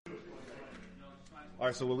All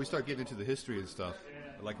right, so when we start getting into the history and stuff,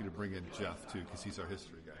 I'd like you to bring in Jeff, too, because he's our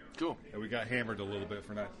history guy. Cool. And we got hammered a little bit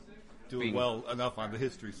for not doing well enough on the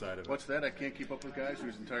history side of it. What's that? I can't keep up with guys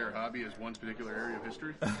whose entire hobby is one particular area of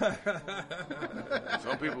history?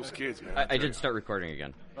 Some people's kids, man. I did start recording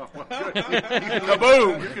again. Oh, well, good.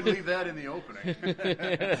 Kaboom! You can leave that in the opening.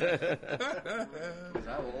 'Cause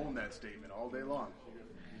I will own that statement all day long.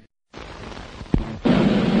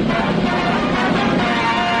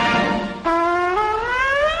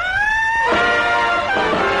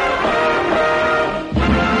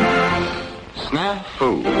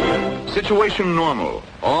 Snafu. Situation normal.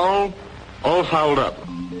 All fouled up.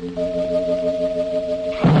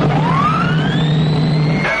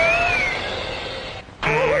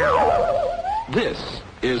 This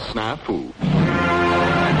is Snafu.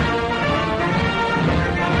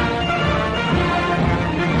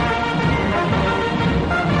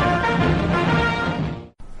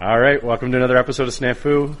 All right, welcome to another episode of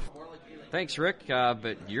Snafu. Thanks, Rick,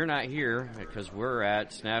 but you're not here because we're at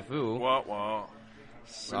Snafu. Wah, wah.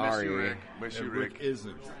 Sorry. Miss you, Rick Rick.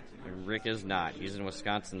 isn't. Rick is not. He's in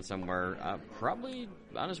Wisconsin somewhere, probably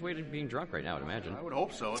on his way to being drunk right now, I'd imagine. I would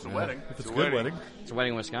hope so. It's a wedding. If it's a good wedding. It's a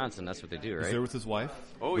wedding in Wisconsin. That's what they do, He's right? there with his wife.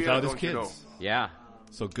 Oh, without yeah, his don't you kids. Yeah,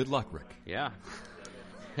 So good luck, Rick. yeah.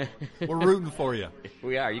 We're rooting for you.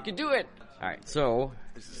 We are. You can do it. All right, so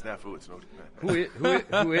This is Snafu. It's no.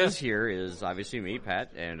 who is here is obviously me,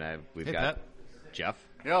 Pat, and we've Hey, got Pat. Jeff.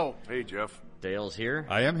 Yo. Hey, Jeff. Dale's here.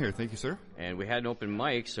 I am here. Thank you, sir. And we had an open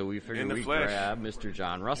mic, so we In figured the we'd flesh. grab Mr.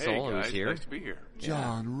 John Hey, Russell, guys. who's here. Nice to be here.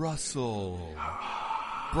 John Russell.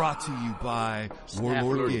 Brought to you by Snafu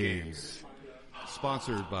Warlord Games. Games.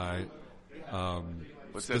 Sponsored by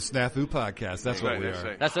What's the that? Snafu Podcast. That's what Right, we that's are.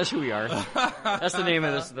 right. That's who we are. That's the name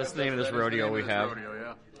of this. That's the name of this rodeo we have. Rodeo,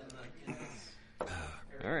 yeah.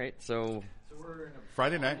 All right, so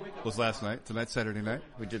Friday night was last night. Tonight's Saturday night.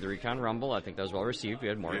 we did the Recon Rumble. I think that was well received. We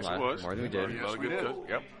had more, Yes, it was. more than we did. Yes, Well, we good did. cook.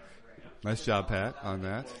 Yep. Nice job, Pat, on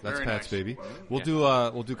that. That's Very Pat's nice. baby. We'll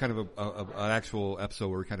do kind of an actual episode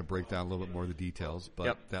where we kind of break down a little bit more of the details. But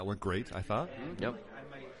Yep. that went great, I thought. Yep.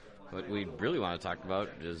 What we really want to talk about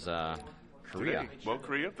is Korea. Hey, well,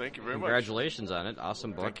 Korea, thank you very much. Congratulations on it.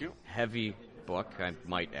 Awesome book. Thank you. Heavy book, I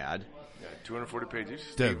might add. Yeah, 240 pages.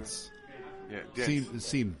 Dense. Yeah, dense.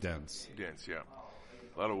 Seemed dense. Dense, yeah.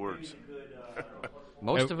 A lot of words.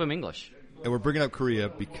 Most And- of them English. And we're bringing up Korea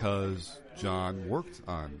because John worked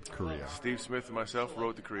on Korea. Steve Smith and myself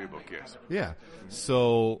wrote the Korea book, yes. Yeah.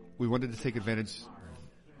 So we wanted to take advantage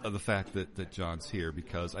of the fact that John's here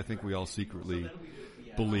because I think we all secretly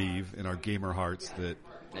believe in our gamer hearts that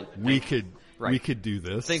we could do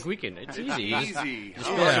this. I think we can. It's easy. You just Easy.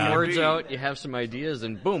 throw Yeah. some words out, you have some ideas,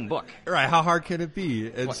 and boom, book. Right, how hard can it be?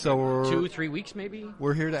 And What, so we're 2-3 weeks maybe?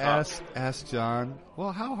 we're here to ask John,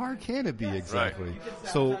 well, how hard can it be exactly?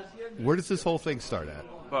 So where does this whole thing start at?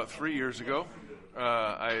 About 3 years ago,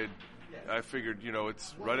 I figured,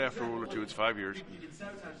 it's right after World War II. It's 5 years.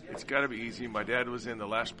 It's got to be easy. My dad was in the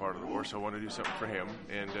last part of the war, so I wanted to do something for him.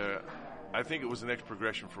 And I think it was the next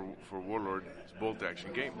progression for Warlord's bolt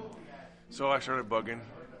action game. So I started bugging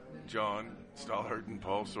John Stallard and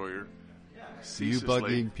Paul Sawyer. You ceaselessly.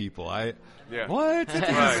 bugging people. Yeah. What? It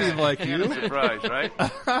doesn't Right. seem like Kind of you. surprised, right?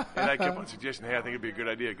 And I kept on suggesting, hey, I think it'd be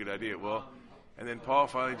a good idea. Well, and then Paul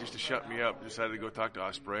finally, just to shut me up, decided to go talk to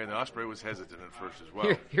Osprey, and Osprey was hesitant at first as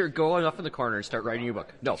well. Here, go off in the corner and start writing your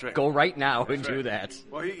book. No, right. go right now and That's do right. that.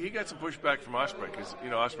 Well, he got some pushback from Osprey because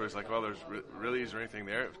Osprey's like, well, there's really is there anything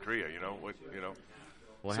there? It was Korea,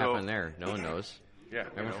 What So- happened there? No one knows. Yeah,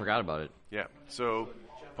 Everyone forgot about it. Yeah. So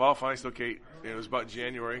Paul finally said, okay, it was about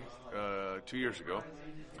January 2 years ago.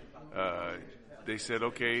 They said,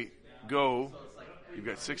 okay, go. You've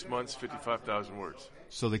got 6 months, 55,000 words.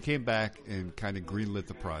 So they came back and kind of greenlit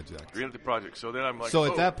the project. Green at the project. So then I'm like, So oh.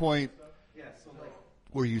 at that point,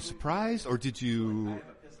 were you surprised, or did you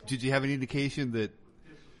have any indication that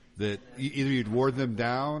either you'd wore them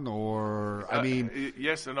down, or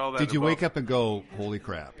yes, and all that. did you above. wake up and go, "Holy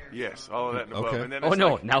crap"? Yes, all of that and above. Okay. And then Oh it's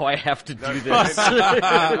no! like, Now I have to do and this.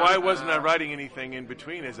 why wasn't I writing anything in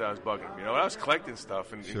between as I was bugging him? I was collecting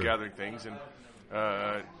stuff and Sure. gathering things, and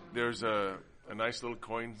there's a nice little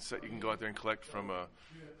coin set you can go out there and collect from one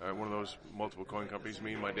of those multiple coin companies.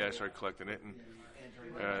 Me and my dad started collecting it, and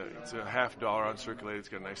it's a $50 uncirculated. It's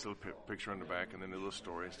got a nice little picture on the back, and then a little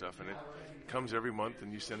story and stuff. And it comes every month,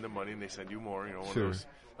 and you send them money, and they send you more. One Sure. of those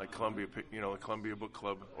like Columbia, Columbia Book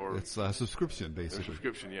Club or It's a subscription, a basically.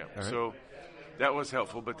 subscription. Yeah. All right. So that was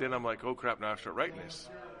helpful. But then I'm like, oh crap! Now I have to start writing this.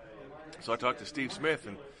 So I talked to Steve Smith,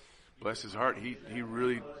 and bless his heart, he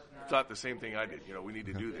really thought the same thing I did. We need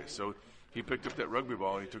to do this. So he picked up that rugby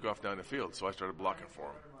ball and he took off down the field. So I started blocking for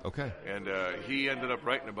him. Okay. And he ended up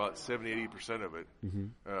writing about 70-80% of it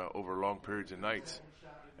over long periods of nights.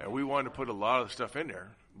 And we wanted to put a lot of the stuff in there,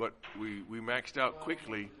 but we maxed out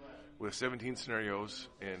quickly with 17 scenarios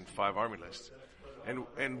and 5 Army lists.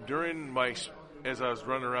 And during as I was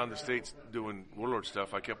running around the States doing Warlord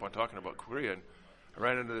stuff, I kept on talking about Korea. And I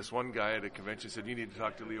ran into this one guy at a convention and said, you need to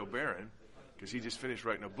talk to Leo Barron, because he just finished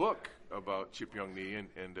writing a book about Chip Young Knee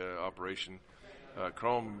and Operation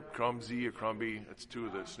Crom Z or Crom B. That's 2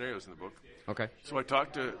 of the scenarios in the book. Okay. So I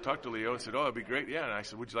talked to Leo and said, oh, it'd be great. Yeah. And I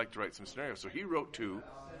said, would you like to write some scenarios? So he wrote 2.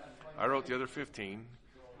 I wrote the other 15.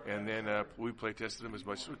 And then we play tested them as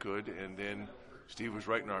much as we could. And then Steve was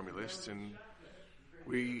writing Army lists. And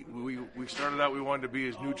we started out, we wanted to be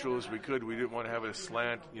as neutral as we could. We didn't want to have a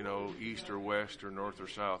slant, east or west or north or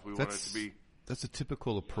south. We wanted it to be. That's a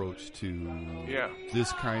typical approach to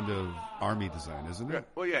this kind of Army design, isn't it? Yeah.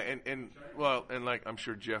 Well, yeah, and like I'm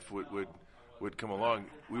sure Jeff would come along.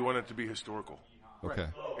 We want it to be historical. Okay.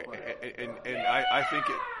 And I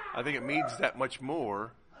think it means that much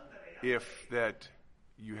more if that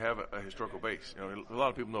you have a historical base. A lot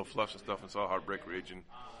of people know Fluffs and stuff and saw Heartbreak Ridge and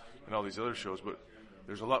all these other shows, but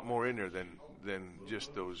there's a lot more in there than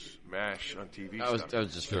just those MASH on TV stuff. I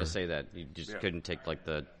was just going to say that you just couldn't take like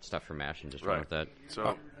the stuff from MASH and just run with that. So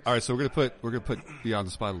all right, so we're gonna put you on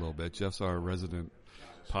the spot a little bit. Jeff's our resident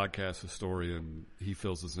podcast historian. He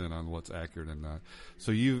fills us in on what's accurate and not.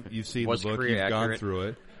 So you've seen the book, you've gone through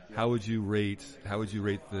it. How would you rate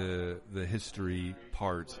the history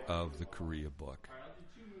part of the Korea book?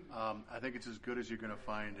 I think it's as good as you're going to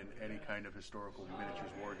find in any kind of historical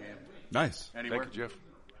miniatures war game. Nice. Anywhere. Thank you, Jeff.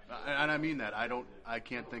 And I mean that. I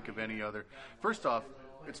can't think of any other. First off,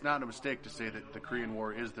 it's not a mistake to say that the Korean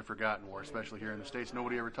War is the forgotten war, especially here in the States.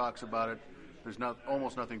 Nobody ever talks about it. There's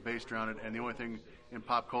almost nothing based around it, and the only thing in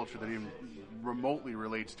pop culture that even remotely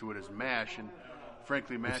relates to it is MASH. And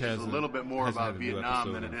frankly, MASH is a little bit more about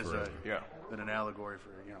Vietnam than it is than an allegory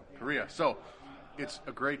for Korea. So it's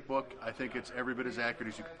a great book. I think it's every bit as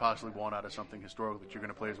accurate as you could possibly want out of something historical that you're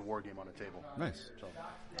going to play as a war game on a table. Nice. So,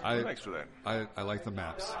 thanks for that. I like the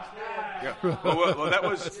maps. Yeah. Well, that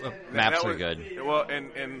was maps are good. Well,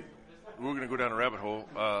 and we're going to go down a rabbit hole.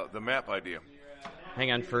 The map idea.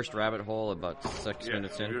 Hang on, first rabbit hole about 6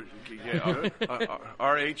 minutes in.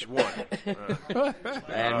 RH1.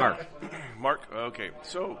 And Mark. Mark, okay.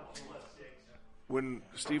 So when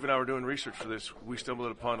Steve and I were doing research for this, we stumbled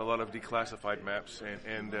upon a lot of declassified maps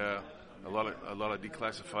and a lot of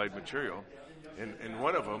declassified material. And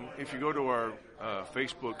one of them, if you go to our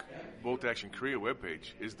Facebook Bolt Action Korea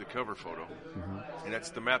webpage, is the cover photo. Mm-hmm. And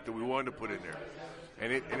that's the map that we wanted to put in there.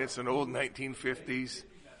 And it's an old 1950s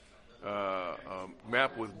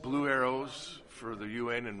map with blue arrows for the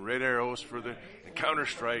UN and red arrows for the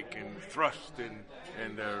counter-strike and thrust and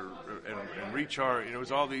recharge. It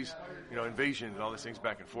was all these invasions and all these things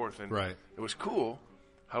back and forth. And right. It was cool.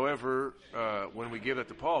 However, when we gave that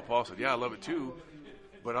to Paul said, "Yeah, I love it too."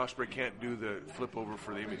 But Osprey can't do the flip over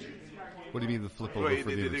for the image. What do you mean the flip over for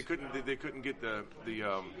the image? They couldn't get the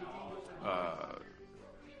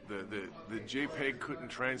JPEG couldn't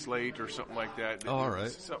translate or something like that. Oh, all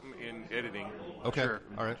right. Something in editing. Okay. Sure.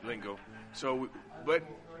 All right. Lingo. So, but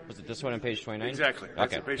was it this one on page 29? Exactly.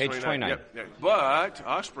 Okay. Page 29. Yep. But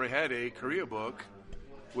Osprey had a Korea book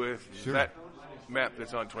with that map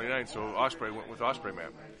that's on 29. So Osprey went with Osprey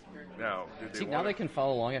map. Now, now they can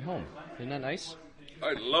follow along at home. Isn't that nice?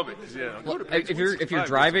 I love it. Yeah. Well, if you're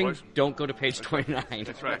driving, don't go to page 29.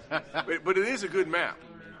 That's right. But it is a good map.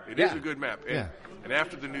 It is a good map. And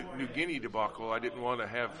after the New Guinea debacle, I didn't want to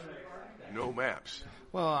have no maps.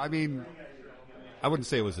 Well, I mean, I wouldn't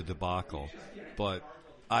say it was a debacle, but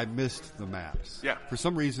I missed the maps. Yeah. For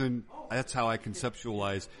some reason, that's how I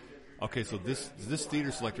conceptualize. Okay, so this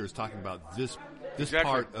theater selector is talking about this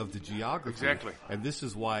part of the geography. Exactly. And this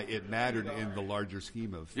is why it mattered in the larger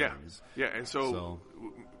scheme of things. Yeah. And so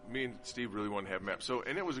me and Steve really wanted to have maps.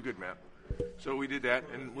 And it was a good map. So we did that,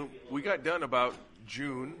 and we got done about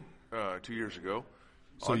June 2 years ago.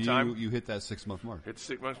 So you hit that 6 month mark. Hit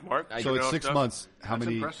 6 month mark. So it's 6 months. How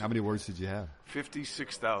many words did you have?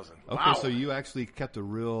 56,000. Okay, wow. So you actually kept a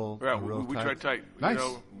real. We tried tight. Nice.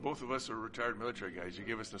 Both of us are retired military guys. You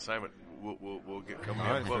give us an assignment, we'll get coming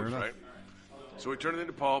up close, right? So we turned it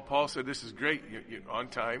into Paul. Paul said, "This is great, on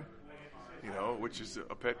time." Which is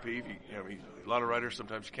a pet peeve. A lot of writers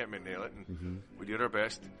sometimes you can't nail it, and we did our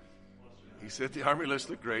best. He said the Army list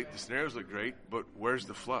looked great, the scenarios looked great, but where's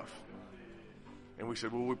the fluff? And we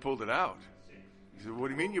said, well, we pulled it out. He He said, what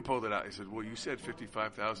do you mean you pulled it out? He said, well, you said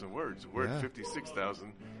 55,000 words. We're at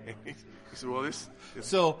 56,000. And he said, well, this.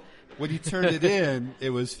 So when you turned it in,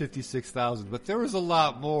 it was 56,000, but there was a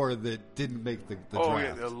lot more that didn't make the draft. Oh,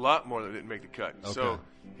 yeah, a lot more that didn't make the cut. Okay. So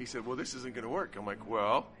he said, well, this isn't going to work. I'm like,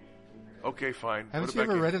 well, okay, fine. Haven't you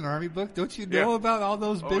ever read an Army book? Don't you know about all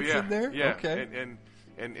those bits in there? Yeah. Okay.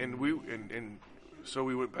 And so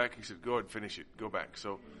we went back. He said, go ahead and finish it. Go back.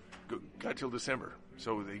 So got till December.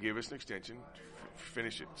 So they gave us an extension,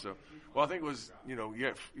 finish it. So, well, I think it was,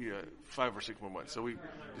 5 or 6 more months. So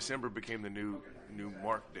December became the new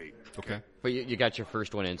mark date. Okay. But you got your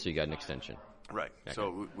first one in, so you got an extension. Right. Okay.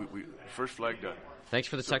 So we first flag done. Thanks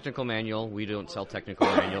for the technical manual. We don't sell technical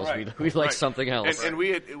manuals. Right. We like something else. And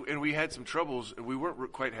we had some troubles. We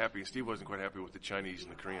weren't quite happy, and Steve wasn't quite happy with the Chinese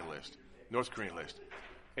and the Korean list, North Korean list.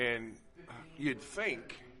 And you'd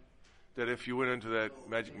think that if you went into that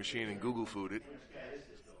magic machine and Google food it,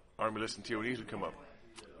 Army list and TONEs would come up.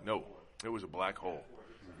 No, it was a black hole.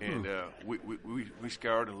 And we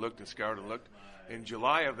scoured and looked and scoured and looked. In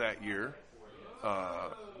July of that year,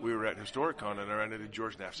 we were at Historicon, and I ran into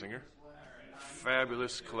George Nafziger.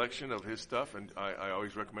 Fabulous collection of his stuff, and I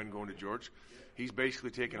always recommend going to George. He's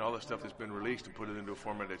basically taken all the stuff that's been released and put it into a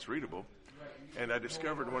format that's readable. And I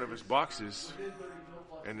discovered one of his boxes,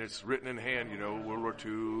 and it's written in hand, World War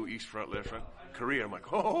II, East Front, Left Front, Korea. I'm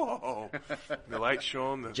like, oh, the light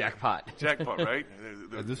shone. Jackpot. Jackpot, right?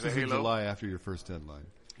 This was in July after your first deadline.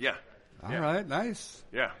 Yeah. All right, nice.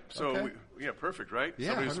 Yeah. So, Okay. Perfect, right? Yeah,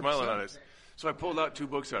 Somebody's 100%. smiling on us. So I pulled out 2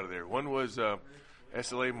 books out of there. One was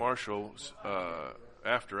SLA Marshall's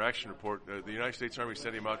After Action Report. The United States Army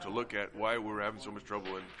sent him out to look at why we were having so much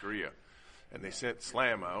trouble in Korea. And they sent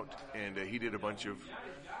Slam out, and he did a bunch of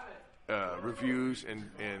reviews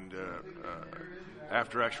and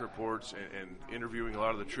after action reports and interviewing a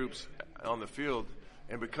lot of the troops on the field.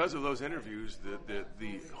 And because of those interviews,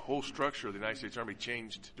 the whole structure of the United States Army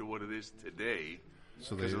changed to what it is today.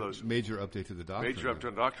 So there's a major update to the doctrine. Major update to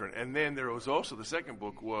the doctrine. And then there was also, the second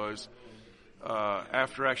book was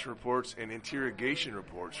after action reports and interrogation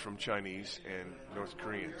reports from Chinese and North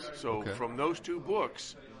Koreans. So from those 2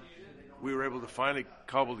 books, we were able to finally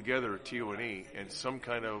cobble together a TONE and some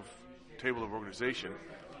kind of table of organization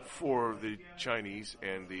for the Chinese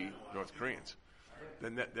and the North Koreans.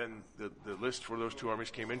 Then the list for those 2 armies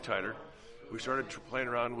came in tighter. We started playing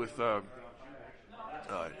around with how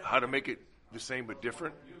to make it the same but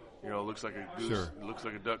different. It looks like a goose, It looks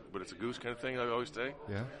like a duck, but it's a goose kind of thing, I always say.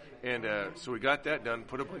 Yeah. And so we got that done,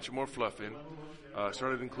 put a bunch of more fluff in,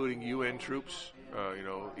 started including UN troops,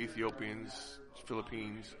 Ethiopians,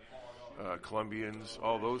 Philippines, Colombians,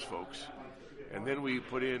 all those folks. And then we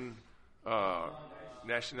put in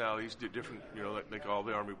nationalities, different, like all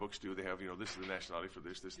the Army books do. They have, this is the nationality for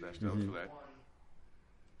this is the nationality for that.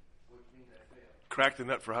 Cracked the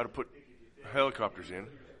nut for how to put helicopters in.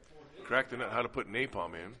 Cracked the nut how to put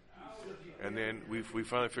napalm in. And then we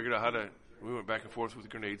finally figured out we went back and forth with the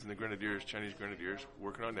grenades and the grenadiers, Chinese grenadiers,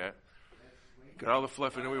 working on that. Got all the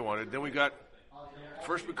fluff in that we wanted. Then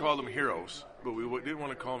first we called them heroes, but we didn't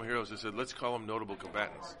want to call them heroes. I said, let's call them notable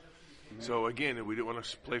combatants. So again, we didn't want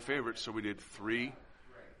to play favorites, so we did 3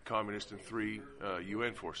 communist and 3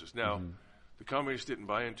 UN forces. Now, the communists didn't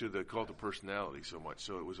buy into the cult of personality so much,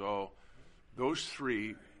 so it was all those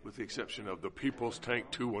 3, with the exception of the People's Tank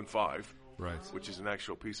 215, right, which is an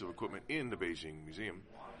actual piece of equipment in the Beijing Museum,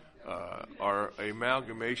 are an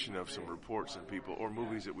amalgamation of some reports and people or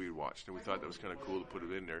movies that we had watched, and we thought that was kind of cool to put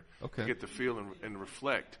it in there to get the feel and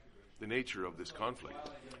reflect the nature of this conflict.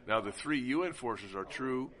 Now, the 3 UN forces are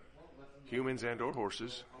true humans and or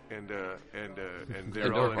horses, and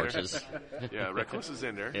they're all in horses. there. Yeah, Reckless is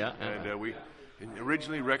in there. Yeah, and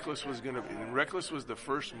originally Reckless was the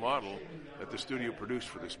first model that the studio produced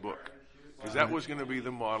for this book, because that was going to be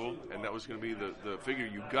the model, and that was going to be the figure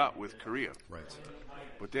you got with Korea. Right.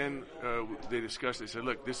 But then they discussed. They said,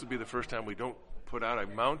 "Look, this will be the first time we don't put out a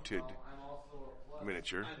mounted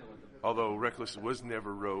miniature." Although Reckless was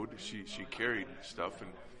never rode, she carried stuff,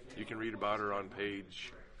 and you can read about her on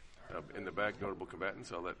page in the back. Notable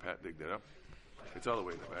combatants. I'll let Pat dig that up. It's all the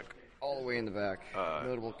way in the back. All the way in the back.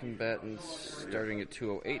 Notable combatants starting at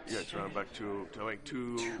 208. Yeah, it's around back to 208.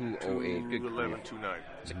 208. 211, 29.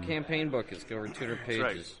 It's a campaign book. It's got over 200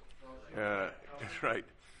 pages. That's right.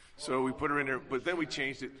 So we put her in there, but then we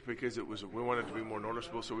changed it because we wanted it to be more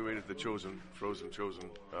noticeable, so we made it the Frozen Chosen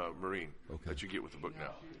Marine that you get with the book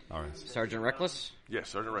now. All right. Sergeant Reckless? Yes,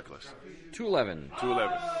 Sergeant Reckless. 211.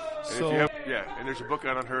 211. And there's a book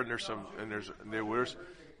out on her, and there was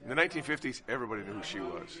in the 1950s, everybody knew who she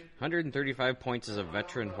was. 135 points as a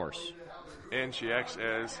veteran horse. And she acts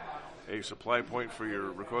as a supply point for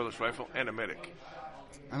your recoilless rifle, and a medic.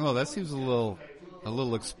 I don't know. That seems a little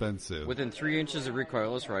expensive. Within 3 inches of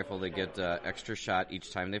recoilless rifle, they get extra shot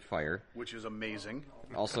each time they fire. Which is amazing.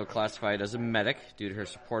 Also classified as a medic due to her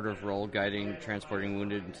supportive role, guiding, transporting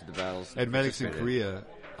wounded into the battles. And medics in Korea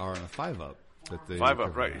are on a 5-up.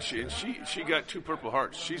 5-up, right? She got 2 Purple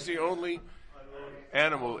Hearts. She's the only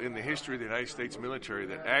animal in the history of the United States military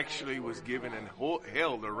that actually was given and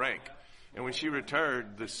held a rank. And when she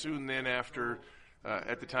retired, soon then after,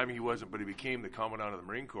 at the time he wasn't, but he became the Commandant of the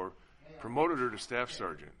Marine Corps, promoted her to Staff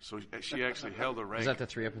Sergeant. So she actually held a rank. Is that the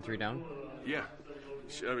 3 up and 3 down? Yeah.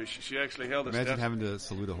 She actually held a Imagine having to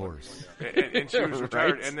salute a horse. And she was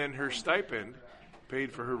retired. Right. And then her stipend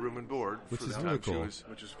paid for her room and board. Which for is the really time cool.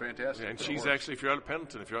 Which is fantastic. And she's actually, if you're out of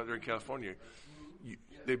Pendleton, if you're out there in California,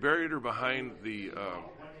 they buried her behind the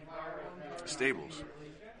stables.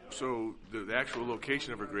 So the actual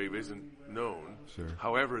location of her grave isn't known. Sure.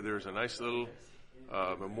 However, there's a nice little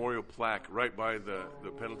memorial plaque right by the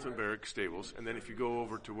Pendleton Barracks stables. And then if you go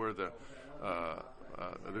over to where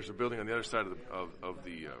there's a building on the other side of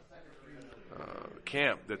the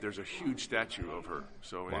camp that there's a huge statue of her.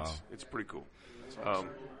 So wow. it's pretty cool.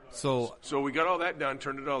 So we got all that done,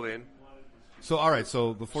 turned it all in. So all right.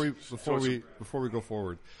 So before we go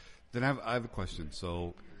forward, then I have a question.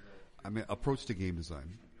 So I mean, approach to game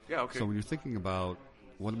design. Yeah. Okay. So when you're thinking about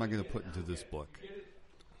what am I going to put into this book,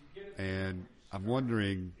 and I'm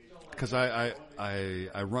wondering because I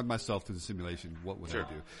run myself through the simulation. What would Sure. I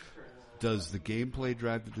do? Does the gameplay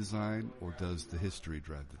drive the design, or does the history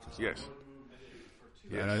drive the design? Yes.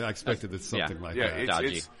 And I expected it's something like Yeah, that.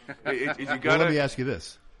 Dodgy. you Well, gotta. let me ask you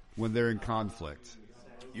this: when they're in conflict,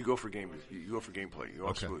 You go for gameplay. You go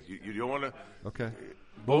Okay. smooth. You don't want to. okay.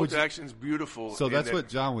 Both actions beautiful. So in that's that- what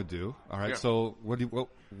John would do. All right. Yeah. So would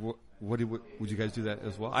you guys do that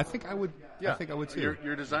as well? I think I would. Yeah, I think I would too.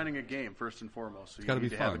 You're designing a game first and foremost. So you gotta need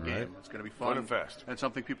be to have a fun, game. right? It's going to be fun, Fun and fast. and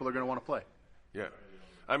something people are going to want to play. Yeah.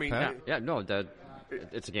 I mean, Pat? Yeah, no,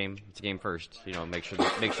 it's a game. It's a game first. Make sure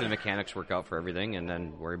the mechanics work out for everything, and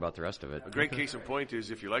then worry about the rest of it. a great case in point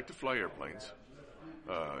is if you like to fly airplanes,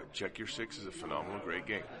 Check Your Six is a phenomenal, great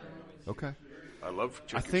game. Okay. I love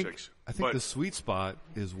Check Your I think Six. the sweet spot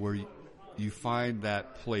is where you find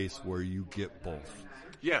that place where you get both.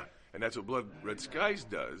 Yeah, and that's what Blood Red Skies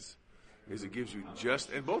does. Is it gives you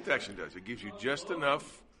and Bolt Action does. It gives you just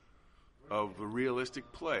enough of a realistic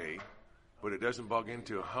play, but it doesn't bog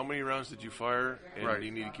into how many rounds did you fire, and Right. you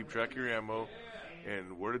need to keep track of your ammo,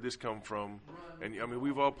 and where did this come from? And I mean,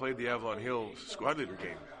 we've all played the Avalon Hill Squad Leader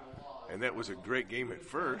game, and that was a great game at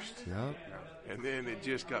first, Yeah. and then it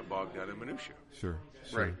just got bogged down in minutia. Sure.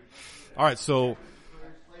 Right. All right. So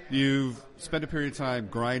you've spent a period of time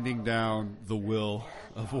grinding down the will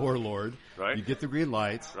of Warlord. Right. You get the green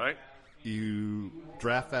lights. Right? You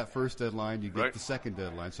draft that first deadline. You get Right. the second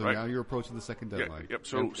deadline. So Right. now you're approaching the second Yeah, deadline. yep.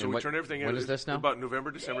 So And we what- turn everything in. when is this now? About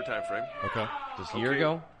November, December timeframe. Okay. Just a year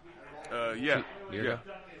ago? Yeah. Year yeah. ago?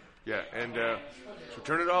 Yeah. And so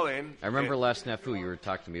turn it all in. I remember and, last Snafu you were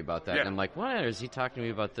talking to me about that, Yeah. and I'm like, why is he talking to me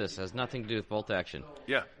about this? It has nothing to do with bolt action.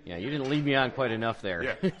 Yeah. Yeah, you didn't lead me on quite enough there.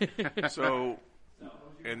 Yeah. So,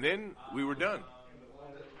 and then we were done.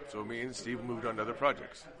 So me and Steve moved on to other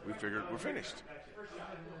projects. We figured we're finished.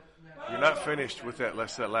 You're not finished with that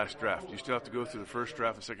last draft. You still have to go through the first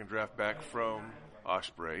draft, the second draft back from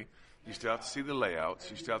Osprey. You still have to see the layouts.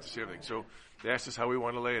 You still have to see everything. So they asked us how we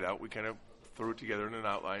want to lay it out. We kind of threw it together in an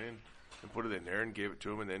outline and put it in there and gave it to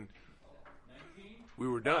them. And then we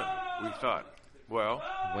were done. We thought, well,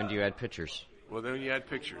 When do you add pictures? then you add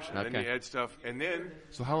pictures. And then Okay. you add stuff. And then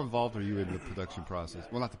So how involved are you in the production process?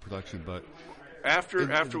 Well, not the production, but after in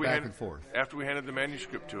the we back had and forth. after we handed the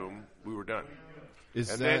manuscript to them, we were done. is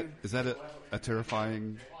And that then- a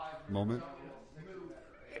terrifying moment?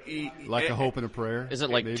 E- Like e- a hope and a prayer? Is it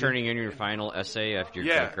like maybe? turning in your final essay after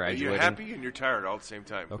you're Yeah, graduating? you're happy and you're tired all at the same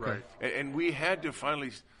time. Okay. Right. And we had to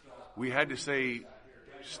say,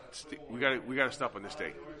 we got to stop on this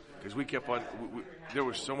day because we kept on. There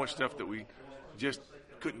was so much stuff that we just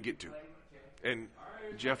couldn't get to, and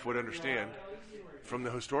Jeff would understand from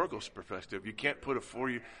the historical perspective. You can't put a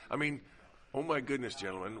 4-year. I mean, oh my goodness,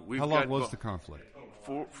 gentlemen, How long was the conflict?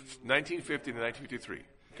 1950 to 1953.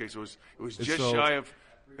 Okay, so it was And just so- shy of.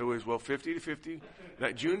 It was 50 to 50,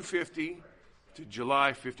 June 50 to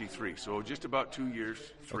July 53. So just about 2 years,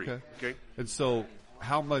 three. Okay, And so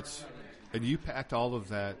how much, and you packed all of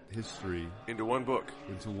that history into one book.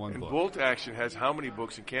 into one And book. Bolt Action has how many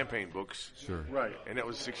books in campaign books? Sure. Right. And that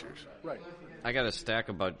was 6 years. Right. I got a stack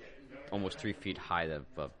about almost 3 feet high of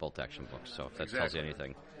bolt action books, so if that tells you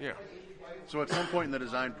anything. Yeah. So at some point in the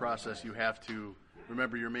design process, you have to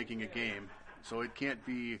remember you're making a game, so it can't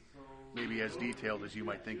be maybe as detailed as you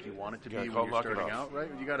might think you want it to be call when you're knock it starting off. out, right?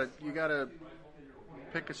 You gotta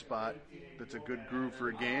pick a spot that's a good groove for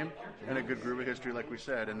a game and a good groove of history, like we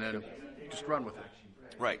said, and then just run with it.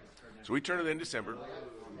 Right. So we turned it in December.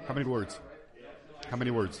 How many words?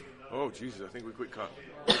 Oh, Jesus, I think we quit caught.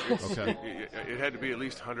 Okay. It had to be at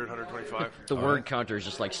least 100, 125. The word counter is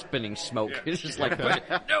just like spinning smoke. Yeah. It's just like,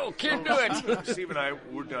 no, can't do it. Steve and I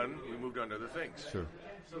were done. We moved on to other things. Sure.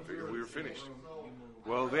 Figured we were finished.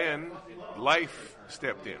 Well, then life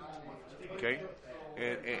stepped in. Okay?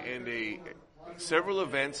 And several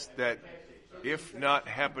events that, if not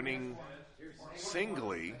happening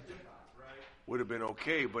singly, would have been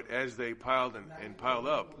okay, but as they piled and piled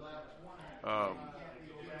up,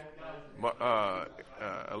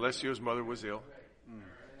 Alessio's mother was ill,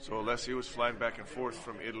 so Alessio was flying back and forth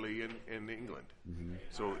from Italy and England. Mm-hmm.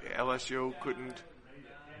 So Alessio couldn't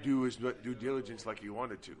do his due diligence like he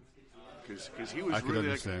wanted to, because he was I could really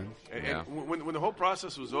understand. and when the whole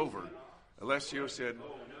process was over, Alessio said,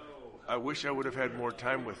 "I wish I would have had more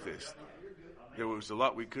time with this. There was a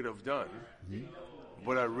lot we could have done,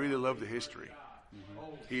 but I really love the history."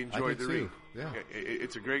 He enjoyed the read. Yeah.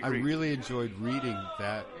 It's a great I read. really enjoyed reading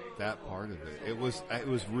that part of it. It was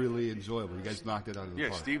really enjoyable. You guys knocked it out of the Yeah,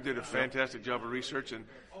 park. Steve did a fantastic job of research, and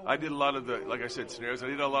I did a lot of the, like I said, scenarios. I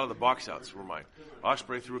did a lot of the box outs were mine.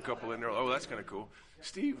 Osprey threw a couple in there. Oh, that's kind of cool.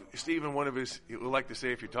 Steve, in one of his, he would like to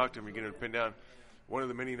say, if you talk to him, you get it pinned down. One of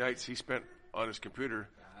the many nights he spent on his computer,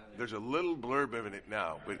 there's a little blurb in it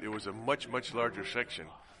now, but it was a much, much larger section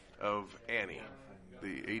of Annie,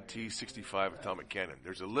 the AT-65 atomic cannon.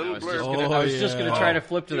 There's a little blurb. I was just going to try to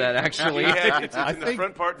flip to that, actually. It's I in the think-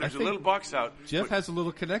 front part. I There's a think little box out. Jeff has a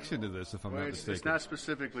little connection to this, if I'm Well, not it's mistaken. not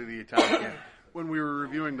specifically the atomic cannon. When we were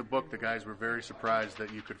reviewing the book, the guys were very surprised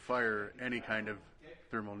that you could fire any kind of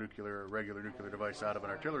thermonuclear or regular nuclear device out of an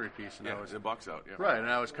artillery piece. And Yeah, I was it's a box out. Yeah. right, and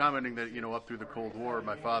I was commenting that up through the Cold War,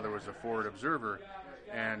 my father was a forward observer,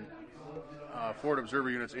 and forward observer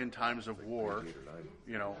units in times of war,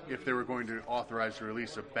 if they were going to authorize the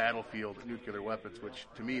release of battlefield nuclear weapons, which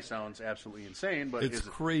to me sounds absolutely insane, but It's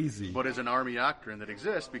crazy. But is an Army doctrine that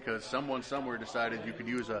exists because someone somewhere decided you could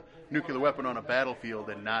use a nuclear weapon on a battlefield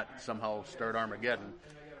and not somehow start Armageddon,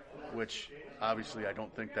 which obviously I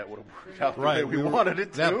don't think that would have worked out the way we wanted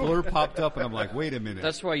it to. That blur popped up, and I'm like, wait a minute.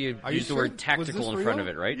 That's why you Are use you the word sure? Was tactical this in front real?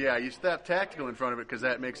 of it, right? Yeah, you step tactical in front of it because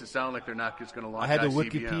that makes it sound like they're not just going to launch I had to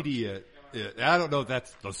ICBMs. Wikipedia. I don't know if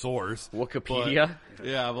that's the source. Wikipedia? but,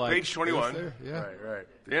 yeah, I'm like Page 21. is there? Yeah. Right.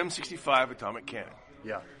 The M65 atomic cannon.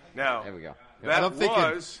 Yeah. Now, There we go. that And I'm thinking,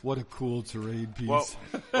 was what a cool terrain piece. well.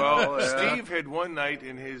 yeah. Steve had one night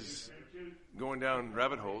in his going down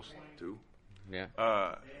rabbit holes too. Yeah.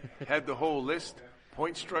 Had the whole list,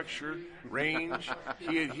 point structure, range.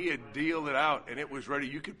 He had dealed it out, and it was ready.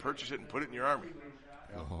 You could purchase it and put it in your army.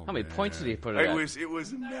 Oh, How many man. points did he put it at? It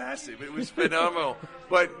was massive. It was phenomenal.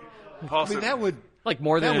 But Paul I mean, said, that would Like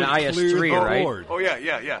more than that an would clear IS-3, the right? board. "Oh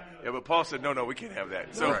yeah." But Paul said, "No, we can't have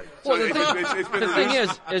that." So, Right. so Well, it's been The thing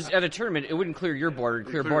released. is at a tournament, it wouldn't clear your board. It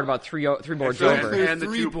would clear a board about three boards That's right. over. Clear And the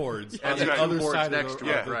three two- boards and on the the two other boards side next of to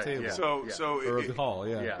the, it, of the right, table. yeah. So Or of the hall,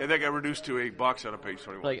 yeah. Yeah. and that got reduced to a box on a page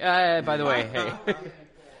 21. Like, by the way, hey,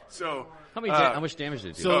 So how much damage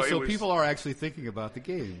did it do? So, it so was- people are actually thinking about the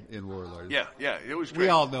game in Warlords. yeah, it was great. We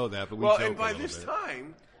all know that, but we well, joke and by a little this bit.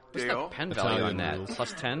 time, What's Dale, the pen Italian value on that? rules.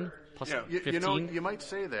 Plus 10? Plus Yeah. 15? You might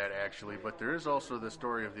say that actually, but there is also the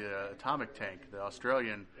story of the atomic tank, the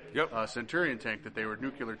Australian Centurion tank that they were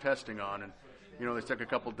nuclear testing on, and they stuck a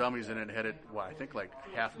couple dummies in it and headed, I think like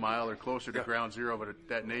half mile or closer to ground zero, but a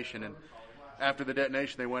detonation. And after the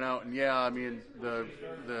detonation, they went out, and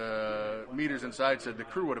the meters inside said the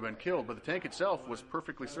crew would have been killed, but the tank itself was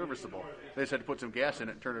perfectly serviceable. They just had to put some gas in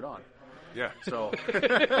it and turn it on. yeah. So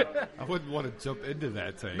I wouldn't want to jump into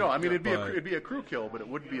that tank. no, I mean but it'd be a crew kill, but it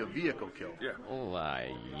wouldn't be a vehicle kill. Yeah. Oh,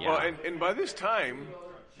 yeah. Well, and by this time,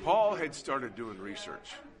 Paul had started doing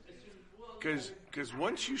research. Because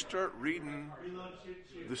once you start reading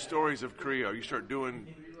the stories of Korea, you start doing,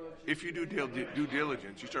 if you do due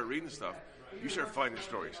diligence, you start reading stuff, you start finding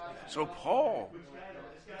stories. So Paul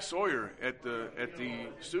Sawyer at the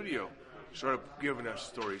studio started giving us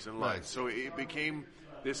stories and lines. Nice. So it became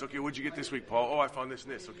this, okay, what'd you get this week, Paul? Oh, I found this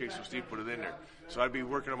and this. Okay, so Steve put it in there. So I'd be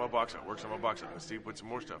working on my box out, and Steve put some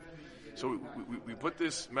more stuff. So we put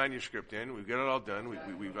this manuscript in. We've got it all done.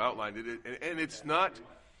 We've outlined it. And it's not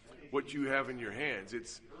what you have in your hands.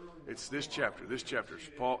 It's this chapter.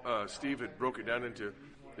 Steve had broke it down into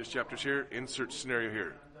this chapter's here, insert scenario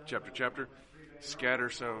here, chapter, scatter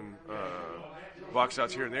some box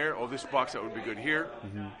outs here and there. Oh, this box out would be good here.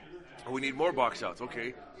 Mm-hmm. We need more box outs.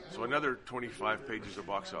 Okay, so another 25 pages of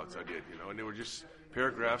box outs I did, and they were just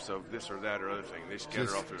paragraphs of this or that or other thing. They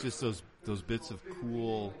scatter all through. Just those bits of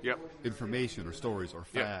cool information or stories or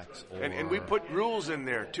facts. Or and we put rules in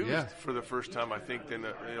there too for the first time, I think. Then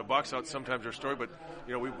box out sometimes our story, but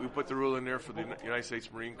we put the rule in there for the United States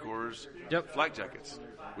Marine Corps' flak jackets.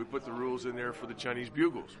 We put the rules in there for the Chinese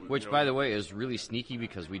bugles, which, by the way, is really sneaky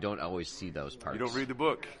because we don't always see those parts. You don't read the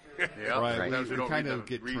book. Right. We kind of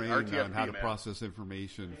get trained on how to process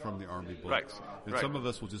information from the Army books. And some of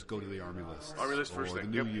us will just go to the Army list. Army list first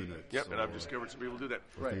thing. The new unit. Yep, and I've discovered some people do that.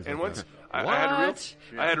 Right. And like once I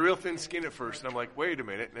had a real thin skin at first, and I'm like, wait a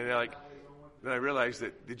minute. And then I realized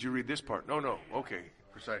that, did you read this part? No. Okay.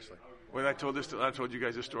 Precisely. When I told you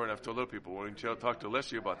guys this story, and I've told other people. When I talked to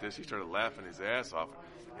Alessio about this, he started laughing his ass off.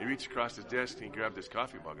 He reached across his desk and he grabbed this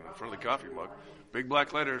coffee mug. And in front of the coffee mug, big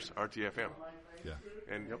black letters, RTFM. Yeah.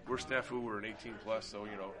 And we're snafu, we're an 18 plus, so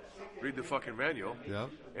read the fucking manual. Yeah.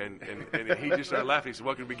 And he just started laughing. He said,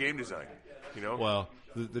 "Welcome to game design." Well,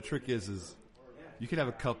 the trick is you can have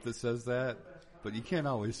a cup that says that, but you can't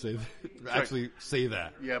always say say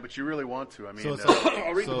that. Yeah, but you really want to. I mean,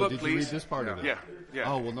 I'll read the book, did please. you read this part of it?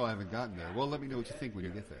 Yeah. Oh well, no, I haven't gotten there. Well, let me know what you think when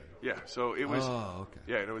you get there. Yeah. So it was. Oh, okay.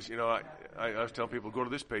 Yeah, and it was. I was telling people, go to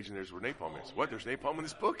this page and there's where napalm is. What? There's napalm in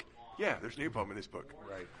this book? Yeah, there's napalm in this book.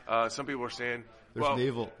 Right. Some people are saying there's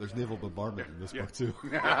naval bombardment in this book too.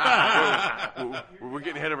 we're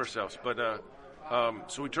getting ahead of ourselves, but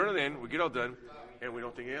so we turn it in, we get all done, and we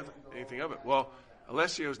don't think anything of it. Well,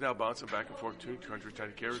 Alessio's now bouncing back and forth between countries, trying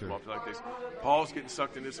to carry them off like this. Paul's getting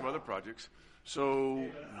sucked into some other projects, so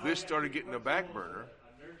this started getting a back burner,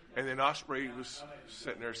 and then Osprey was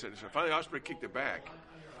sitting there. Finally, Osprey kicked it back,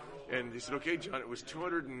 and he said, "Okay, John, it was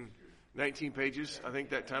 219 pages, I think,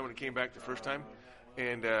 that time when it came back the first time."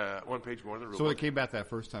 And 1 page more than the rule. So when it came back that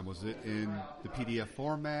first time, was it in the PDF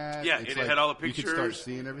format? Yeah, it had all the pictures. You could start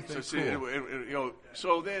seeing everything. So,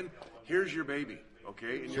 so then here's your baby,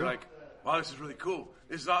 okay? And you're like, wow, this is really cool.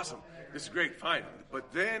 This is awesome. This is great. Fine.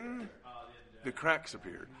 But then the cracks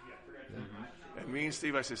appeared. Mm-hmm. And me and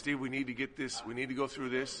Steve, I said, Steve, we need to get this. We need to go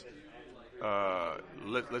through this.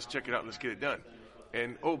 Let's check it out and let's get it done.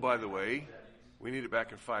 And, oh, by the way, we need it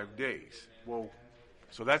back in 5 days. Whoa.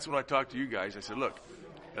 So that's when I talked to you guys. I said, look,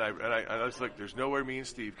 and I was like, there's no way me and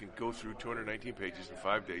Steve can go through 219 pages in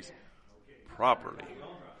 5 days properly.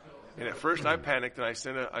 And at first I panicked and I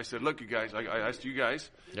said, look, you guys, I asked you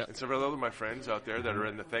guys and several other of my friends out there that are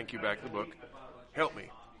in the thank you back of the book, help me.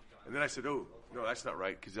 And then I said, oh, no, that's not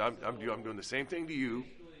right, because I'm doing the same thing to you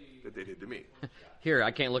that they did to me. Here,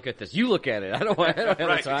 I can't look at this. You look at it. I don't have the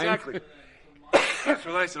time. Exactly.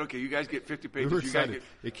 So then I said, okay, you guys get 50 pages.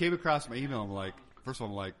 It came across my email. First of all,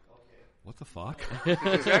 I'm like, what the fuck?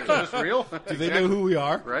 Exactly. Is this real? Do they know who we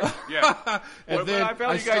are? Right? Yeah. And then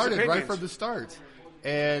I started right from the start.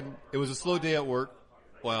 And it was a slow day at work.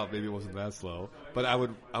 Well, maybe it wasn't that slow, but I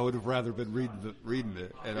would have rather been reading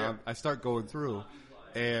it. And I start going through,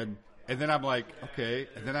 and then I'm like, okay.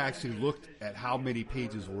 And then I actually looked at how many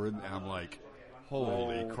pages were in, and I'm like,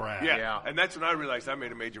 holy crap. Yeah. And that's when I realized I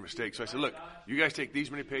made a major mistake. So I said, look, you guys take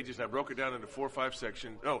these many pages, and I broke it down into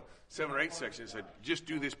 7 or 8 sections. I said, just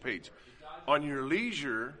do this page. On your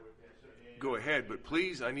leisure, go ahead, but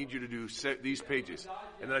please, I need you to do these pages.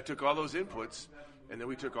 And then I took all those inputs, and then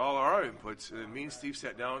we took all our inputs, and then me and Steve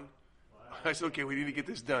sat down. I said, okay, we need to get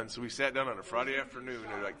this done. So we sat down on a Friday afternoon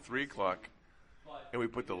at like 3 o'clock, and we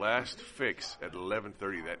put the last fix at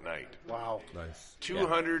 11:30 that night. Wow. Nice.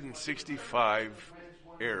 265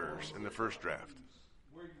 errors in the first draft.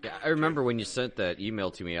 Yeah, I remember when you sent that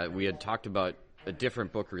email to me, we had talked about a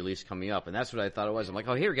different book release coming up, and that's what I thought it was. I'm like,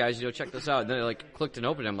 oh, here, guys, check this out. And then I clicked and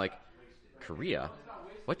opened it. I'm like, Korea?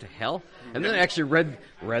 What the hell? And then I actually read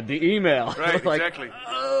the email. Right, exactly.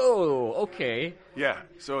 Oh, okay. Yeah,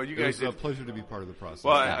 so you guys It was a pleasure to be part of the process.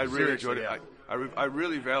 Well, I really enjoyed it. I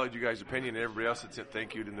really valued you guys' opinion, and everybody else that said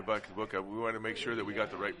thank you in the back of the book. We wanted to make sure that we got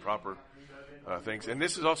the right, proper things. And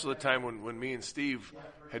this is also the time when me and Steve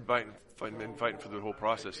had been fighting for the whole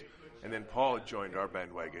process. And then Paul had joined our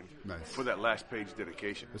bandwagon for that last page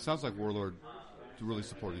dedication. It sounds like Warlord really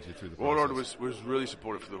supported you through the process. Warlord was really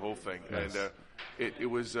supportive for the whole thing. Nice. And it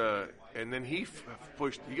was, and then he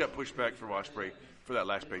got pushed back from Osprey for that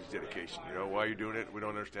last page dedication. Why you're doing it? We don't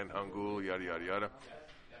understand Hangul, yada, yada, yada.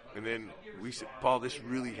 And then we said, Paul, this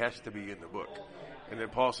really has to be in the book. And then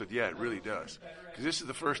Paul said, yeah, it really does. Because this is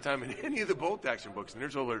the first time in any of the bolt action books, and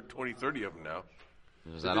there's over 20, 30 of them now.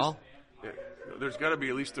 Is that all? Yeah, there's got to be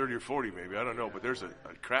at least 30 or 40 maybe. I don't know, but there's a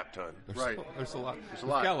crap ton. There's a lot.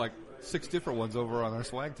 We've got like 6 different ones over on our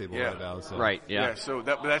swag table right now. So. Right, yeah. So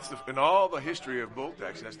that's in all the history of bolt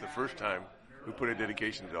action, that's the first time we put a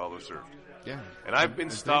dedication to all those served. Yeah. And I've been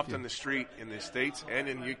stopped on the street in the States and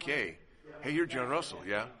in the UK Hey, you're John Russell,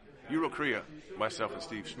 yeah? You wrote Korea. Myself and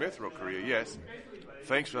Steve Smith wrote Korea, yes.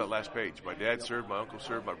 Thanks for that last page. My dad served, my uncle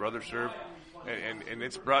served, my brother served, and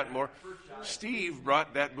it's brought more. Steve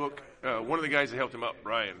brought that book. One of the guys that helped him out,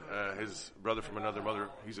 Brian, his brother from another mother,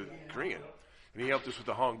 he's a Korean. And he helped us with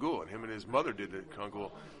the Hangul, and him and his mother did the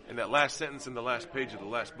Hangul. And that last sentence in the last page of the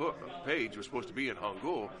last page was supposed to be in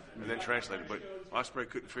Hangul and then translated. But Osprey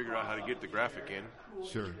couldn't figure out how to get the graphic in.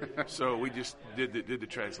 Sure. So we just did the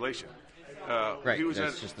translation. Right,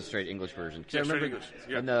 that's just the straight English version. Yeah, I remember English,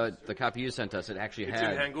 yeah. in the copy you sent us, it actually It's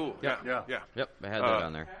had... in Hangul, Yep. yeah. Yep, I had that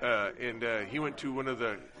on there. And he went to one of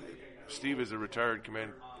the... Steve is a retired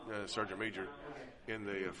command sergeant major in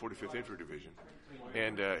the 45th Infantry Division.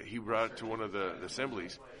 And he brought it to one of the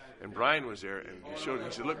assemblies. And Brian was there, and he showed it.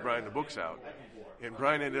 He said, look, Brian, the book's out. And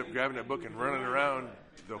Brian ended up grabbing that book and running around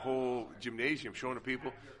the whole gymnasium showing the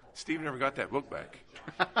people. Steve never got that book back.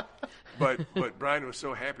 But Brian was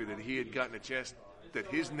so happy that he had gotten a chance, that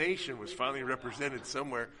his nation was finally represented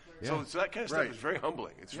somewhere. Yeah. So that kind of stuff is very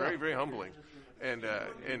humbling. It's very, very humbling. And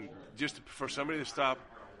just for somebody to stop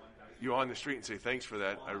you on the street and say thanks for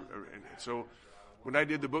that. And so when I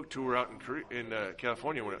did the book tour out in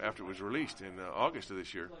California after it was released in August of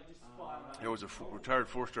this year, there was a retired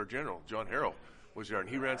four-star general, John Harrell, was there, and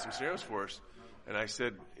he ran some scenarios for us. And I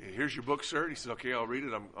said, here's your book, sir. He said, okay, I'll read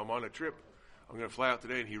it. I'm on a trip. I'm going to fly out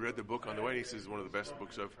today. And he read the book on the way, and he says it's one of the best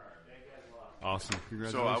books I've... Awesome.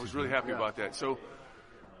 Congratulations. So I was really happy about that. So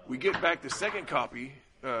we get back the second copy,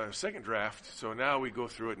 second draft. So now we go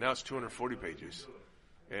through it. Now it's 240 pages.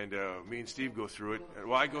 And me and Steve go through it.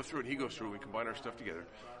 Well, I go through it, and he goes through it. We combine our stuff together.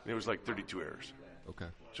 And it was like 32 errors. Okay.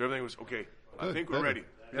 So everything was, okay, I think we're ready.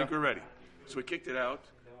 I think we're ready. So we kicked it out,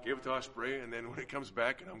 gave it to Osprey, and then when it comes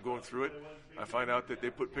back and I'm going through it, I find out that they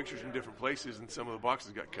put pictures in different places and some of the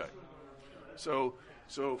boxes got cut. So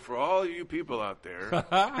for all you people out there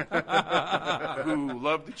who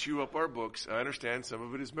love to chew up our books, I understand some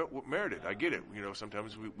of it is merited. I get it. You know,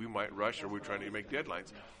 sometimes we might rush or we're trying to make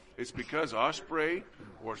deadlines. It's because Osprey,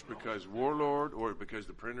 or it's because Warlord, or because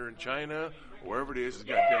the printer in China, or wherever it is, has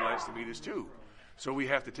got deadlines to meet us too. So we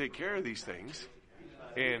have to take care of these things,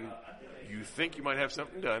 and you think you might have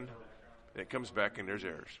something done, and it comes back and there's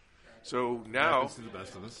errors. So now, to the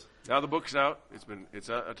best of us. Now the book's out. It's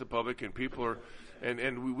out to public, and people are,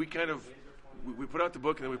 and we kind of we put out the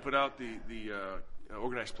book, and then we put out the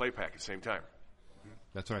organized play pack at the same time.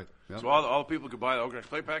 That's right. Yep. So all the people could buy the organized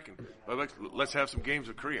play pack, and let's have some games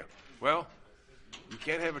with Korea. Well, you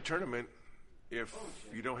can't have a tournament if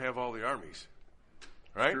you don't have all the armies,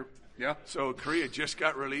 right? True. Yeah. So Korea just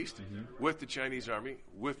got released with the Chinese army,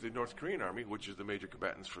 with the North Korean army, which is the major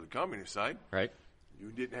combatants for the communist side. Right. You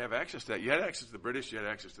didn't have access to that. You had access to the British, you had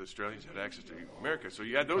access to the Australians, you had access to America. So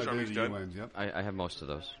you had those armies done. UNs, yep. I have most of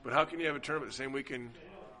those. But how can you have a tournament the same weekend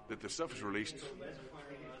that the stuff is released?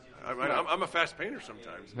 I'm a fast painter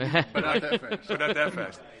sometimes. But not that fast. But not that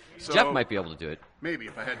fast. So, Jeff might be able to do it. Maybe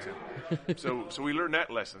if I had to. So we learned that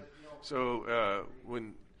lesson. So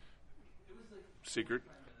when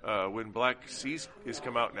Black Seas has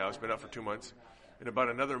come out now, it's been out for 2 months. In about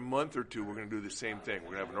another month or two, we're going to do the same thing.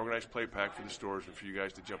 We're going to have an organized play pack for the stores and for you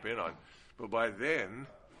guys to jump in on. But by then,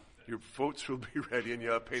 your boats will be ready and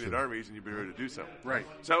you'll have painted armies and you'll be ready to do something. Right.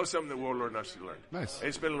 So that was something that Warlord and us learned. Nice. And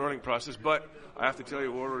it's been a learning process, but I have to tell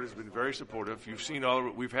you, Warlord has been very supportive. You've seen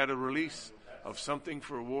we've had a release of something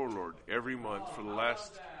for Warlord every month for the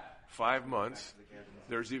last 5 months.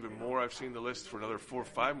 There's even more. I've seen the list for another 4 or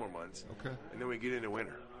 5 more months. Okay. And then we get into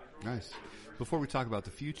winter. Nice. Before we talk about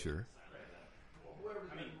the future,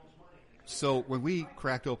 so when we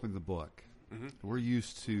cracked open the book, we're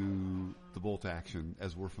used to the bolt action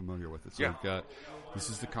as we're familiar with it. So we've got, this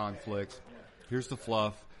is the conflict, here's the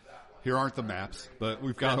fluff, here aren't the maps, but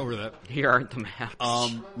we've gone over that. Here aren't the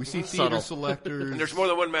maps. We see theater selectors. And there's more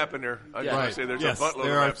than one map in there. I just want to say there's a buttload of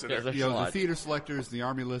maps in there. The theater selectors, the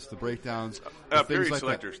army list, the breakdowns, period like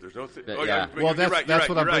selectors. That. There's no. Well, that's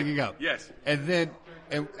what I'm bringing up. Yes. And then,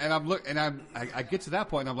 and I get to that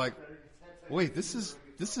point, and I'm like, wait, this is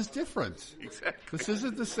different. Exactly. This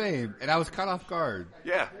isn't the same. And I was caught off guard.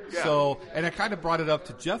 Yeah. So, and I kind of brought it up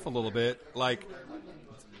to Jeff a little bit, like,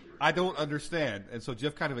 I don't understand. And so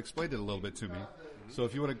Jeff kind of explained it a little bit to me. So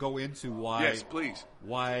if you want to go into why. Yes, please.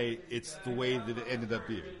 Why it's the way that it ended up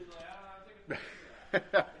being.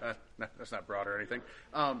 That's not broad or anything.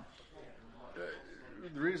 The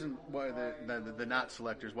reason why the not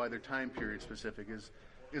selectors, why they're time period specific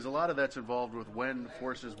is a lot of that's involved with when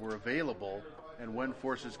forces were available and when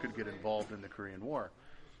forces could get involved in the Korean War.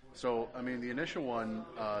 So, I mean, the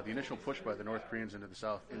initial push by the North Koreans into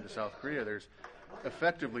South Korea,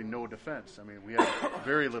 effectively no defense. I mean, we have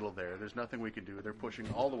very little there. There's nothing we can do. They're pushing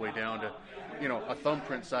all the way down to, a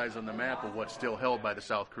thumbprint size on the map of what's still held by the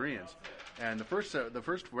South Koreans. And the first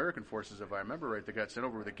American forces, if I remember right, that got sent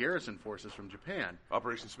over were the garrison forces from Japan.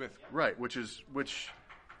 Operation Smith. Right, which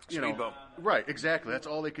Speed bump. Right, exactly. That's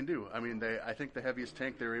all they can do. I mean, I think the heaviest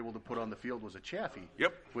tank they were able to put on the field was a Chaffee.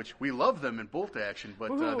 Yep. Which we love them in bolt action, but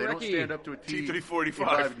they don't stand up to a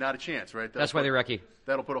T-345. Not a chance, right? That's why they're wrecky.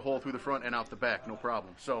 That'll put a hole through the front and out the back, no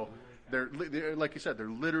problem. So they're like you said, they're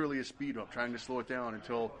literally a speed bump, trying to slow it down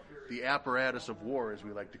until the apparatus of war, as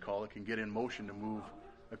we like to call it, can get in motion to move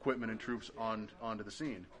equipment and troops onto the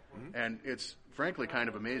scene. Mm-hmm. And it's frankly kind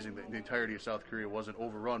of amazing that the entirety of South Korea wasn't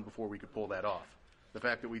overrun before we could pull that off. The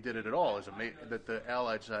fact that we did it at all is that the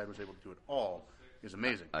Allied side was able to do it all is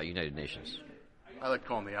amazing. United Nations. I like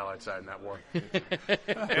calling the Allied side in that war.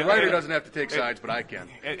 The writer doesn't have to take sides, but I can.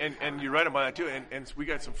 And you're right about that too. And we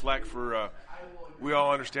got some flack for. We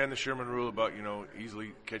all understand the Sherman rule about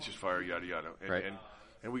easily catches fire, yada yada. Right.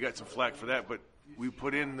 And we got some flack for that, but we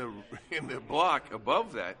put in the block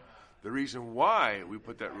above that. The reason why we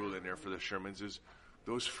put that rule in there for the Shermans is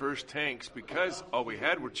those first tanks, because all we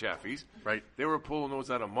had were Chafees. Right. They were pulling those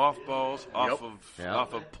out of mothballs, off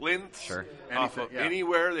of plinths, sure. off of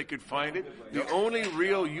anywhere they could find it. The only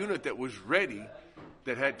real unit that was ready,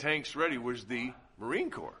 that had tanks ready, was the Marine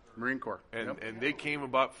Corps. And they came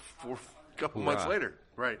about a couple months later.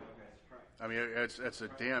 Right. I mean, it's a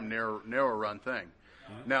damn narrow run thing.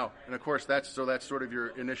 Mm-hmm. Now, and of course, that's sort of your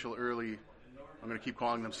initial early. I'm going to keep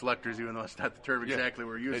calling them selectors, even though it's not the term exactly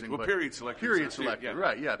we're using. Well, but period selectors. Period selector,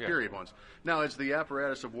 right, period ones. Now, as the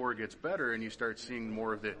apparatus of war gets better and you start seeing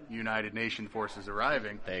more of the United Nations forces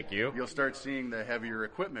arriving, thank you, you'll start seeing the heavier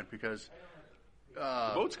equipment because...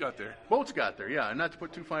 the boats got there. And not to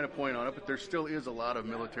put too fine a point on it, but there still is a lot of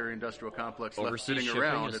military-industrial complex left sitting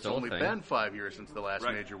around. It's only been 5 years since the last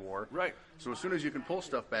major war. Right. So as soon as you can pull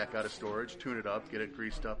stuff back out of storage, tune it up, get it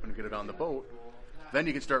greased up, and get it on the boat, then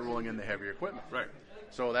you can start rolling in the heavier equipment. Right.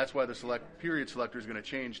 So that's why the period selector is going to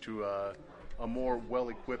change to a more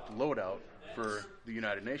well-equipped loadout for the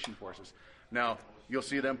United Nations forces. Now, you'll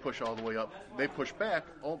see them push all the way up. They push back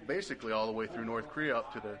basically all the way through North Korea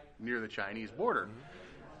up to near the Chinese border.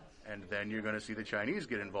 Mm-hmm. And then you're going to see the Chinese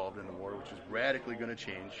get involved in the war, which is radically going to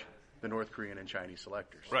change the North Korean and Chinese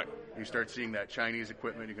selectors. Right. You start seeing that Chinese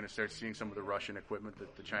equipment. You're going to start seeing some of the Russian equipment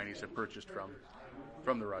that the Chinese have purchased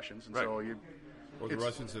from the Russians. And so or the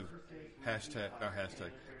Russians have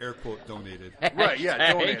air quote donated. Right,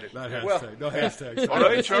 donated. Not hashtag. No hashtags. Oh,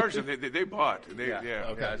 they charged them. They bought. Okay,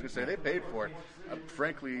 I was going to say, they paid for it.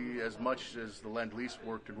 Frankly, as much as the Lend-Lease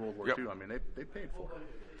worked in World War II, I mean, they paid for it.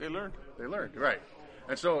 They learned, right.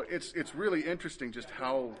 And so it's really interesting just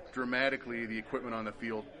how dramatically the equipment on the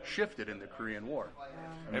field shifted in the Korean War.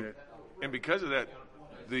 And because of that,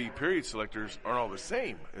 the period selectors aren't all the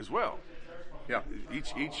same as well. Yeah.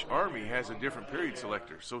 Each army has a different period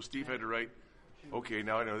selector. So Steve had to write, okay,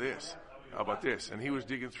 now I know this. How about this? And he was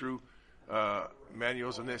digging through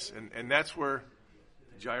manuals on this. And that's where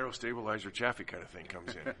the gyro stabilizer Chaffee kind of thing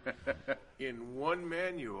comes in. In one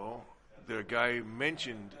manual, the guy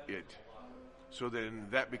mentioned it. So then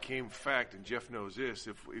that became fact, and Jeff knows this.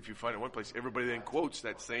 If you find it in one place, everybody then quotes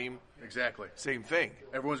that same thing.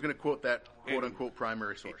 Everyone's going to quote that quote-unquote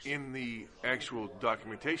primary source. In the actual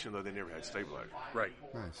documentation, though, they never had stabilizer. Right.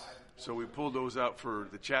 Nice. So we pulled those out for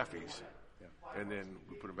the Chafees, and then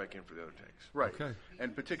we put them back in for the other tanks. Right. Okay.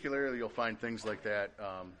 And particularly, you'll find things like that.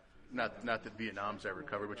 Not that Vietnam's ever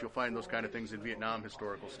covered, but you'll find those kind of things in Vietnam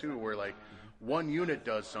historicals too, where like one unit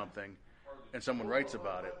does something. And someone writes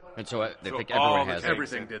about it, and so they think everyone has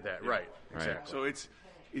everything did that, right? Exactly. So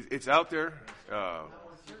it's out there.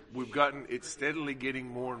 It's steadily getting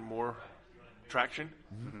more and more traction.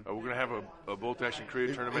 Mm-hmm. We're going to have a bolt action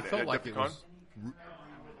Korea tournament at DEFCON. It was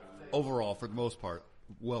overall, for the most part,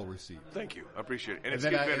 well received. Thank you, I appreciate it. And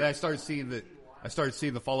then I started seeing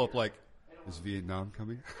the follow up. Like, is Vietnam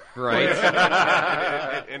coming? Right.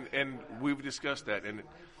 and we've discussed that. And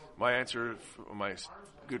my answer, my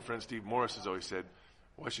good friend Steve Morris has always said,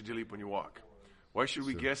 why should you leap when you walk? Why should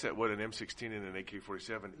we guess at what an M16 and an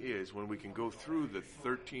AK-47 is when we can go through the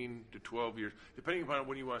 13 to 12 years, depending upon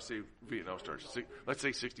when you want to say Vietnam starts. Let's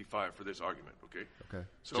say 65 for this argument, okay? Okay.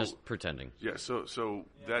 So, just pretending. Yeah, so that's,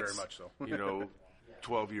 very much so.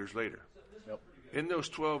 12 years later. Yep. In those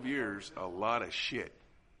 12 years, a lot of shit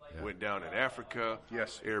went down in Africa.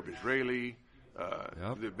 Yes. Arab-Israeli,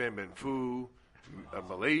 the Ben Ben Phu,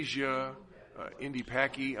 Malaysia, Indy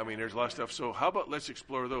Paki. I mean, there's a lot of stuff. So how about let's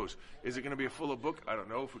explore those? Is it going to be a full book? I don't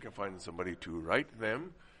know. If we can find somebody to write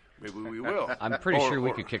them, maybe we will. I'm pretty sure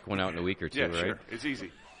we could kick one out in a week or two, right? Sure. It's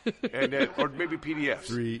easy. and or maybe PDFs.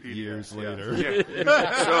 3 years later.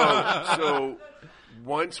 Yeah. So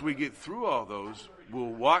once we get through all those, we'll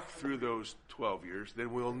walk through those 12 years.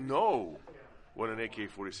 Then we'll know what an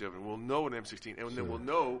AK-47. We'll know an M16, and then we'll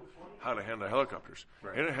know how to handle helicopters.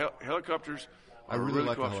 Right. And helicopters. I really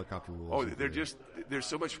like the helicopter rules. Oh, there's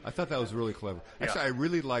so much. I thought that was really clever. Actually, I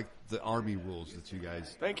really like the Army rules that you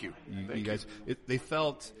guys. Thank you. You guys, they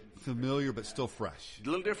felt familiar but still fresh. A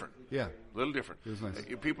little different. Yeah. A little different. It was nice.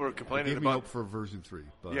 People are complaining It gave about. me hope for version 3,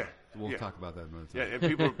 but we'll talk about that another time. Yeah, and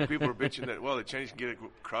people are bitching that, well, the Chinese can get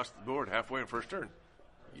across the board halfway in first turn.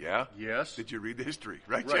 Yeah. Yes. Did you read the history?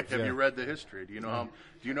 Right. Right. Jeff? Have you read the history? Do you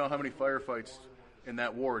know how many firefights in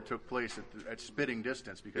that war took place at spitting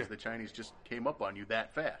distance because the Chinese just came up on you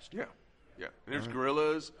that fast? Yeah. Yeah. And there's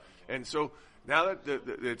guerrillas, and so now that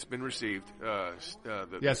it's been received,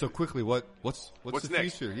 so quickly, what's the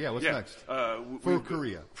next? future? Yeah, what's next? For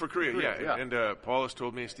Korea. For Korea, yeah. And Paul has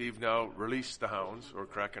told me, Steve, now release the hounds, or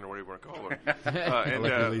Kraken, or whatever you want to call them. And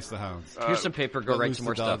release the hounds. Here's some paper. Go write some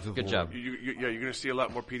more stuff. Good job. You're going to see a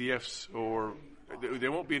lot more PDFs, or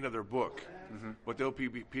there won't be another book, but there'll be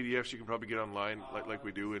PDFs you can probably get online, like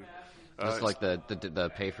we do. And Just like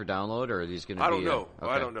the pay for download, or are these going to be? I don't know.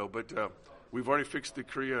 Okay. I don't know, but we've already fixed the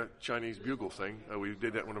Korea-Chinese bugle thing. We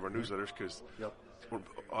did that in one of our newsletters because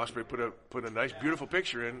Osprey put a nice, beautiful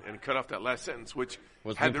picture in and cut off that last sentence, which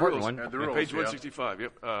was had the the rules. important one. Had the On rules, page 165.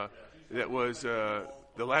 Yep. That was the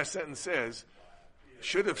last sentence says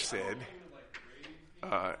should have said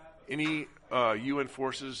any UN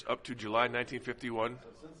forces up to July 1951.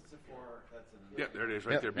 Yeah, there it is,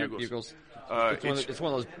 right there. Bugles. Bugles. It's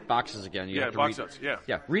one of those boxes again. You have to box read, notes. Yeah.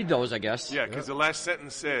 Yeah, read those, I guess. Yeah, because the last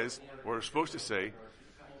sentence says, or it's supposed to say,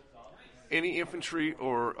 any infantry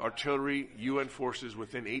or artillery UN forces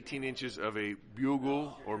within 18 inches of a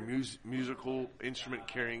bugle or musical instrument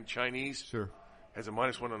carrying Chinese has a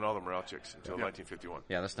 -1 on all the morale checks until 1951.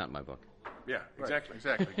 Yeah, that's not in my book. Yeah, exactly.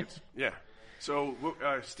 Exactly. Yeah. So,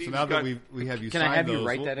 Steve. So now that we have you Can I sign have you those,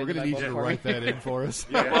 write that we're into going to my need you to book for write that in for us.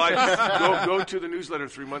 Well, I go to the newsletter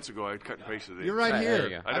 3 months ago. I cut and pasted it. You're right There you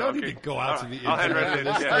here. go. I don't need to go out to the I'll handwrite it in.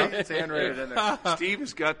 Yeah. It's handwritten in there. Steve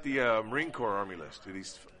has got the Marine Corps Army list that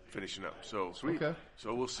he's finishing up. So Sweet. Okay.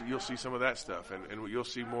 So you'll see some of that stuff, and you'll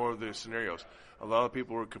see more of the scenarios. A lot of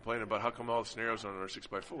people were complaining about how come all the scenarios are on our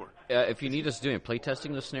 6x4. If you need us doing play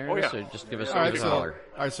testing the scenarios, Oh, yeah. so just give us All right, a holler.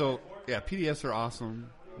 so PDFs are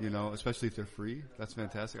awesome. Especially if they're free. That's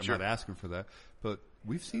fantastic. I'm not asking for that, but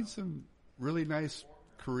we've seen some really nice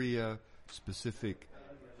Korea-specific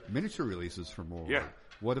miniature releases from World War. Yeah.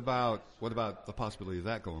 What about the possibility of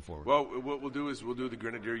that going forward? Well, what we'll do is we'll do the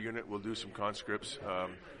Grenadier unit. We'll do some conscripts.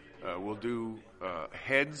 We'll do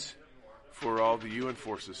heads for all the UN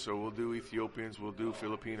forces. So we'll do Ethiopians, we'll do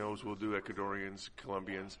Filipinos, we'll do Ecuadorians,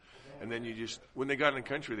 Colombians, and then when they got in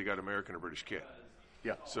country, they got American or British kit.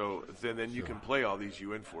 Yeah. So then you can play all these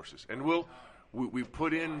UN forces, and we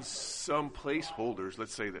put in some placeholders.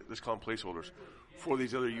 Let's call them placeholders for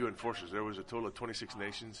these other UN forces. There was a total of 26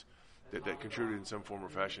 nations that contributed in some form or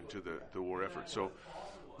fashion to the war effort. So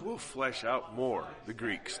we'll flesh out more the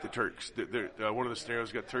Greeks, the Turks. One of the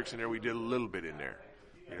scenarios got Turks in there. We did a little bit in there,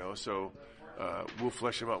 So we'll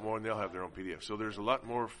flesh them out more, and they'll have their own PDF. So there's a lot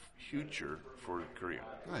more future for Korea.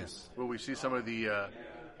 Nice. Will we see some of the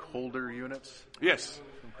colder units? Yes,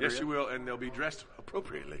 you will, and they'll be dressed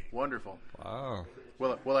appropriately. Wonderful. Wow.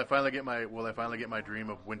 Will I finally get my dream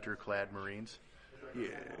of winter-clad Marines?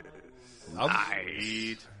 Yes.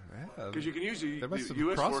 Nice. Because you can use the There must be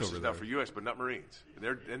U.S. crossover forces now there. for U.S., but not Marines.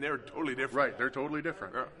 And they're totally different. Right, they're totally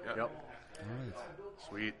different. Yeah. Yep. All right.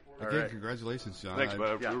 Sweet. All Again, right. congratulations, John. Thanks, bud.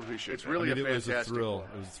 I Yeah, really appreciate it's that. really it was a fantastic thrill. book.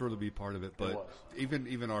 It was a thrill to be part of it, but was.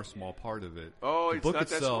 even our small part of it. Oh, the it's book not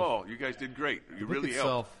that itself, small. You guys did great. You The book really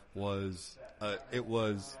itself helped. was it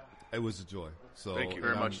was a joy. So Thank you.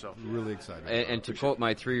 Very I'm much so. Really excited. And to quote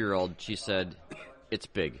my 3-year-old, she said, "It's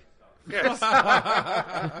big." Yes.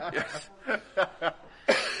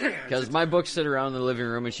 Because my books sit around in the living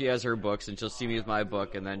room, and she has her books, and she'll see me with my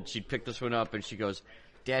book, and then she'd pick this one up, and she goes,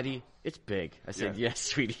 "Daddy, it's big." I said, Yeah. "Yes,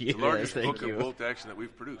 sweetie, it The is. largest Thank book you." of bolt action that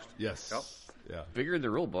we've produced. Yes. Yeah. Bigger than the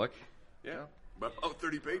rule book. Yeah. About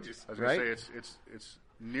 30 pages. I was going Right? to say it's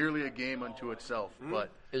nearly a game unto itself, but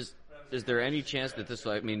Is there any chance that this?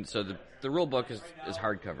 I mean, so the rule book is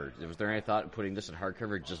hardcover. Was there any thought in putting this in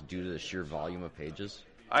hardcover just due to the sheer volume of pages?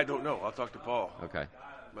 I don't know. I'll talk to Paul. Okay,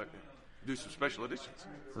 But do some special editions.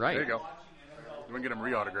 right. there you go. We can get them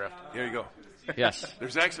re-autographed. There you go. Yes.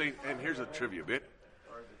 There's actually, and here's a trivia bit.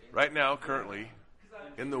 Right now, currently,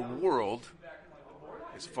 in the world,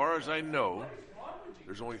 as far as I know,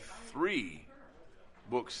 there's only 3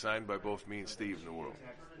 books signed by both me and Steve in the world.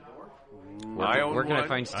 Where can I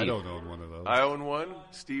find Steve? I don't own one of those. I own one,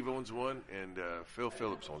 Steve owns one, and Phil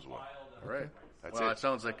Phillips owns one. All right. That's well, it. that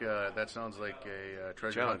sounds like a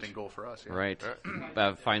treasure Challenge. hunting goal for us. Yeah. Right.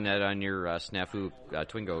 Find that on your Snafu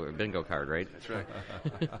Twingo or bingo card, right? That's right.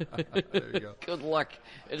 There you go. Good luck.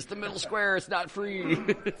 It's the middle square. It's not free.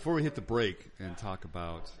 Before we hit the break and talk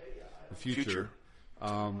about the future.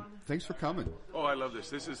 Thanks for coming. Oh, I love this.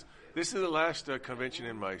 This is the last convention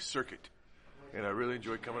in my circuit, and I really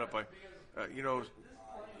enjoy coming up.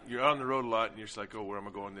 You're on the road a lot, and you're just like, oh, where am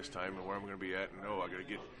I going this time, and where am I going to be at? And I got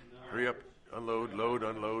to hurry up, unload, load,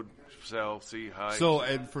 unload, sell, see, high. So,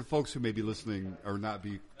 and for folks who may be listening or not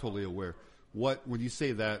be totally aware, when you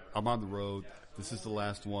say that I'm on the road, this is the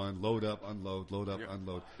last one, load up, unload,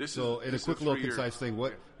 unload. In a quick little concise thing,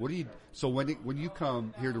 what do you? So when you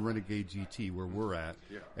come here to Renegade GT, where we're at,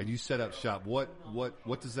 and you set up shop, what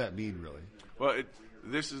does that mean really? Well,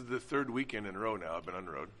 this is the third weekend in a row now. I've been on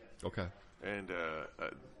the road. Okay. And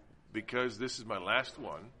because this is my last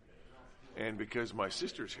one, and because my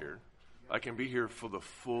sister's here, I can be here for the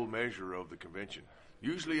full measure of the convention.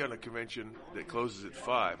 Usually on a convention that closes at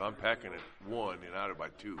 5, I'm packing at 1 and out of by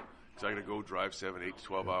 2. So I got to go drive 7, 8,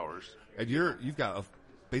 12 hours. And you've got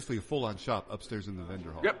basically a full-on shop upstairs in the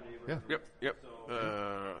vendor hall. Yep. Yeah. Yep.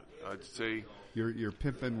 I'd say you're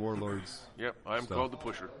pimping Warlords. Yep. I'm stuff. called the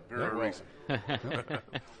pusher for a reason.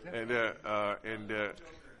 And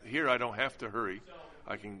here I don't have to hurry.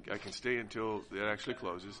 I can stay until it actually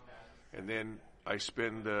closes, and then I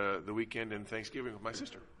spend the weekend and Thanksgiving with my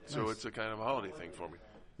sister. So it's a kind of a holiday thing for me.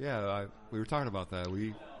 Yeah, we were talking about that.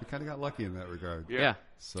 We kind of got lucky in that regard. Yeah.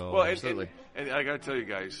 So well, absolutely. And I got to tell you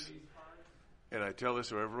guys, and I tell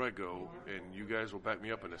this wherever I go, and you guys will back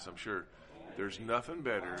me up on this, I'm sure. There's nothing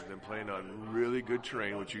better than playing on really good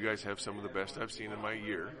terrain, which you guys have some of the best I've seen in my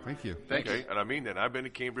year. Thank you. Thank you. And I mean that. I've been to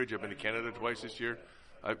Cambridge. I've been to Canada twice this year.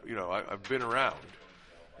 I've been around,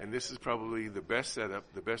 and this is probably the best setup,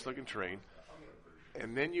 the best looking terrain.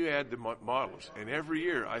 And then you add the models, and every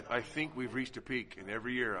year I think we've reached a peak, and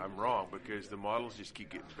every year I'm wrong because the models just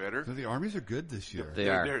keep getting better. The armies are good this year.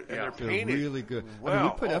 They're They're painted really good. well. I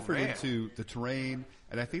mean, we put effort man. into the terrain,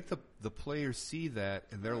 and I think the players see that,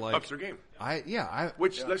 and they're like, Ups their game.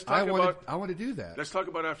 Let's talk about. I want to do that. Let's talk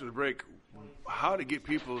about after the break how to get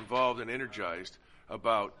people involved and energized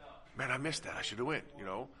about. Man, I missed that. I should have went.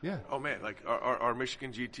 Yeah. Oh man, like our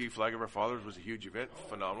Michigan GT Flag of Our Fathers was a huge event,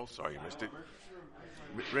 phenomenal. Sorry you missed it.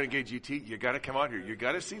 Renegade GT, you got to come out here. You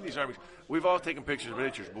got to see these armies. We've all taken pictures of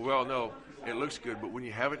miniatures, but we all know it looks good. But when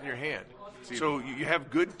you have it in your hand, so you have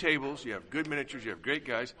good tables, you have good miniatures, you have great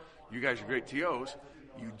guys. You guys are great TOs.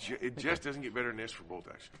 It just doesn't get better than this for bolt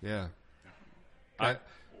action. Yeah.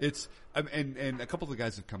 And a couple of the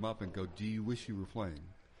guys have come up and go, "Do you wish you were playing?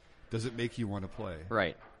 Does it make you want to play?"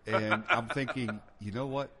 Right. And I'm thinking, you know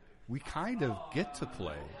what? We kind of get to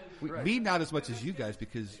play. Me, not as much as you guys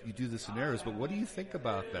because you do the scenarios, but what do you think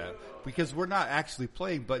about that? Because we're not actually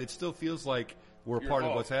playing, but it still feels like we're a part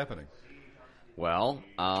of what's happening. Well,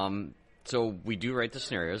 so we do write the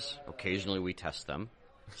scenarios. Occasionally we test them.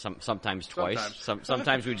 Sometimes twice.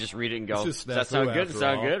 Sometimes we just read it and go, does that sound good? Does that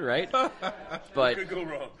sound good, right? But Could go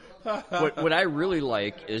wrong. what I really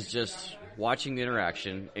like is just watching the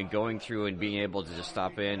interaction and going through and being able to just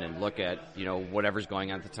stop in and look at, whatever's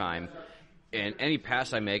going on at the time. And any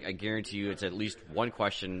pass I make, I guarantee you it's at least one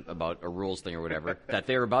question about a rules thing or whatever that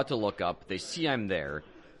they're about to look up. They see I'm there.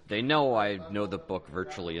 They know I know the book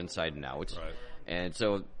virtually inside and out. Right. And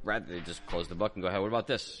so rather they just close the book and go, hey, what about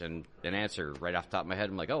this? And an answer right off the top of my head.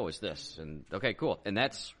 I'm like, oh, it's this. And okay, cool. And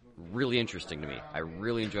that's really interesting to me. I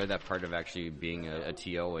really enjoy that part of actually being a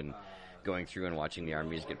TO and going through and watching the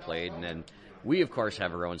armies get played. And then we, of course,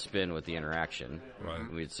 have our own spin with the interaction.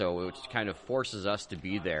 Right. So it kind of forces us to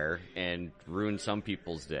be there and ruin some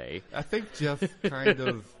people's day. I think Jeff kind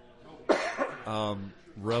of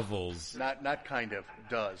revels. Not kind of,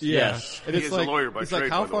 does. Yes. And He is a lawyer by it's trade,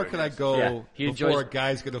 like, how by the far way, can I yes. go Yeah, he before enjoys- a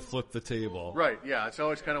guy's going to flip the table? Right, yeah. It's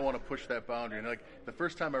always kind of want to push that boundary. And like the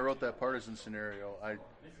first time I wrote that partisan scenario, I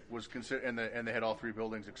was and they had all 3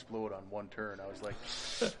 buildings explode on one turn. I was like,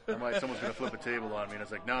 someone's going to flip a table on me. And I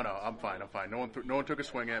was like, no, I'm fine. No one took a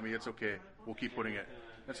swing at me. It's okay. We'll keep putting it.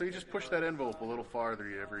 And so you just push that envelope a little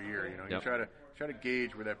farther every year. You Yep. try to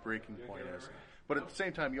gauge where that breaking point is. But at the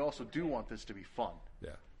same time, you also do want this to be fun. Yeah.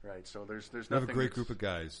 Right, so there's We have nothing. a great that's- group of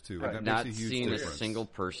guys, too. Right. And that Not makes a huge seeing difference. a single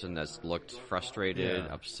person that's looked frustrated,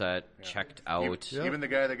 Yeah. upset, checked out. Yeah. Even the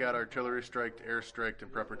guy that got artillery striked, air striked,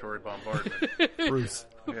 and preparatory bombardment. Bruce.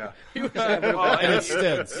 Yeah. Well, And it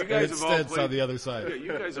stents. You And guys it have all stents played- on the other side. Yeah, you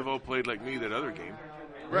guys have all played like me that other game.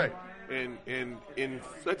 Right. And in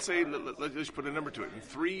let's say let's put a number to it. In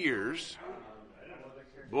 3 years,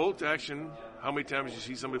 bolt action. How many times did you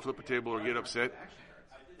see somebody flip a table or get upset?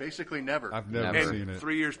 Basically, never. I've never seen it.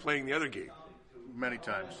 3 years playing the other game. Many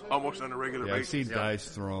times, almost on a regular basis. I've seen dice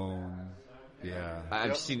thrown. Yeah,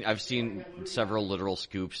 I've seen several literal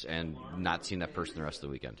scoops and not seen that person the rest of the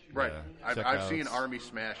weekend. Right. Yeah. I've seen Army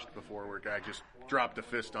smashed before, where a guy just dropped a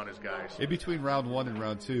fist on his guys. In between round 1 and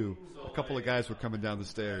round 2, a couple of guys were coming down the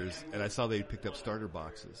stairs, and I saw they picked up starter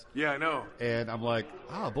boxes. Yeah, I know. And I'm like,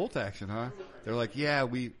 bolt action, huh? They're like, yeah,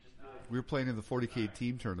 we were playing in the 40K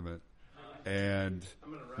team tournament, and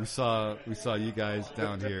we saw you guys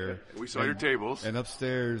down here. We saw your tables. And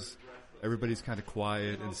upstairs, everybody's kind of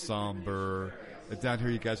quiet and somber. And down here,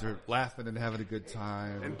 you guys are laughing and having a good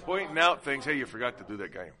time. And pointing out things. Hey, you forgot to do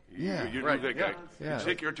that guy. You right. do that guy. Yeah. You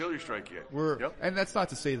take your artillery strike yet. And that's not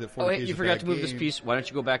to say that 40K Oh, hey, is you a forgot bad to move game. this piece. Why don't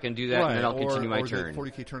you go back and do that, and then I'll continue my turn. That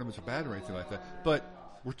 40K tournaments are bad or anything like that. But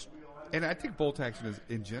and I think bolt action is,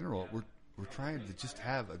 in general, we're trying to just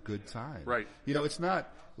have a good time. Right. You know, it's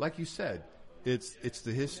not, like you said, it's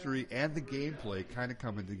the history and the gameplay kind of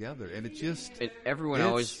coming together. And it just... And everyone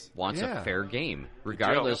always wants a fair game,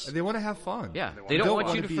 regardless. And they want to have fun. Yeah. They don't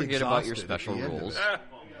want you to be forget about your exhausted special at the end of rules. it.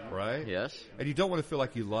 Right? Yes. And you don't want to feel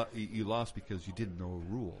like you lost because you didn't know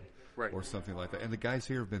a rule. Right. Or something like that. And the guys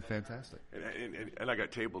here have been fantastic. And I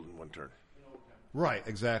got tabled in one turn. Right,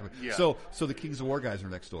 exactly. Yeah. So the Kings of War guys are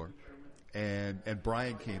next door. And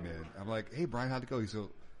Brian came in. I'm like, hey, Brian, how'd it go? He said,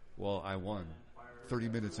 well, I won 30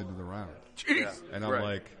 minutes into the round. Jeez. And I'm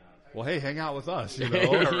like, well, hey, hang out with us, you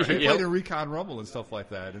know. We played in Recon Rumble and stuff like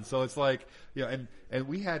that. And so it's like, you know, and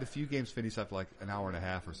we had a few games finish after like an hour and a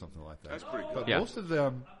half or something like that. That's pretty good. But most of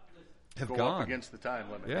them have Go gone up against the time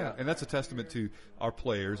limit. Yeah, and that's a testament to our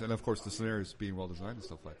players, and of course the scenarios being well designed and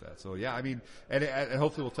stuff like that. So yeah, I mean, and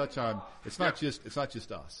hopefully we'll touch on it's not just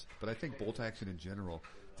us, but I think bolt action in general,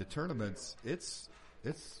 the tournaments, it's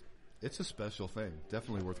a special thing,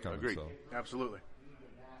 definitely worth coming. Agreed. So Absolutely.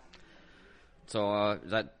 So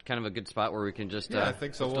is that kind of a good spot where we can just I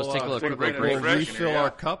think so. let's We'll take a quick break. We'll refresh. refill our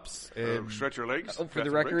cups and Stretch your legs. Oh, for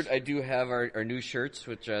the record, I do have our new shirts,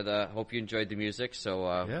 which hope you enjoyed the music.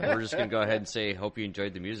 So we're just going to go ahead and say hope you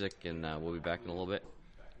enjoyed the music, and we'll be back in a little bit.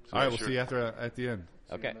 all right, we'll see you at the end.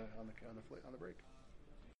 Okay. On the break.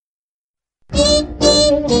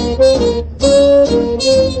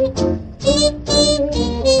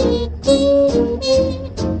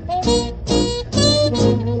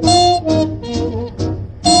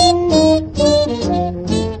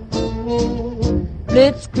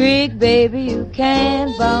 Blitzkrieg, baby, you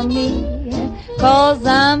can't bum me, 'cause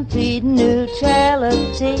I'm pleading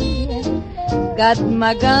neutrality. Got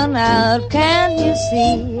my gun out, can't you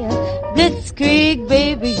see? Blitzkrieg,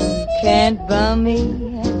 baby, you can't bum me.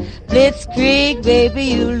 Blitzkrieg, baby,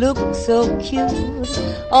 you look so cute,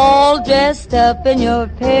 all dressed up in your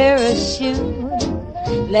parachute.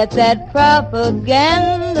 Let that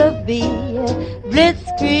propaganda be.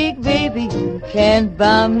 Blitzkrieg, baby, you can't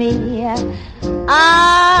bum me.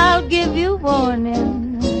 I'll give you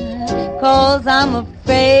warning, 'cause I'm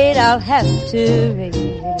afraid I'll have to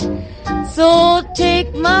raid. So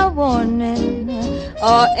take my warning,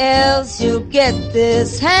 or else you'll get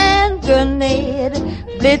this hand grenade.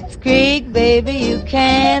 Blitzkrieg, baby, you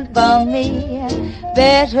can't bum me.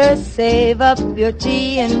 Better save up your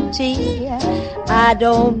TNT. I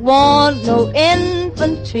don't want no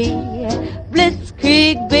infantry.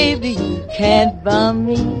 Blitzkrieg, baby, you can't bum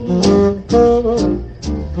me.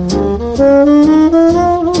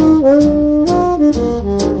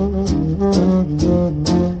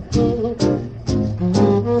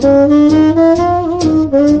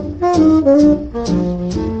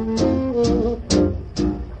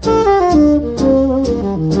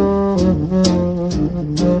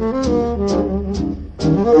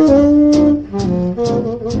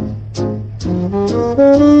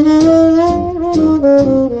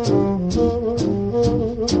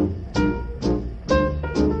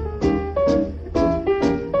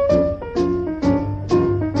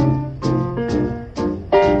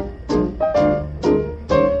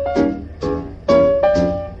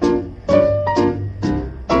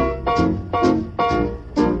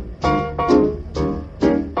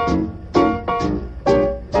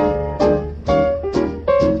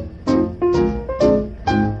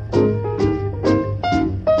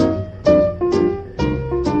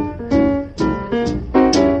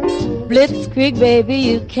 Blitzkrieg, baby,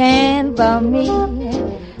 you can't bum me,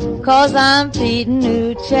 'cause I'm pleading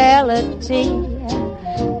neutrality.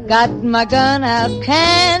 Got my gun out,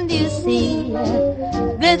 can you see?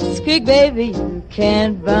 Blitzkrieg, baby, you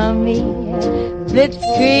can't bum me.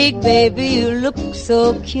 Blitzkrieg, baby, you look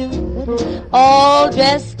so cute, all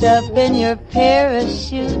dressed up in your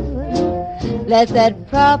parachute. Let that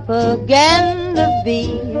propaganda be.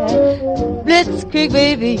 Blitzkrieg,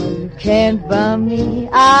 baby, you can't bomb me.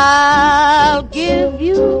 I'll give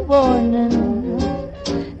you warning,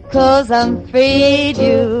 'cause I'm afraid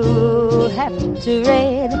you'll have to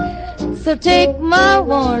raid. So take my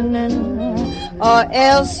warning, or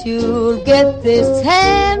else you'll get this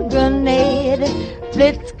hand grenade.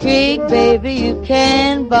 Blitzkrieg, baby, you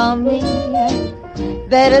can't bomb me.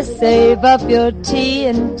 Better save up your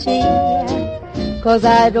TNT, 'cause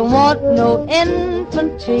I don't want no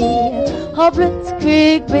infantry. Oh,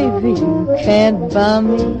 Blitzkrieg, baby, you can't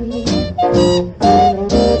bomb me.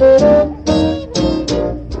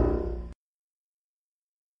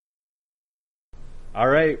 All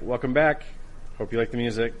right, welcome back. Hope you like the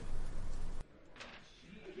music.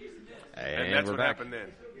 And that's we're what back. happened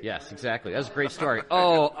then. Yes, exactly. That was a great story. We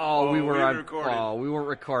were recording. we weren't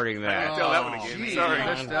recording I that. had to tell that one again. geez, Sorry. you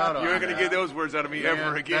missed out on You aren't going that. to get those words out of me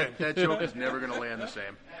ever again. That joke is never going to land the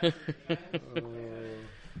same.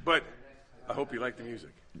 But I hope you like the music.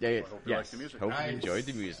 Yeah, you like the music. Hope Nice. you enjoyed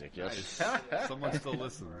the music. Yes. Someone still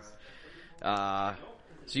listens.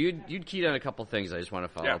 So you'd keyed on a couple things I just want to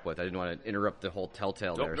follow up with. I didn't want to interrupt the whole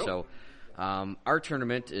telltale there. Nope. So our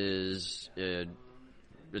tournament is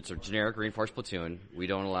it's a generic reinforced platoon. We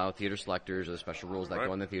don't allow theater selectors or the special rules that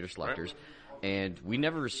go in the theater selectors. And we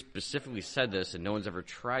never specifically said this, and no one's ever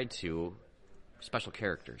tried to, special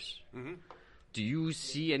characters. Mm-hmm. Do you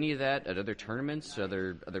see any of that at other tournaments,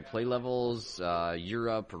 other play levels,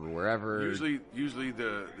 Europe or wherever? Usually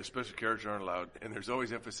the special characters aren't allowed, and there's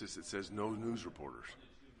always emphasis that says no news reporters.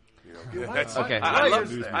 You know, that's, Okay.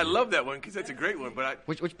 I love that one because that's a great one. But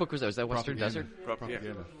Which book was that? Was that Western Desert?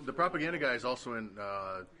 Propaganda. The propaganda guy is also in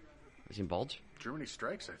Is he in Bulge? Germany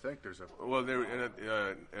Strikes, I think. There's a Well, there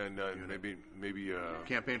and maybe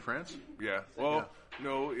Campaign France. yeah. Well,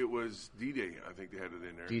 no, it was D-Day. I think they had it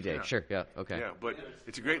in there. D-Day. Yeah. Sure. Yeah. Okay. Yeah, but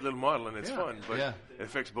it's a great little model and it's Yeah. fun, but Yeah. it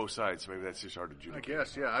affects both sides. So maybe that's just hard to I adjudicate.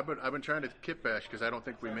 guess, yeah. I've been trying to kit bash because I don't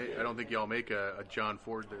think y'all make a John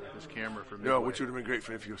Ford this camera for Midway. No, which would have been great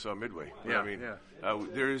if you saw Midway. But, Yeah, I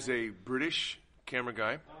mean, there is a British camera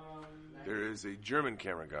guy, there is a German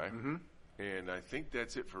camera guy, and I think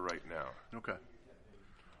that's it for right now. Okay.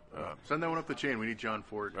 Send that one up the chain. We need John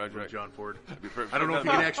Ford. Right. John Ford. Be perfect. I don't know if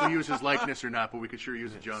you can actually use his likeness or not, but we could sure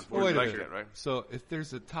use a John Ford. Wait a like minute. that, right? So if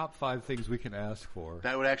there's a top 5 things we can ask for,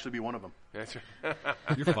 That would actually be one of them. That's right.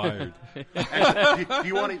 you're fired. do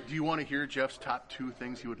you want to hear Jeff's top 2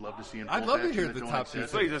 things he would love to see in full I'd love to action hear that the don't top 2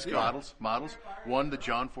 exist? Please, let's go. Models. 1, the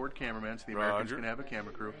John Ford cameraman, so the Americans Roger. can have a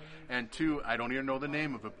camera crew. And 2, I don't even know the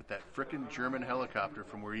name of it, but that frickin' German helicopter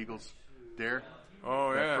from where Eagles dare.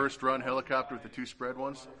 Oh, That yeah. first run helicopter with the 2 spread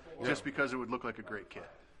ones, just because it would look like a great kit.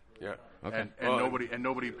 Yeah. Okay. And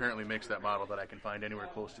nobody apparently makes that model that I can find anywhere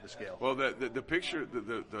close to the scale. Well, the picture,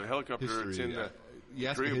 the helicopter, it's History. in the You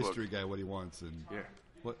ask a Korea book. history guy what he wants, and Yeah.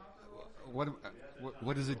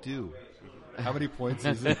 what does it do? How many points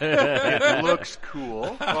is it? It looks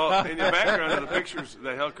cool. Well, in the background of the pictures,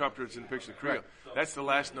 the helicopter that's in the picture of Korea, that's the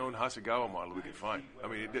last known Hasegawa model we could find. I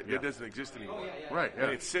mean, it doesn't exist anymore. Right, yeah.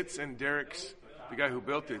 And it sits in Derek's, the guy who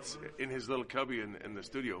built it's in his little cubby in the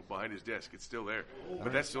studio behind his desk. It's still there.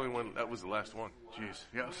 But that's the only one, that was the last one. Jeez.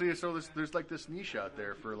 Yeah. See, so there's like this niche out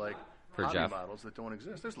there for like For hobby Jeff. models that don't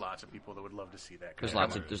exist. There's lots of people that would love to see that. There's Come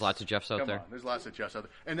lots of Jeffs out on. there. There's lots of Jeffs out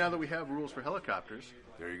there. And now that we have rules for helicopters,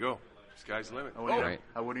 There you go. Sky's the limit. I wouldn't, right.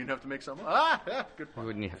 I wouldn't even have to make something up. Good You point.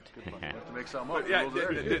 wouldn't have to. I have to make something up. But yeah, The rules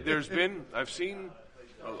are there. there's been, I've seen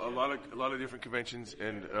a lot of different conventions,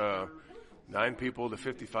 and 9 people to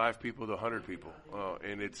 55 people to 100 people,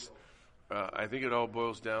 and it's I think it all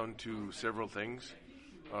boils down to several things: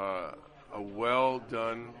 a well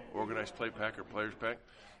done organized play pack or players pack,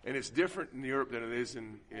 and it's different in Europe than it is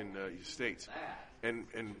in the States, and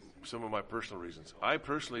some of my personal reasons. I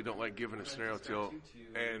personally don't like giving a scenario till,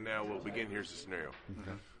 and now we'll begin. Here's the scenario.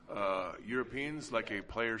 Europeans like a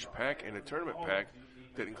players pack and a tournament pack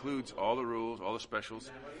that includes all the rules, all the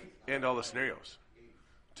specials, and all the scenarios.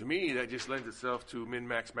 To me, that just lends itself to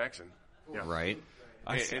min-max maxing. Yeah. Right.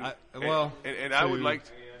 I would like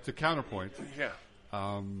to counterpoint. Yeah.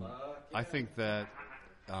 I think that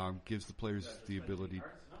gives the players the ability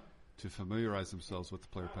to familiarize themselves with the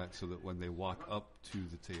player pack, so that when they walk up to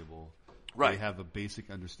the table, Right. they have a basic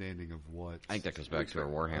understanding of what I think that goes back to our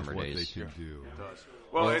Warhammer what days. they can do.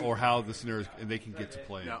 Well, Or how the scenarios, and they can get to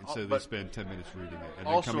play Yeah, instead of but they spend 10 minutes reading it and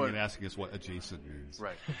then also coming in- and asking us what adjacent means.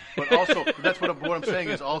 Right. But also, that's what I'm saying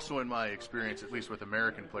is also in my experience, at least with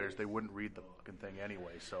American players, they wouldn't read the fucking thing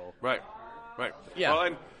anyway. So right. Right. Yeah.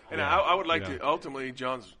 Well, and I would like to ultimately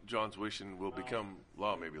John's wish and will become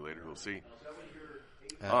law maybe later. We'll see.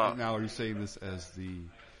 Now, are you saying this as the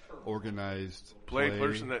organized play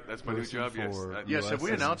person? That's my new job. Yes. Yes. Have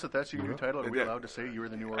we announced that that's your new title? Are we allowed to say you were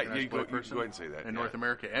the new organized play person? Go ahead and say that. In North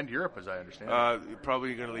America and Europe, as I understand.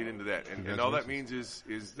 Probably going to lead into that, and all that means is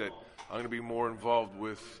that I'm going to be more involved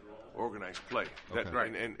with organized play. That,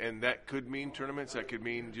 right. And that could mean tournaments. That could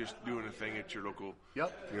mean just doing a thing at your local.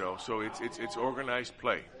 Yep. You know, so it's organized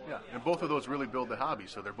play. Yeah, and both of those really build the hobby,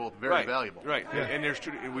 so they're both very valuable. Right. Yeah. And there's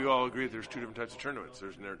and we all agree that there's two different types of tournaments.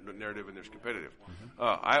 There's narrative and there's competitive.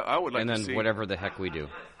 I would like to see. And then whatever the heck we do.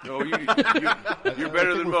 No, you're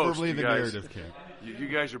better than most. Probably the narrative camp. You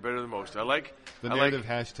guys are better than most. I like the narrative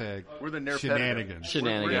hashtag. We're the shenanigans. We're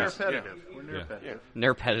nerpetitive. We're nerpetitive.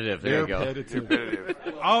 Nerpetitive. There you go. Nerpetitive.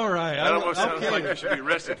 All right. That almost sounds like I should be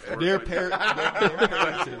arrested for it.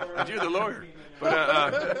 Nerpetitive. You're the lawyer.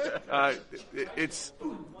 But it's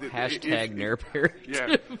hashtag nerpetitive.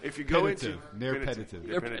 Yeah. If you go into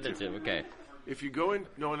nerpetitive. Okay. If you go in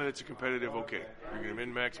knowing that it's a competitive, okay, you're going to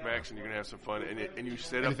min max, and you're going to have some fun, and you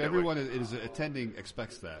set up. If everyone is attending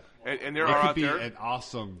expects that, and there are out there, it could be an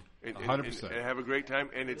awesome, 100%, and have a great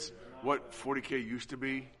time, and it's what 40K used to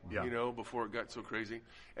be, you know, before it got so crazy,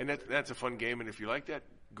 and that's a fun game, and if you like that,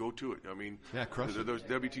 go to it. I mean, those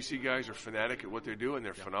WTC guys are fanatic at what they do, and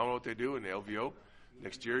they're phenomenal at what they do, and the LVO.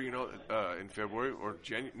 Next year, you know, in February or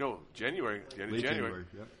January, the end of January.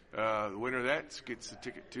 The winner of that gets the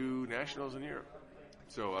ticket to Nationals in Europe.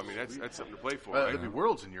 So, I mean, that's something to play for. There'll be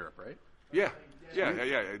Worlds in Europe, right? Yeah.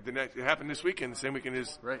 It happened this weekend, the same weekend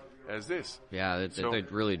as this. Yeah, they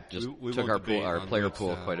really just took our player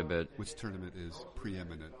pool quite a bit. Which tournament is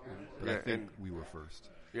preeminent? But I think we were first.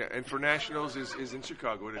 Yeah, and for Nationals is in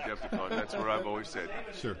Chicago at Adepticon. That's where I've always said.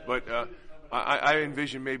 Sure. But I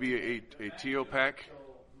envision maybe a TO pack,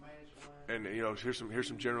 and you know, here's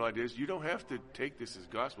some general ideas. You don't have to take this as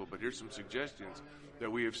gospel, but here's some suggestions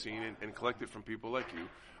that we have seen and collected from people like you.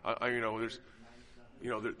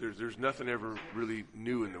 There's nothing ever really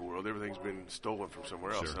new in the world. Everything's been stolen from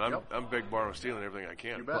somewhere else, and I'm beg, borrow, stealing everything I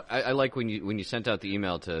can. Well, I like when you sent out the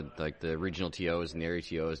email to like the regional TOs and the area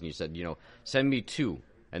TOs, and you said, you know, send me 2.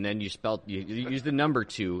 And then you used the number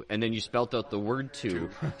 2, and then you spelt out the word 2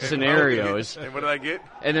 scenarios. And what did I get?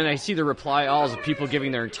 And then I see the reply alls of people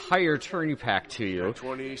giving their entire tourney pack to you.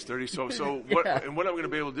 20s, 30s. So what I'm going to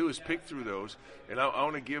be able to do is pick through those, and I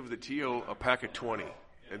want to give the TO a pack of 20.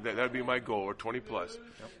 And that would be my goal, or 20 plus.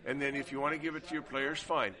 Yep. And then if you want to give it to your players,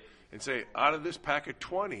 fine. And say, out of this pack of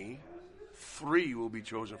 20, 3 will be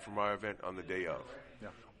chosen for my event on the day of. Yeah.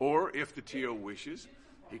 Or if the TO wishes,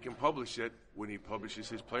 he can publish it when he publishes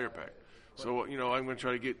his player pack. So, you know, I'm going to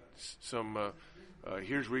try to get some,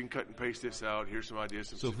 here's where you can cut and paste this out. Here's some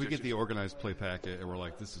ideas. So if we get the organized play packet and we're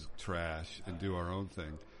like, this is trash, and do our own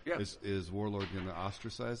thing, is Warlord going to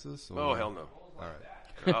ostricize this? Or? Oh, hell no. All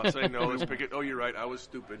right. I'll say no, let's pick it. Oh, you're right. I was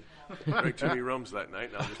stupid. Drank too many rums that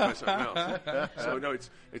night, and I'll just try something else. So, no,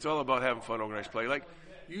 it's all about having fun, organized play. Like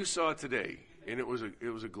you saw today, and it was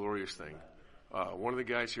a glorious thing. One of the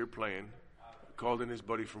guys here playing called in his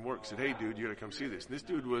buddy from work, said, hey, dude, you got to come see this. And this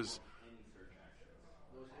dude was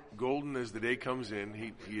golden as the day comes in.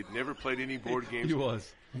 He had never played any board games. He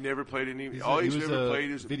was. Never played any. All he's ever played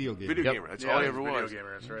is video game. Video gamer. That's all he ever was.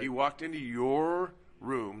 Gamer, that's right. He walked into your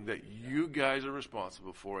room that you guys are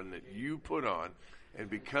responsible for and that you put on, and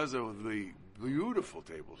because of the beautiful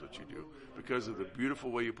tables that you do, because of the beautiful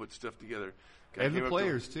way you put stuff together, and the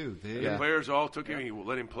players too. The players all took him. He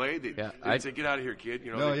let him play. They said, "Get out of here, kid."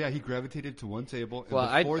 You know. He gravitated to one table.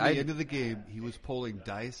 And before the end of the game, he was pulling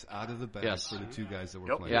dice out of the bag for the 2 guys that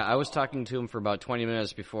were playing. Yeah, I was talking to him for about 20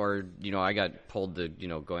 minutes before I got pulled to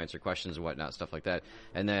go answer questions and whatnot, stuff like that.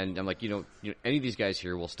 And then I'm like, any of these guys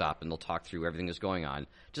here will stop and they'll talk through everything that's going on.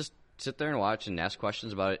 Just sit there and watch and ask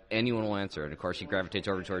questions about it. Anyone will answer. And of course, he gravitates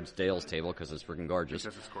over towards Dale's table because it's freaking gorgeous.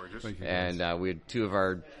 Because it's gorgeous. And we had 2 of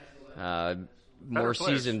our more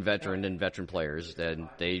seasoned veteran players, and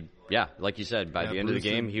they, like you said, by the end of the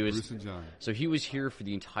game, he was. Bruce and John. So he was here for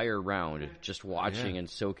the entire round, just watching and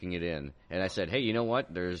soaking it in. And I said, hey, you know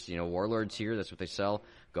what? There's Warlords here. That's what they sell.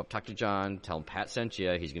 Go up, talk to John. Tell him Pat sent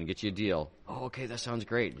you. He's going to get you a deal. Oh, okay, that sounds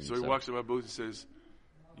great. So he walks to my booth and says,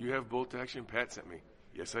 "You have bolt action? Pat sent me."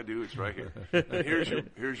 Yes, I do. It's right here. And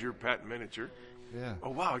here's your Pat miniature. Yeah. Oh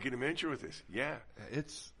wow, I get a miniature with this. Yeah.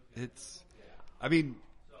 It's. I mean,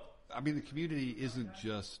 the community isn't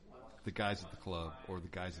just the guys at the club or the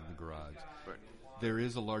guys in the garage. Right. There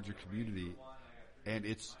is a larger community, and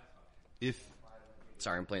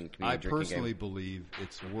Sorry, I'm playing the community I drinking personally game. believe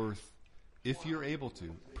it's worth, if you're able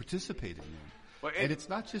to, participating in. Well, and it's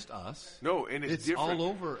not just us. No, and it's all different.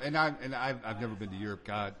 over. And I've never been to Europe.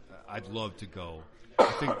 God, I'd love to go.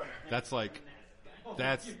 I think that's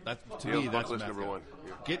to me that's number one.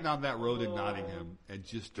 Yeah. Getting on that road in Nottingham and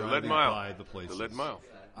just The driving lead mile. by the places. The lead mile.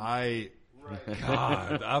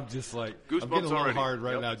 God, I'm just like Goosebumps I'm getting a little already. hard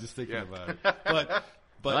right Yep. now just thinking Yeah. about it. But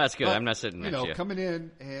Well, that's good. I'm not sitting next to you. coming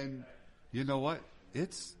in and you know what?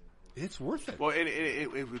 It's worth it. Well,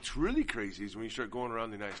 and what's really crazy is when you start going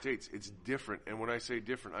around the United States, it's different. And when I say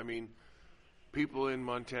different, I mean people in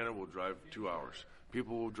Montana will drive 2 hours.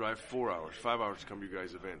 People will drive 4 hours, 5 hours to come to your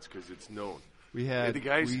guys' events because it's known. We had the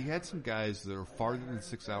guys. We had some guys that are farther than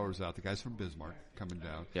 6 hours out. The guys from Bismarck coming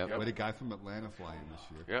down. Yep. We had a guy from Atlanta flying this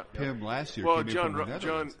year. Yep. Pim last year. Well, came in from the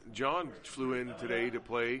Netherlands. John flew in today to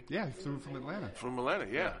play Yeah, he flew from Atlanta. from Atlanta.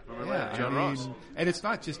 Yeah, from Yeah, Atlanta. John I mean, Ross. and it's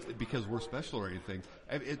not just because we're special or anything.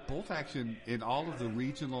 Bolt action in all of the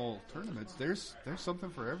regional tournaments. There's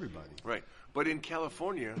something for everybody. Right, but in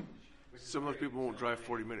California, some of those people won't drive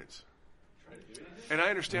 40 minutes. And I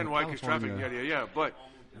understand why, because traffic, yeah. But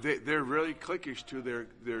they're really cliquish to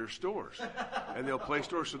their stores, and they'll play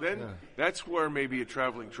stores. So then that's where maybe a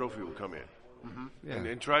traveling trophy will come in. Mm-hmm. Yeah.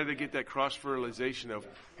 And try to get that cross-fertilization of,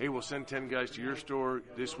 hey, we'll send 10 guys to your store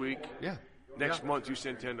this week. Yeah. Next month, you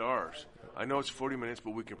send 10 to ours. I know it's 40 minutes,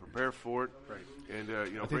 but we can prepare for it. Right. And,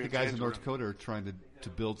 I think the guys in North Dakota are trying to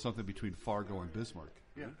build something between Fargo and Bismarck.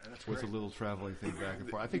 Yeah, that's with great. a little traveling thing back and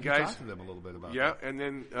forth. I think The you guys- talked to them a little bit about Yeah, that. and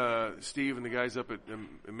then Steve and the guys up at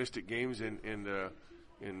Mystic Games in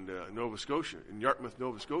Nova Scotia, in Yarmouth,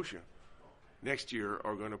 Nova Scotia, next year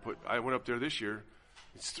are going to put. I went up there this year.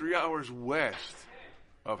 It's 3 hours west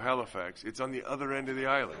of Halifax. It's on the other end of the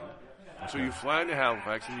island. So you fly into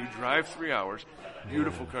Halifax and you drive 3 hours.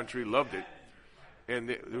 Beautiful country, loved it. And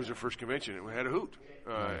it was our first convention, and we had a hoot.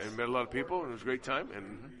 And met a lot of people, and it was a great time.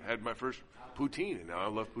 And had my first poutine, and now I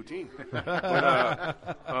love poutine.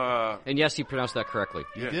 But, And yes, you pronounced that correctly.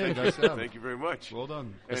 yeah, did, thank nice you. job. Thank you very much. Well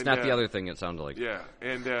done. It's And, not the other thing it sounded like. Yeah,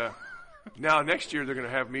 and now next year they're going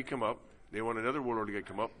to have me come up. They want another warlord to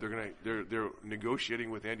come up. They're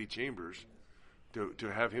negotiating with Andy Chambers to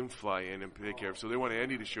have him fly in and take care of. So they want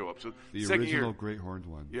Andy to show up. So The second original year, Great Horned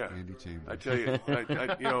one, yeah, Andy Chambers. I tell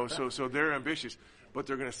you, so they're ambitious, but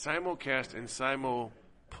they're going to simulcast and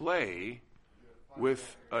simul-play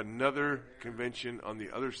with another convention on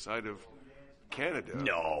the other side of Canada.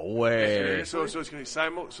 No way. So it's going to be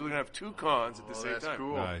simul. So they're going to have two cons at the same that's time.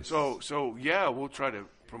 cool. Nice. So yeah, we'll try to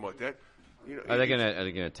promote that. You know, Are they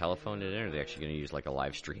gonna telephone it in, or are they actually gonna use like a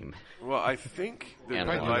live stream? Well, I think they're And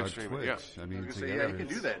going on to live on stream Twitch. it. Yeah. I mean, So together yeah, you can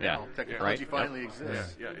do that now. Yeah. Technology Right. finally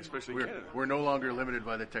exists. Yeah, especially in Canada. We're no longer limited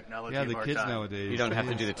by the technology Yeah, of the our kids time. nowadays. You don't have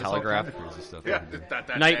to do the That's all telegraph. kind of crazy stuff Yeah, they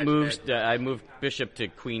do. Knight moves. I moved bishop to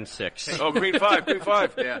queen 6. Oh, Queen 5, Queen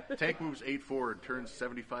 5. Yeah, tank moves 8 forward, turns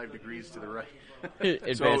 75 degrees to the right.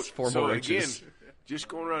 Advanced 4 more again, inches. just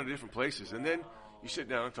going around to different places, and then you sit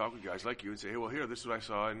down and talk with guys like you and say, hey, well, here, this is what I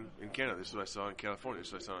saw in Canada, this is what I saw in California, this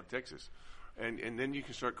is what I saw in Texas. And then you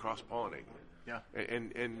can start cross-pollinating. Yeah.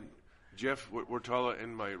 And Jeff Wartala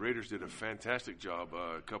and my Raiders did a fantastic job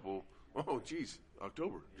October,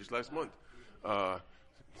 just last month.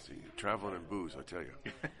 See, traveling and booze, I tell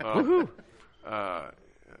you.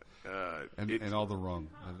 And all the wrong.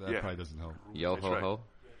 That Yeah. probably doesn't help. Yo That's ho right. ho.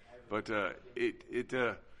 But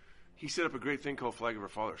he set up a great thing called Flag of Our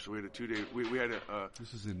Fathers. So we had a 2-day. We had a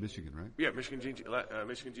This is in Michigan, right? yeah, Michigan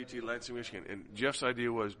GT, Lansing, Michigan. And Jeff's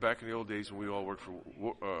idea was back in the old days when we all worked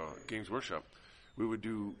for Games Workshop, we would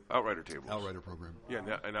do outrider tables. Outrider program.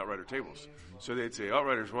 Yeah, and outrider tables. So they'd say,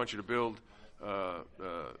 Outriders, we want you to build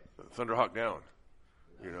Thunderhawk Down.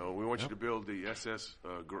 You know, we want you to build the SS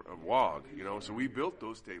WOG. You know, so we built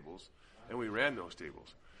those tables and we ran those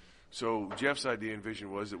tables. So Jeff's idea and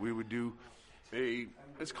vision was that we would do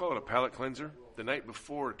let's call it a palate cleanser the night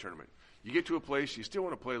before a tournament. You get to a place, you still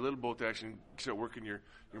want to play a little bolt action, start working your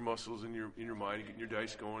muscles and your mind, getting your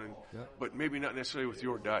dice going, but maybe not necessarily with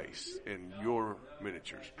your dice and your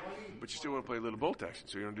miniatures. But you still want to play a little bolt action,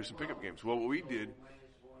 so you're going to do some pickup games. Well, what we did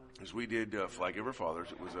is we did Flag of Our Fathers.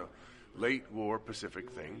 It was a late war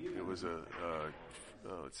Pacific thing. It was a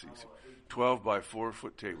 12 by 4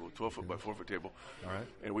 foot table, 12 foot by 4 foot table. All right.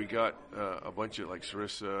 And we got a bunch of like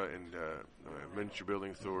Sarissa and Miniature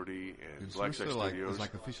Building Authority and Blackside Studios. is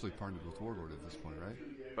like officially partnered with Warlord at this point,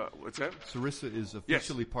 right? What's that? Sarissa is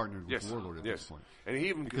officially partnered with Warlord at this point. And he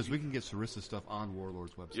even Because we can get Sarissa stuff on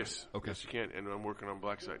Warlord's website. yes, Okay. yes, you can. And I'm working on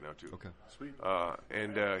Blackside now too. Okay. Sweet.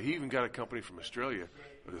 And he even got a company from Australia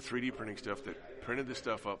with the 3D printing stuff that printed the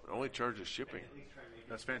stuff up and only charged us shipping.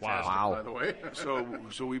 That's fantastic, Wow. by the way.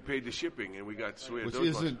 So we paid the shipping, and we had Which those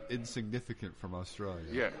isn't ones. insignificant from Australia.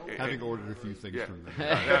 Yeah, having ordered a few things Yeah, from them.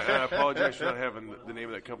 and I apologize for not having the name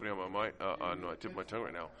of that company on my mind, on the tip of my tongue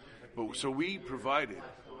right now. But so we provided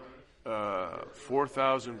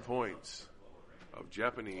 4,000 points of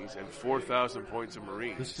Japanese and 4,000 points of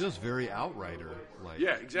Marines. This feels very Outrider-like.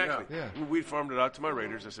 Yeah, exactly. Yeah. We farmed it out to my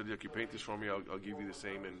Raiders. I said, look, you paint this for me, I'll give you the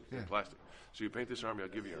same in plastic. So you paint this army, I'll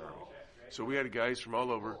give you an army. So we had guys from all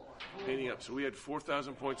over painting up. So we had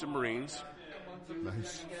 4,000 points of Marines,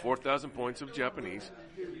 Nice. 4,000 points of Japanese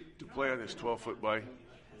to play on this 12-foot by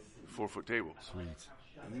 4-foot table. Sweet.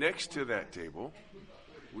 Next to that table,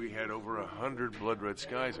 we had over 100 Blood Red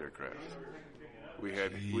Skies aircraft. We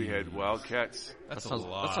had Wildcats. That's That a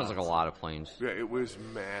lot. sounds like a lot of planes. Yeah, it was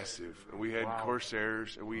massive. And we had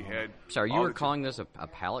Corsairs, and we had. Sorry, you all were the calling this a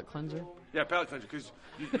palate cleanser? Yeah, pallet cleanser because.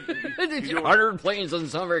 100 planes doesn't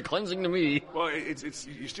sound very cleansing to me. Well, it's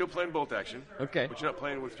you're still playing bolt action. Okay. But you're not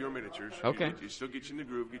playing with your miniatures. Okay. You still get you in the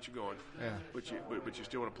groove, get you going. Yeah. But you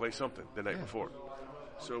still want to play something the night before.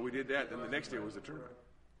 So we did that, and the next day was the tournament.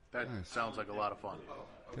 That sounds like a lot of fun.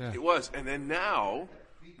 Yeah. It was, and then now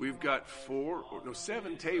we've got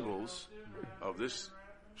 7 tables of this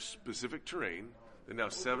specific terrain. And now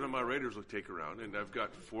 7 of my Raiders will take around, and I've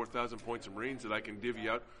got 4,000 points of Marines that I can divvy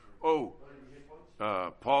out.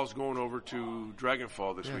 Paul's going over to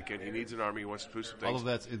Dragonfall this weekend. He needs an army. He wants to do some things. All of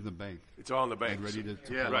that's in the bank It's all in the bank. and ready to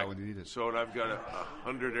pull right. out when you need it. So and I've got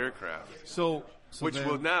 100 aircraft, So which then,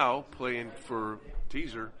 will now play in for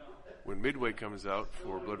teaser when Midway comes out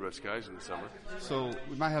for Blood Red Skies in the summer. So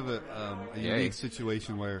we might have a Yay. unique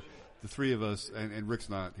situation where the three of us, and Rick's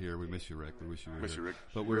not here. We miss you, Rick. We wish you were Miss here. you, Rick.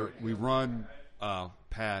 But we run.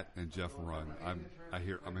 Pat and Jeff run. I'm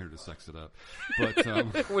here to sex it up.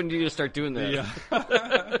 But When do you start doing that?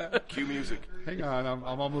 yeah. Cue music. Hang on, I'm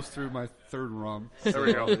almost through my third rum. There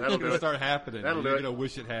we go. That'll It's do gonna it. start happening. That'll You're do it. gonna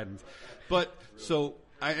wish it hadn't. But so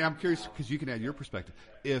I'm curious because you can add your perspective.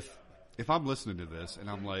 If I'm listening to this and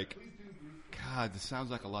I'm like, God, this sounds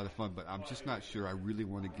like a lot of fun, but I'm just not sure I really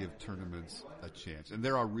want to give tournaments a chance. And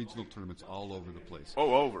there are regional tournaments all over the place.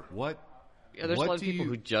 Oh, over. Yeah, there's a What lot of do people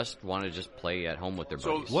you- who just want to just play at home with their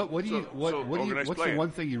So- buddies. What do you So organized what's playing. the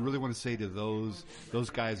one thing you really want to say to those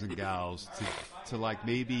guys and gals to like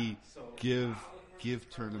maybe give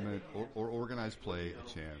tournament or organized play a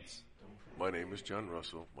chance? My name is John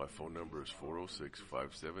Russell. My phone number is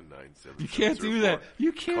 406-579-7704. You can't do that.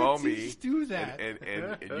 You can't Call me. just do that.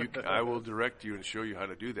 And I will direct you and show you how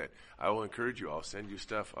to do that. I will encourage you. I'll send you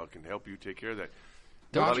stuff. I can help you take care of that.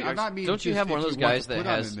 No, Don't you- I'm not meaning don't you just have one if of those you want guys to that put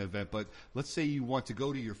on has- an event, but let's say you want to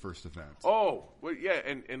go to your first event. Oh, well, yeah,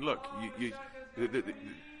 and look,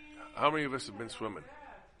 how many of us have been swimming?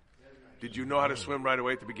 Did you know how to swim right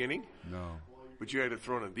away at the beginning? No. But you had to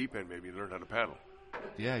throw in a deep end maybe and learn how to paddle.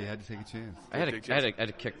 Yeah, you had to take a chance. I had a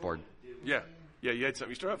kickboard. Yeah, you had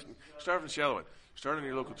something. You start off in shallow end. Start in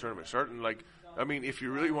your local tournament. Start in if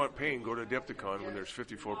you really want pain, go to Adepticon when there's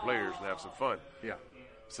 54 players and have some fun. Yeah.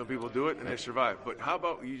 Some people do it and they survive. But how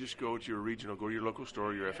about you just go to your regional, go to your local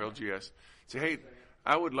store, your FLGS, say, hey,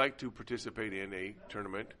 I would like to participate in a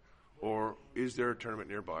tournament, or is there a tournament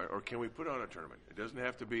nearby, or can we put on a tournament? It doesn't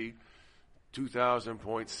have to be 2,000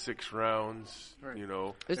 points, 6 rounds, Right. you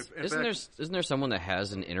know. Isn't there someone that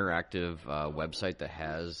has an interactive website that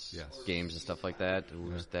has Yes. games and stuff like that?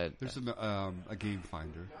 Who's that? There's a game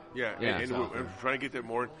finder. Yeah, Yeah, and it's we're, out there. we're trying to get that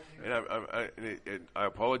more. And I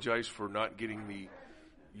apologize for not getting the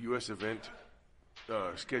U.S. event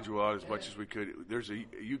schedule out as much as we could. There's a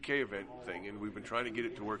UK event thing, and we've been trying to get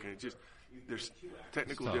it to work, and there's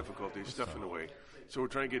technical difficulties, stuff in the way. So we're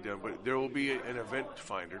trying to get it done. But there will be an event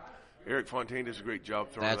finder. Eric Fontaine does a great job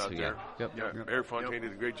throwing That's it out who- there. yeah. Yep. Eric Fontaine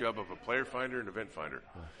did a great job of a player finder and event finder,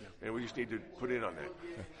 and we just need to put in on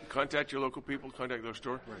that. Contact your local people. Contact their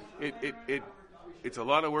store. It's a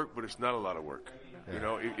lot of work, but it's not a lot of work. You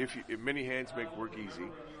know, if many hands make work easy.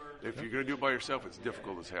 If you're going to do it by yourself, it's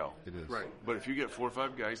difficult as hell. It is. Right. But if you get 4 or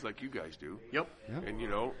 5 guys like you guys do, Yep.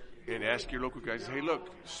 and ask your local guys, hey, look,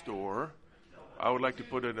 store, I would like to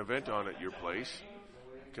put an event on at your place.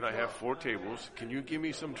 Can I have 4 tables? Can you give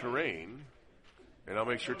me some terrain? And I'll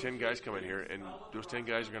make sure 10 guys come in here, and those 10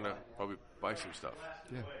 guys are going to probably buy some stuff.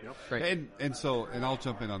 Yeah. Right. And I'll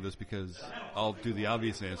jump in on this because I'll do the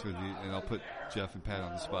obvious answer and I'll put Jeff and Pat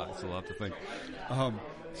on the spot, so they'll have to think.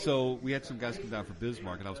 So we had some guys come down for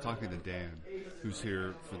Bismarck, and I was talking to Dan, who's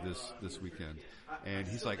here for this weekend, and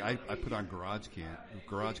he's like, I put on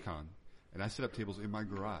GarageCon, and I set up tables in my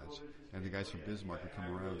garage, and the guys from Bismarck would come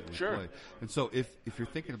around and Sure. play. And so if you're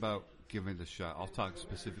thinking about giving it a shot, I'll talk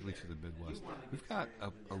specifically to the Midwest. We've got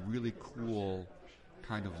a really cool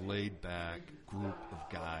kind of laid-back group of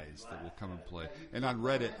guys that will come and play. And on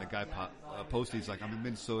Reddit, a guy posted, he's like, I'm in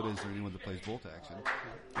Minnesota, is there anyone that plays Bolt Action?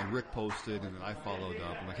 And Rick posted, and then I followed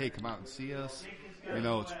up. I'm like, hey, come out and see us.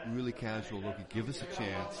 It's really casual looking. Give us a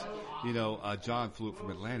chance. John flew up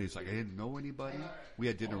from Atlanta. He's like, I didn't know anybody. We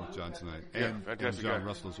had dinner with John tonight. And John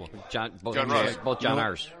Russell as well. Both John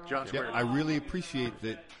R's. I really appreciate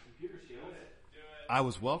that I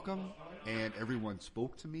was welcome, and everyone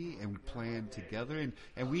spoke to me, and we planned together. And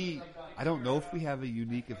I don't know if we have a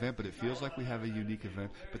unique event, but it feels like we have a unique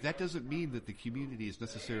event. But that doesn't mean that the community is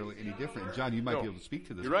necessarily any different. And John, you might be able to speak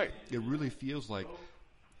to this. You're right. It really feels like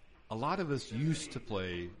a lot of us used to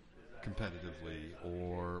play competitively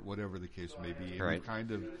or whatever the case may be. And we've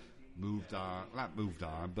kind of not moved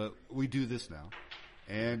on, but we do this now.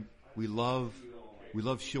 And we love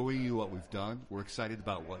showing you what we've done. We're excited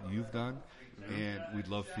about what you've done. And we'd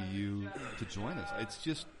love for you to join us. It's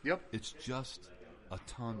just a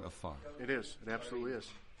ton of fun. It is. It absolutely is.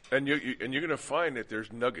 And you're going to find that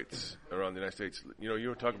there's nuggets around the United States.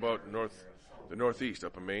 You talk about the Northeast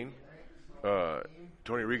up in Maine.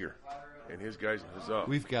 Tony Rieger and his guys in Huzzah.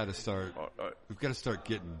 We've got to start. We've got to start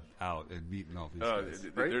getting out and meeting all these guys.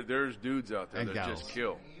 There's dudes out there and that gals. Just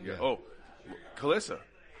kill. Yeah. Oh, Calissa.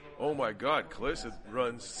 Oh my God, Calissa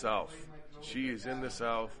runs south. She is in the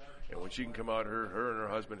south, and when she can come out, her and her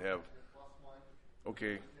husband have.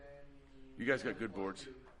 Okay, you guys got good boards.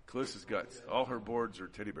 Calissa's got all her boards are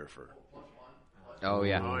teddy bear fur. Oh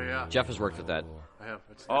yeah. Oh yeah. Jeff has worked with that. I have.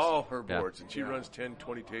 All her boards, and she runs 10,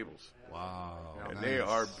 20 tables. Wow. And nice. they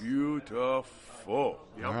are beautiful. All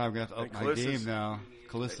right, I'm going to up my game now.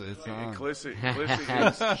 Calissa, it's on.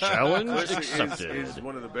 Calissa Challenge accepted. is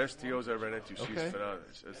one of the best TOs I've ran into. She's phenomenal.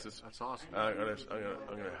 That's awesome. I'm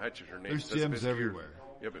gonna hatchet her name. There's gyms everywhere.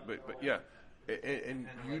 Yeah, but yeah, and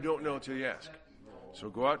you don't know until you ask. So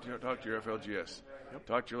go out to talk to your FLGS,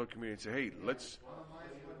 talk to your local community, and say, hey,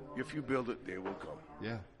 if you build it, they will come.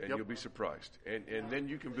 Yeah. And you'll be surprised. And then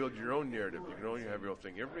you can build your own narrative. You can only have your own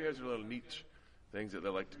thing. Everybody has their little niche things that they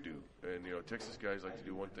like to do. And, Texas guys like to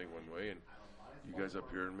do one thing one way, and you guys up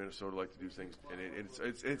here in Minnesota like to do things. And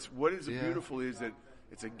it's what is beautiful is that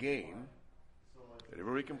it's a game that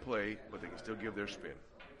everybody can play, but they can still give their spin.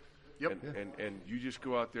 Yep. And you just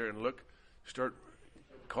go out there and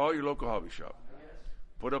call your local hobby shop.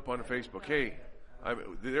 Put up on Facebook, hey,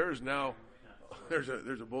 there's a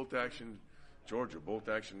Bolt Action Georgia, Bolt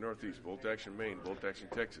Action Northeast, Bolt Action Maine, Bolt Action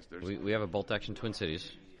Texas. We have a Bolt Action Twin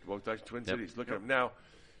Cities. Bolt Action Twin Cities. Look at them. Now,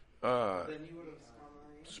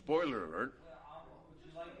 spoiler alert,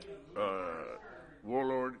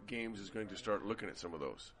 Warlord Games is going to start looking at some of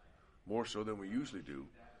those, more so than we usually do,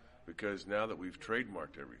 because now that we've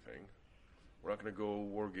trademarked everything, we're not going to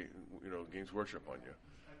go Games Workshop on you.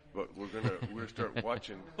 But we're gonna start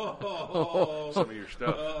watching some of your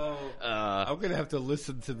stuff. I'm gonna have to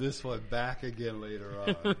listen to this one back again later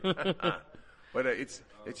on. But it's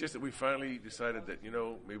just that we finally decided that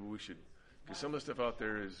maybe we should, because some of the stuff out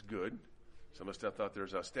there is good, some of the stuff out there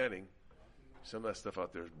is outstanding, some of that stuff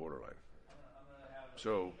out there is borderline.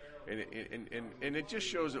 So and it just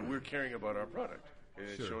shows that we're caring about our product, and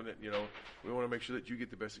it's showing that we want to make sure that you get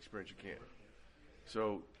the best experience you can.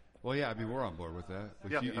 So. Well, yeah, we're on board with that.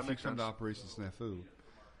 If you come sense. to Operation Snafu,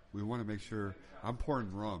 we want to make sure I'm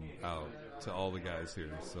pouring rum out to all the guys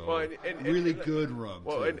here. So really good rum.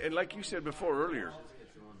 Well, too. and like you said before earlier,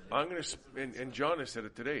 I'm going to and John has said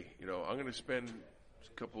it today. I'm going to spend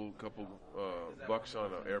a couple bucks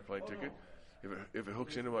on an airplane ticket. If it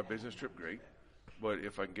hooks into my business trip, great. But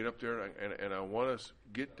if I can get up there and I want to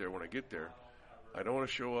get there, when I get there, I don't want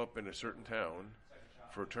to show up in a certain town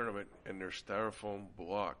for a tournament and there's styrofoam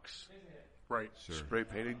blocks, spray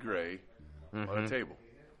painted gray on a table.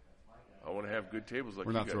 I want to have good tables like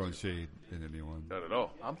we're you not guys throwing do. shade in anyone. Not at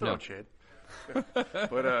all. I'm throwing shade.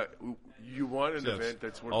 But you want an event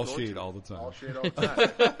that's worth all going shade to. all the time. All shade all the time.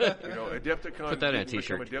 Adepticon Put that in a didn't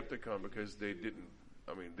t-shirt. become Adepticon because they didn't.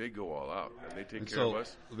 They go all out and they take And care so of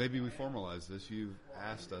us. maybe we formalize this. You've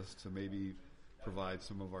asked us to maybe provide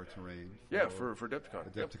some of our terrain. For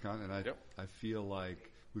Adepticon. Adepticon, and I feel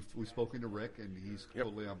like we've spoken to Rick, and he's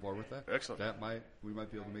totally on board with that. Excellent. We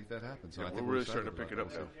might be able to make that happen. So I We're think really excited starting to pick it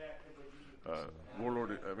about up that. now.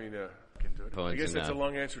 Warlord, I guess that's a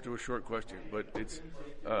long answer to a short question, but it's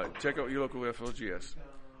check out your local FLGS,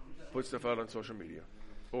 put stuff out on social media,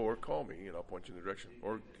 or call me and I'll point you in the direction.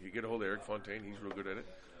 Or you get a hold of Eric Fontaine, he's real good at it.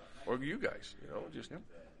 Or you guys, just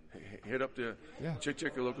hit up the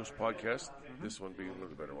check your locals podcast. This one being one of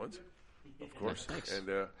the better ones, Of course. Thanks. And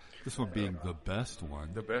This one being the best one.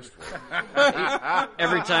 the best one.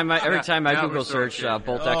 Every time I Now Google we're throwing search shade.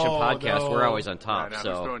 Bolt Action Oh, Podcast, no. we're always on top. Now he's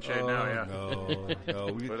So throwing shade now, yeah. No.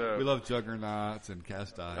 We love Juggernauts and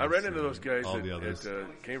Cast Ice. I ran into and those guys all the others.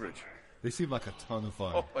 at Cambridge. They seem like a ton of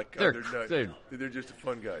fun. Oh my God, They're- they're nuts. They're just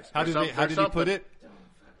fun guys. how did There's he put something. it?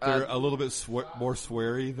 They're a little bit more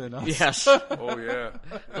sweary than us. yes, Oh yeah,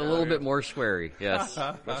 a little bit more sweary. Yes.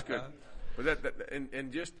 that's good. But that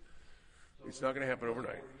and just it's not going to happen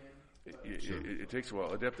overnight. It takes a while.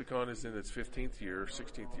 Adepticon is in its 15th year,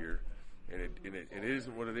 16th year, and it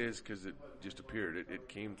isn't what it is because it just appeared. It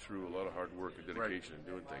came through a lot of hard work and dedication and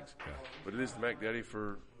doing things. But it is the Mac Daddy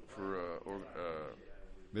for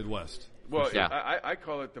Midwest. well, Yeah. I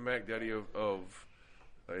call it the Mac Daddy of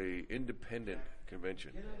a independent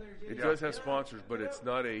convention. It does have sponsors, but it's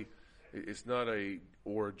not a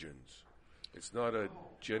Origins. It's not a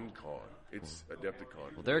Gen Con. It's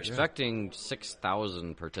Adepticon. Well, they're expecting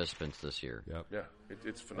 6,000 participants this year. Yep. Yeah,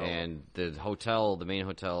 it's phenomenal. And the main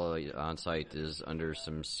hotel on site is under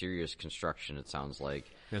some serious construction, it sounds like.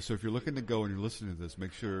 Yeah, so if you're looking to go and you're listening to this,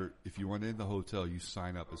 make sure if you want in the hotel, you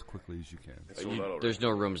sign up as quickly as you can. It's sold out already. There's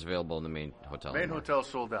no rooms available in the main hotel. Main anymore. hotel's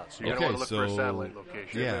sold out, so you're Okay, going to look for a so- satellite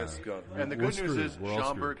location. Yeah. It's gone. And the We're good news screwed. is We're all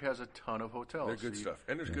Schaumburg has a ton of hotels. They're good so you- stuff.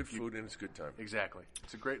 And there's good food and it's good time. Exactly.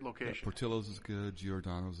 It's a great location. Portillo's is good.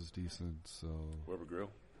 Giordano's is decent. So Weber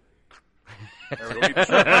Grill. Everything but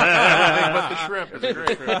the shrimp is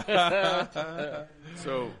great.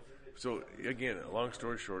 So again, long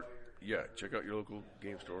story short, yeah, check out your local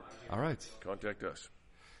game store. all right. Contact us.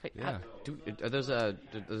 Hey, Yeah. are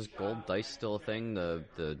those gold dice still a thing?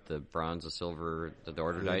 The bronze, the silver, the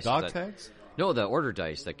order The dice? dog that- tags? No, the order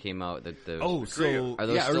dice that came out. Oh, so Are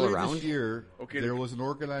those yeah, still earlier around? this year, Okay, there the- was an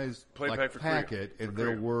organized Play like, pack for Korea. packet, and For there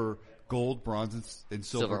Korea. were gold, bronze, and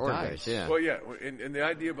silver order dice. dice, yeah. Well, yeah, and the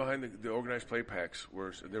idea behind the organized play packs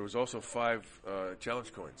was there was also 5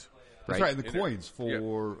 challenge coins. That's Right. right, and the And there- coins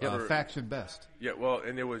for Yeah. faction best. Yeah, well,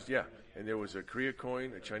 and there was a Korea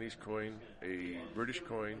coin, a Chinese coin, a British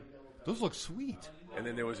coin, Those look sweet. and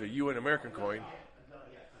then there was a UN American coin,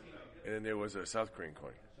 and then there was a South Korean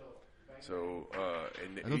coin. So,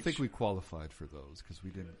 and I don't think we qualified for those because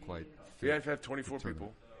we didn't quite. we had to have 24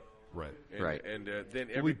 people. Right. And, Right. And then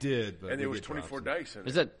Well, we did, but and we there was get 24 dropped. dice in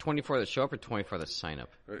Is it. that 24 that show up or 24 that sign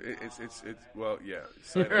up? It's well, yeah.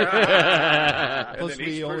 And Plus, then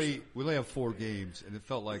we each only have 4 games, and it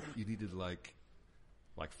felt like you needed like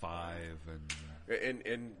 5,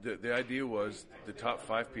 And the idea was the top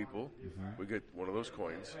 5 people would get one of those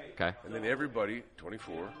coins. Okay. And then everybody,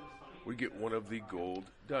 24, would get one of the gold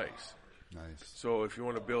dice. nice. So if you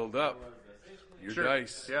want to build up your Sure.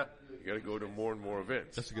 dice, Yeah. you got to go to more and more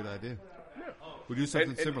events. That's a good idea. We do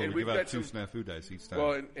something And- similar. and we we've give out got 2 some- snafu dice each time.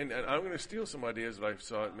 Well, and I'm going to steal some ideas that I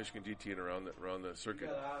saw at Michigan GT and around the circuit.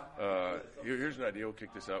 Here's an idea. We'll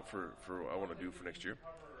kick this out for what I want to do for next year.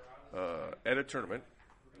 At a tournament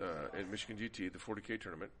in Michigan GT, the 40K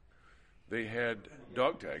tournament, they had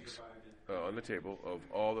dog tags on the table of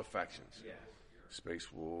all the factions.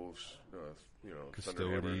 Space Wolves,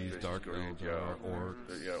 Custodes, Dark Eldar,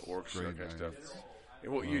 Orcs, Orcs, Grey that kind of Knights, stuff.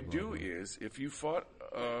 And what you do is, if you fought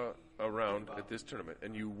a round at this tournament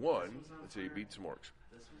and you won, let's say you beat some Orcs,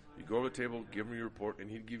 you go over the table, give him your report, and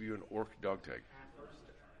he'd give you an Orc dog tag.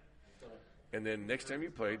 And then next time you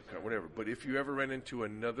played, whatever. But if you ever ran into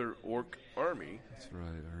another Orc army, That's right.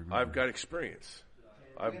 I remember. I've got experience.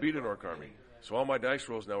 I've beat an Orc army. So all my dice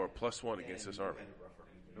rolls now are +1 against this army.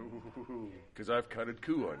 Because I've counted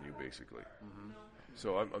coup on you, basically.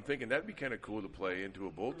 So I'm thinking that'd be kind of cool to play into a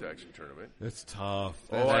bolt action tournament. It's tough.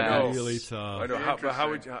 Oh, That's I know. really tough. I know. But how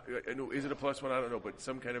would you? I know, is it a +1? I don't know, but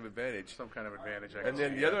some kind of advantage. Some kind of advantage. I And can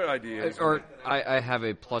then see, the other idea is, Or I have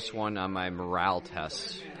a +1 on my morale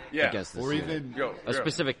test Yeah. against this. Or even a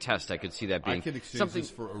specific test. I could see that I being can exchange something,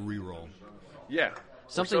 this for a reroll. yeah,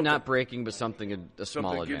 something not breaking, but something a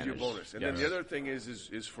small something gives advantage. you a bonus. And then the other thing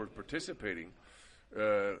is for participating.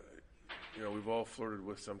 We've all flirted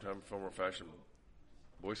with sometime form or fashion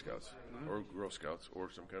Boy Scouts or Girl Scouts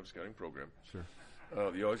or some kind of scouting program. Sure.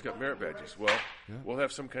 You always got merit badges. Well, we'll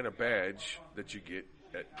have some kind of badge that you get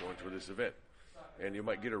at going to this event. And you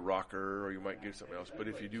might get a rocker or you might get something else. But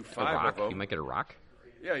if you do A 5 rock. of them, You might get a rock.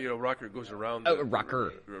 yeah, rocker goes around. Oh, a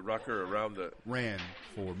rocker. Rocker around the. Ran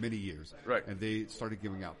for many years. Right. And they started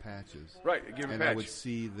giving out patches. Right, give a And patch. I would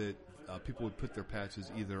see that people would put their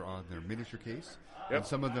patches either on their miniature case, Yep. and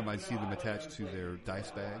some of them I'd see them attached to their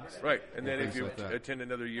dice bags. Right, and then if things you like that. attend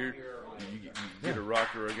another year, you get a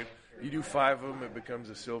rocker again. You do 5 of them, it becomes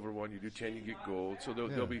a silver one. You do 10, you get gold. So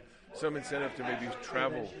there'll be some incentive to maybe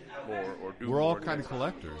travel more or do more. We're all kind of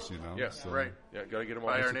collectors, you know. Yeah, so. Right. Yeah, got to get them all.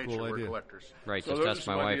 By our a nature, cool we're idea. collectors. Right, So just those are ask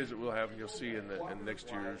some my wife. ideas that we'll have, and you'll see in next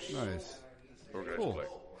year's Nice. organized Cool. play.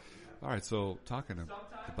 All right, so talking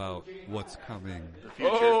about what's coming The future.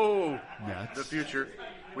 Oh, next. The future.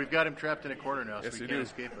 We've got him trapped in a corner now, so Yes, he we can't do.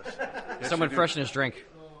 escape us. Someone you do. freshen his drink.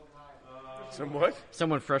 somewhat.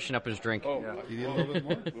 Someone freshen up his drink. Oh, You need a little bit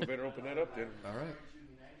more? we better open that up then. All right.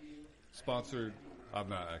 Sponsored. I'm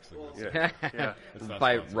not actually. Yeah. Yeah. It's not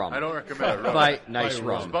By sponsored. rum. I don't recommend it. By nice By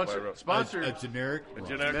rum. rum. Sponsored A generic. rum.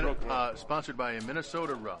 generic rum. sponsored by a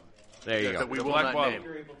Minnesota rum There you that go. we The will black not bottle.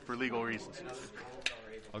 name for legal reasons.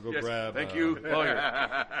 I'll go Yes, grab. thank you,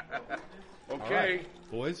 lawyer. Okay,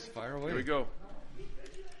 Boys, fire away. here we go.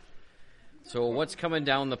 So what's coming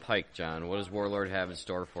down the pike, John? What does Warlord have in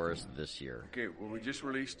store for us this year? Okay, well, we just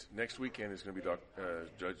released next weekend is going to be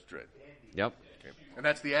Judge Dredd. Yep. And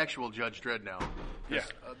that's the actual Judge Dredd now. 'Cause, Yeah.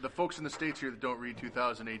 The folks in the States here that don't read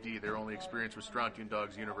 2000 AD, their only experience with Strontium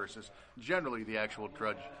Dog's universe is generally the actual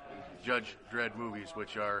Judge Dredd movies,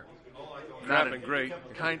 which are Crap and great.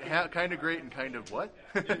 kind of great and kind of what?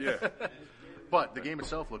 Yeah. But the game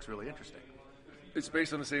itself looks really interesting. It's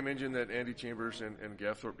based on the same engine that Andy Chambers and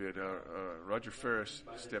Gathorpe did. Roger Ferris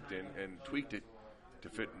stepped in and tweaked it to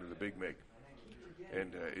fit into the Big Meg.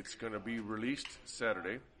 And it's going to be released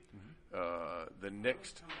Saturday. The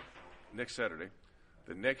next Saturday.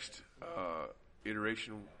 The next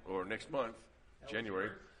iteration, or next month, January,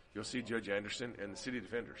 you'll see Judge Anderson and the City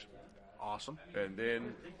Defenders. Awesome. And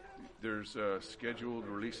then there's scheduled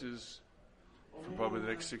releases for probably the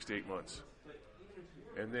next 6 to 8 months.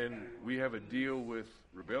 And then we have a deal with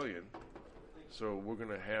Rebellion, so we're going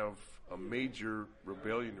to have a major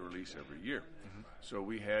Rebellion release every year. So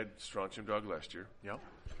we had Strontium Dog last year. Yep.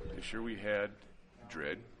 This year we had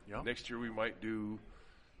Dread. Yep. Next year we might do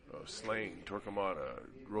Slain, Torquemada,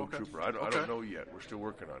 Rogue Okay. Trooper. I don't Okay. know yet. We're still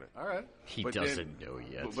working on it. All right. He But doesn't then- know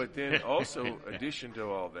yet. But then also, addition to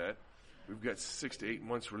all that, we've got 6 to 8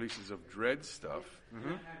 months releases of Dread stuff,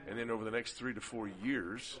 and then over the next 3 to 4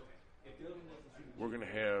 years, we're going to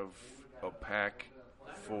have a pack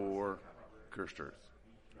for Cursed Earth,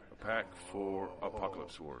 a pack for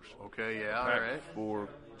Apocalypse Wars, Okay, a yeah, all pack right. for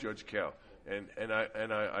Judge Cal, and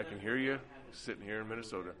I can hear you sitting here in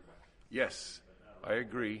Minnesota. Yes, I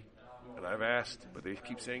agree, and I've asked, but they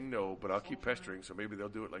keep saying no. But I'll keep pestering, so maybe they'll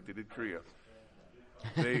do it like they did Korea.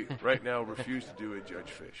 They right now refuse to do a Judge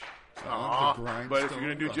Fish. But if you're going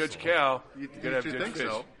to do Judge Cal, you got to have should Judge think Fish.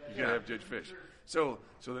 so. You got to have Judge Fish. So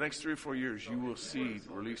the next 3 or 4 years, you will see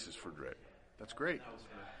releases for Dread. That's great.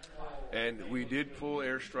 And we did pull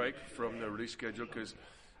Airstrike from the release schedule because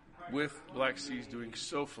with Black Seas doing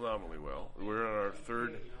so phenomenally well, we're on our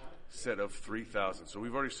 3rd set of 3,000. So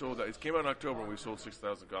we've already sold that. It came out in October and we've sold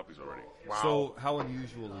 6,000 copies already. So how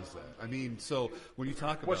unusual is that? I mean, so when you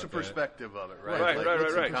talk about What's the that- perspective of it, right? Right, Like, right,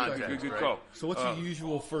 what's right, the right. context, Good right? call. So what's the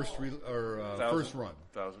usual first run?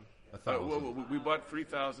 1,000. 1,000. Well, we bought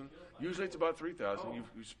 3,000. Usually it's about 3,000. You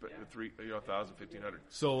spent 1,000, 1,500.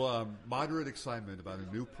 So moderate excitement about a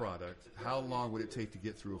new product. How long would it take to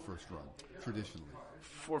get through a first run, traditionally?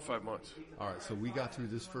 4 or 5 months. All right, so we got through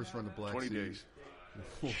this first run of Black 20 Sea. days.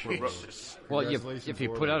 Well, Congratulations, if you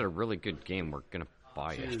put Warlord. out a really good game, we're going to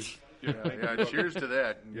buy it. Yeah, cheers to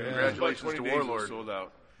that. And Yeah. congratulations About 20 to days it was Warlord. sold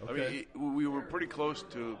out. I Okay. mean, we were pretty close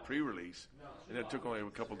to pre-release, and it took only a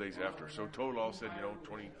couple days after. So total, all said,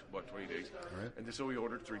 20 days. Right. And so we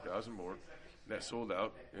ordered 3,000 more. And that sold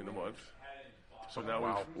out in a month. So now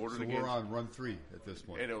we've ordered So again, we're on run 3 at this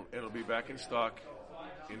point. and it'll be back in stock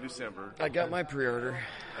in December. I got my pre-order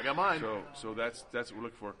I got mine. So that's what we're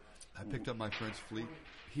looking for. I picked up my French fleet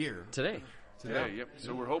here today. Yeah, yep.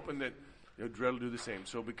 So we're hoping that Dredd will do the same.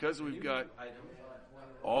 So because we've got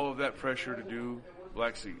all of that pressure to do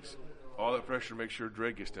Black Seas, all that pressure to make sure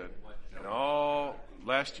Dredd gets done, and all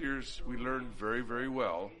last year's we learned very, very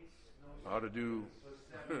well how to do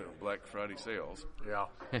Black Friday sales Yeah.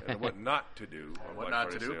 and what not to do on What Black not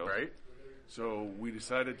to Friday do, sales. right? So we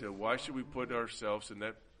decided to, why should we put ourselves in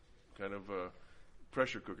that kind of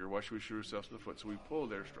pressure cooker? Why should we shoot ourselves in the foot? So we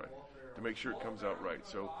pulled Airstrike to make sure it comes out right.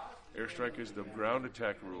 So Airstrike is the ground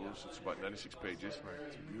attack rules. It's about 96 pages.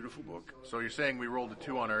 It's a beautiful book. So you're saying we rolled a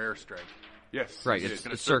 2 on our airstrike. Yes. Right, we it's did. Going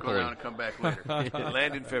to It's circle circling. around and come back later. It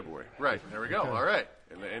land in February. Right, there we go. All right.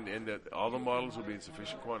 And all the models will be in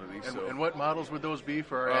sufficient quantity. And, So and what models would those be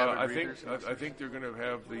for our I avid think readers? I think they're going to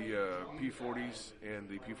have the P40s and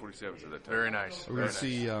the P47s at that time. Very nice. We're Very going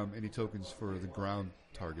to nice. see any tokens for the ground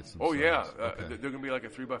targets Oh themselves. yeah, Okay. they're going to be like a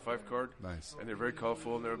 3x5 card. Nice. And they're very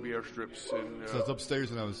colorful, and there'll be our strips. And So I was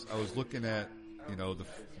upstairs and I was looking at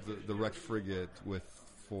the wrecked frigate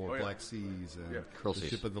for Black Seas and the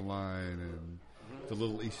Ship of the Line and the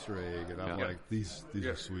little Easter egg, and I'm like, these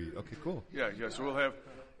are sweet. Okay, cool. Yeah. So we'll have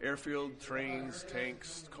airfield, trains,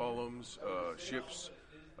 tanks, columns, ships,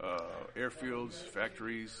 airfields,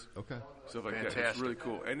 factories, stuff like that. It's really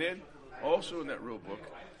cool. And then also in that rule book,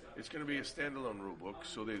 it's going to be a standalone rule book.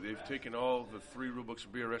 So they've taken all the 3 rule books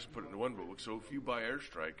of BRS and put it into one rule book. So if you buy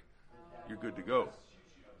Airstrike, you're good to go.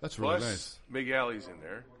 That's really Plus, nice. MiG-Alley's in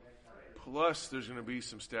there. Plus, there's going to be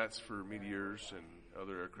some stats for Meteors and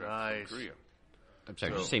other aircraft from Korea. I'm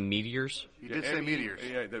sorry, did you say Meteors? He did say Meteors.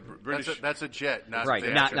 Yeah, the British. That's a jet, not right.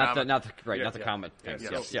 the Not astronomical. the comet.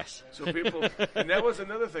 Yes. So people, and that was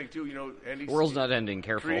another thing too. Andy. World's not ending.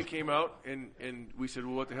 Careful. Korea came out and we said,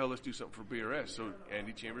 well, what the hell? Let's do something for BRS. So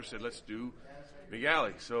Andy Chambers said, let's do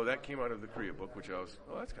MiG-Alley. So that came out of the Korea book, which I was,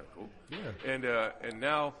 that's kind of cool. Yeah. And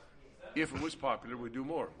now, if it was popular, we'd do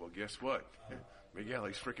more. Well, guess what?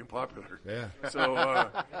 MiG-Alley's freaking popular. Yeah.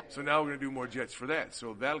 So now we're going to do more jets for that.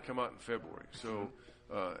 So that'll come out in February. So,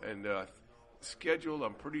 schedule,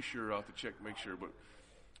 I'm pretty sure, I'll have to check, make sure, but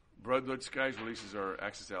Blood Skies releases are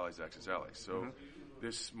Axis Allies. So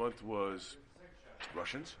this month was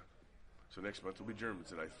Russians. So next month will be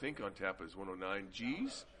Germans. And I think on tap is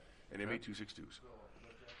 109Gs and MA-262s.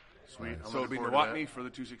 Sweet. So it'll be Nowotny for the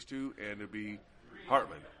 262, and it'll be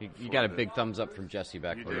Hartman. You got a big thumbs up from Jesse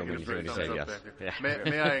back there when you said yes. Yeah.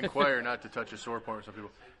 May I inquire, not to touch a sore point with some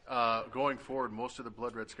people, going forward, most of the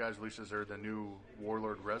Blood Red Skies releases are the new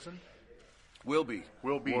Warlord resin? Will be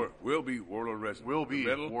Warlord resin.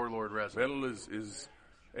 Warlord resin. Metal is,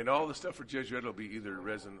 and all the stuff for Jesuit will be either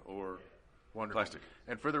resin or plastic.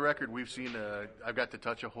 And for the record, we've seen, I've got to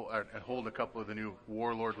touch and hold a couple of the new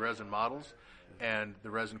Warlord resin models, and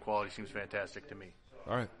the resin quality seems fantastic to me.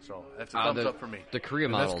 All right. So that's a thumbs up for me. The Korea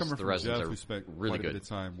models, the resins Jeff, are who spent really quite good. a bit of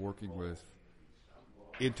time working with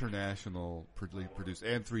international produced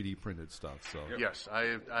and 3D printed stuff. So yes,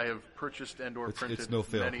 I have purchased and/or printed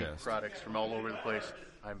many products from all over the place.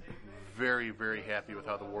 I'm very, very happy with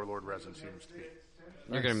how the Warlord resin seems to be.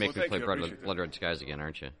 You're going to make me play Blood Red Skies again,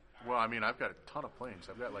 aren't you? Well, I mean, I've got a ton of planes.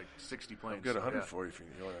 I've got like 60 planes. I've got 100 for you if you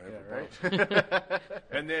want to have right.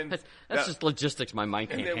 And then that's just logistics my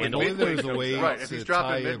mind can't handle. Maybe there's a way if he's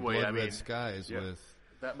dropping Midway, Blood Red Skies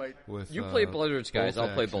that might. You play Blood Red Skies,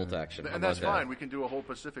 I'll play Bolt Action, and that's fine. We can do a whole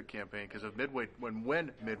Pacific campaign because of Midway.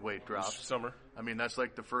 When Midway drops, summer. I mean, that's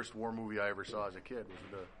like the first war movie I ever saw as a kid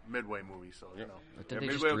was the Midway movie. So Did they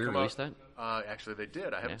just re-release that? Actually, they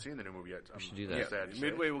did. I haven't seen the new movie yet. We should do that.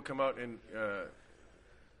 Midway will come out in.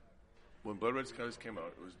 When Blood Red Skies came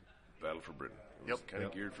out, it was Battle for Britain. It was kind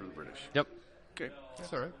of geared for the British. Yep. Okay.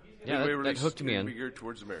 That's all right. Yeah, that hooked me in. Be geared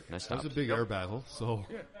towards America. That was a big air battle, so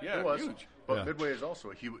yeah, it was huge. But Midway is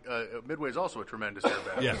also a tremendous air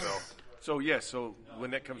battle. Yes. So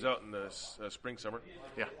when that comes out in the spring summer,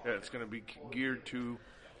 it's going to be geared to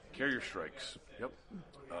carrier strikes. Yep.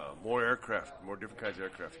 More aircraft, more different kinds of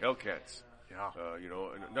aircraft. Hellcats. Yeah.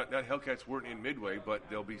 Not Hellcats weren't in Midway, but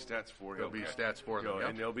there'll be stats for them.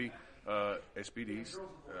 And there'll be SPDs.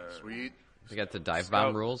 Sweet. We got the dive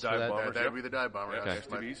bomb rules for that? That'll be the dive bomber.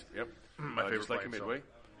 SPDs. Yep. My favorite just like plane, a Midway.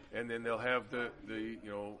 And then they'll have the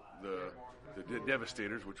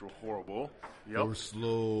Devastators, which were horrible. They were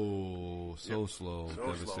slow, slow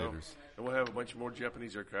Devastators. And we'll have a bunch more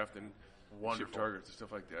Japanese aircraft and ship targets and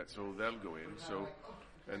stuff like that. So that'll go in. So,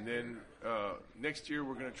 and then next year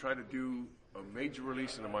we're going to try to do a major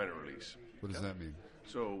release and a minor release. What does that mean?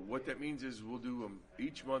 So what that means is we'll do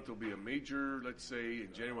each month will be a major. Let's say in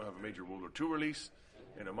January we'll have a major World War II release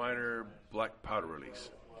and a minor black powder release.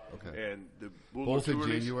 Okay. And the World Both War II in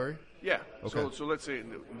release, January? Yeah. Okay. So let's say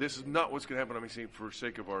this is not what's going to happen. I'm saying for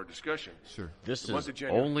sake of our discussion. Sure. This is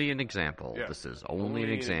only an example. Yeah. This is only an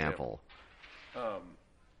example.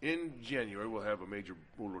 In January we'll have a major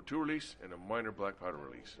World War II release and a minor black powder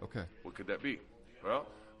release. Okay. What could that be? Well,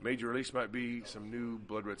 major release might be some new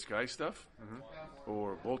Blood Red Sky stuff,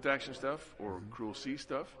 or Bolt Action stuff, or Cruel Sea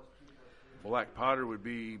stuff. Black powder would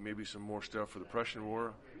be maybe some more stuff for the Prussian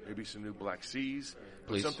War, maybe some new Black Seas,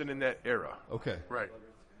 something in that era. Okay. Right.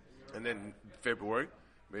 And then February,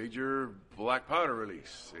 major black powder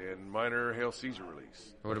release and minor Hail Caesar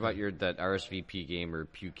release. What about that RSVP game or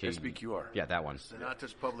PUK? SBQR. Yeah, that one.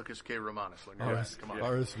 Senatus Publicus K Romanus. Come on.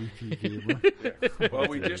 RSVP gamer. Well,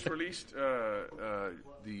 we just released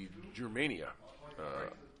the Germania.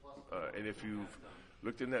 And if you've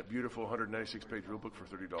looked in that beautiful 196-page rulebook for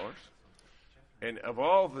 $30, and of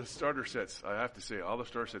all the starter sets, I have to say, all the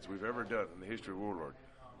starter sets we've ever done in the history of Warlord,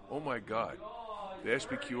 oh my God, the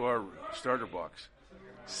SBQR starter box,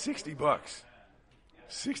 $60.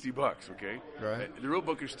 $60, okay? Right. The rule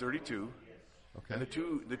book is 32, Okay. And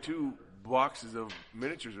the two boxes of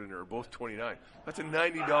miniatures in there are both $29. That's a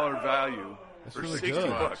 $90 value for really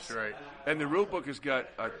 $60. good. Right. And the rule book has got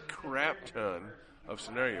a crap ton of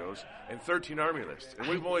scenarios and 13 army lists. And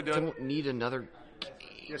we've only done. Don't need another.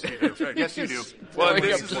 Yes, you do. Yes, you do. Well, Throwing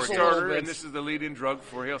this up is the just a starter, little bit. and this is the lead-in drug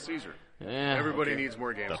for Hail Caesar. Everybody needs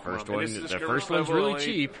more games. The first Come on. one. this is a The skirmish first one's level really only.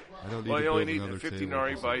 cheap. I don't need Well, to you only build need another 15 table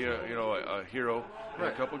Ari for by something. a hero and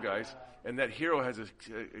a couple guys, and that hero has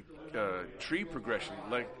a tree progression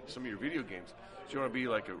like some of your video games. So you want to be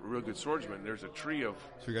like a real good swordsman. There's a tree of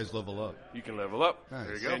So you guys level up. you can level up. Nice.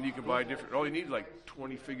 There you go. And you can buy different. All you need like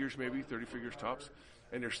 20 figures, maybe 30 figures tops.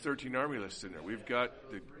 And there's 13 army lists in there. We've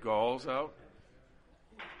got the Gauls out.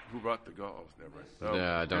 Who brought the Gauls? Never mind.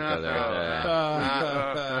 Yeah, don't go there.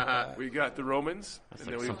 Yeah. We got the Romans, and like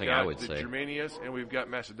then we've something got I would the say. Germanias, and we've got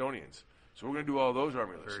Macedonians. So we're going to do all those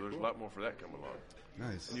army lists. So there's a lot more for that coming along.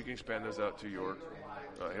 Nice. And you can expand those out to your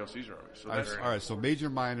Hail Caesar army. So All right, that's all right, so major,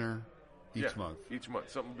 minor, each month. Each month,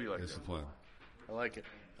 something will be like That's the that. plan. I like it.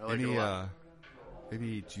 I like it a Any lot.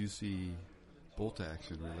 any juicy bolt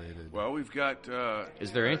action related? Well, we've got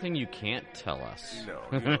Is there anything you can't tell us? no.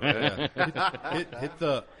 You know, hit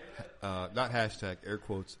the not hashtag air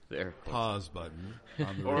quotes There. pause button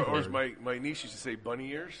on the or as record. my niece used to say, bunny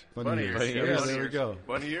ears. Bunny ears. ears. Yeah, Bunny there we ears. go.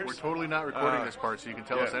 Bunny ears. We're totally not recording this part, so you can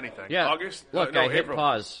tell us anything. Yeah. August? Look, No, I hit April.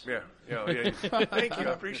 pause. Yeah. Thank you.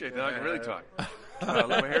 I appreciate that. I can really talk. Let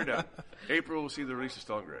my hair down. April will see the release of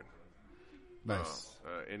Stalingrad. Nice.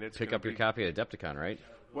 And it's Pick gonna up your be- copy of Adepticon, right?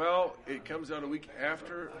 Well, it comes out a week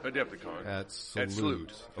after Adepticon. At Salute.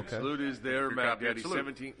 Salute. Okay. Salute is their Your Mac copy at Daddy Salute.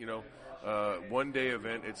 17, one day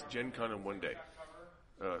event. It's Gen Con in one day.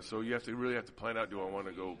 So you really have to plan out, do I want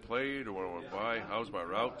to go play it or what I want to buy? How's my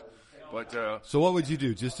route? But So what would you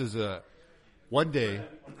do just as a one day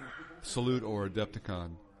Salute or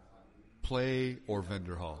Adepticon play or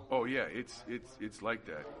vendor hall? oh yeah, it's like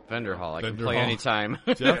that. Vendor Hall. I can Vendor play Hall. anytime.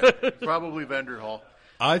 Jeff? Probably vendor hall.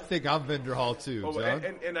 I think I'm vendor hall too. Oh, John?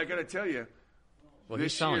 and I got to tell you, Well, he's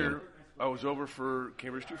this selling year them. I was over for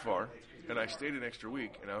Cambridge Too Far, and I stayed an extra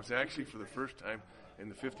week, and I was actually for the first time in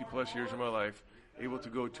the 50-plus years of my life able to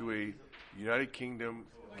go to a United Kingdom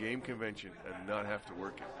game convention and not have to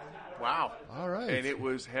work it. Wow. All right. And it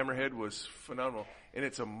was Hammerhead was phenomenal, and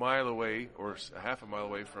it's a mile away or a half a mile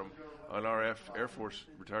away from an RF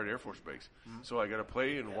retired Air Force base. So I got to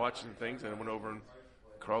play and watch some things, and I went over and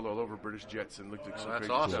crawled all over British jets and looked at some That's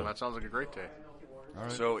crazy awesome. stuff. That sounds like a great day. All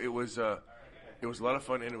right. So it was a lot of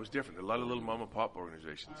fun, and it was different. A lot of little mom and pop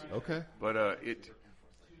organizations. Okay. But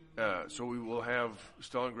so we will have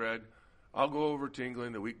Stalingrad. I'll go over to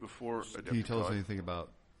England the week before. Can you tell us Adepticon. anything about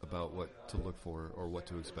what to look for or what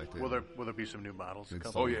to expect? Will there be some new models? A It's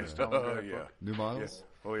couple Oh all yeah, good. Stalingrad yeah. book? New models?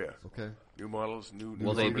 Oh yeah. Okay. New models, new.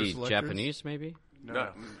 Will they Voter be selectors? Japanese, maybe?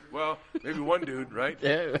 Not, well, maybe one dude, right?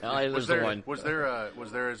 Yeah, well, there's Was the there, one. was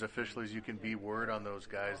there as official as you can be word on those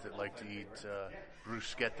guys that like to eat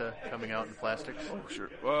bruschetta coming out in plastics? Oh,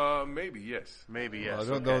 sure. Maybe yes. Maybe yes. I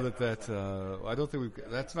don't know that. I don't think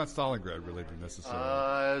that's not Stalingrad related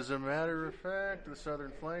necessarily. As a matter of fact, the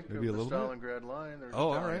southern flank Maybe of a the little bit? Stalingrad line. There's Oh,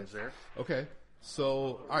 all Italians right. there. Okay.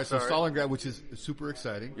 So, all right. So Sorry. Stalingrad, which is super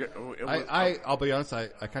exciting. Yeah, and I'll be honest. I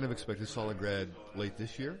kind of expected Stalingrad late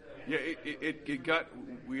this year. Yeah, it got.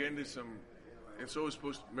 We ended some, and so was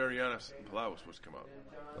supposed. Marianas Palau was supposed to come out.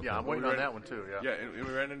 Yeah, I'm waiting on that one too. Yeah. Yeah, and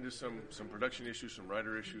we ran into some production issues, some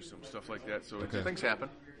writer issues, some stuff like that. So Okay. Things happen.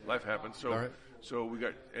 life happens. So All right. so we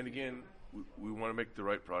got, and again, we want to make the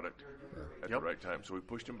right product at Yep. the right time. So we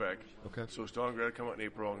pushed them back. Okay. So Stalingrad will come out in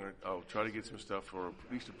April. I'll try to get some stuff, or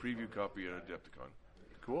at least a preview copy at Adepticon.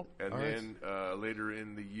 Cool. And All right. then later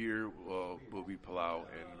in the year will be Palau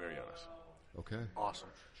and Marianas. Okay. Awesome.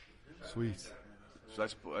 Sweet. So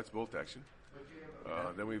that's bolt action.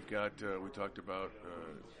 Then we've got we talked about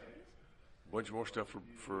a bunch more stuff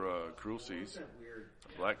for Cruel Seas,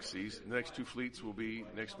 Black Seas. The next two fleets will be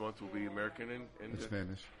next month will be American and In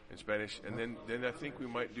Spanish. in Spanish, and then I think we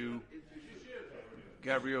might do.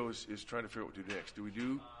 Gabriel is trying to figure out what to do next. Do we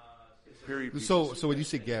do period pieces? So when you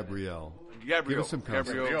say Gabrielle, Gabriel, give us some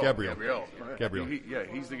context. Gabriel. Gabriel.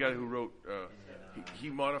 He's the guy who wrote. He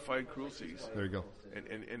modified Cruel Seas, There you go.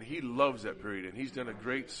 and he loves that period, and he's done a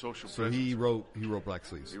great social. So presence. he wrote Black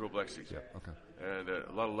Sleeves. He wrote Black Seas. Yeah. Okay. And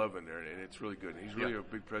a lot of love in there, and it's really good. And he's really a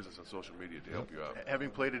big presence on social media to help you out. Having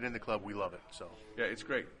played it in the club, we love it. So Yeah, it's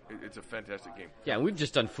great. It's a fantastic game. Yeah, we've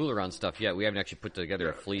just done fool around stuff yet. We haven't actually put together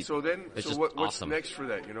a fleet. So then, it's so just what's awesome. next for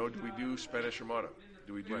that? Do we do Spanish Armada?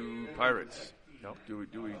 Do we do pirates? Nope. Do we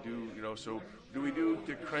do So do we do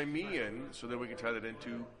the Crimean so that we can tie that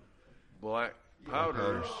into Black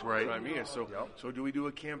Powder Right. Crimea? So do we do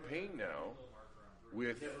a campaign now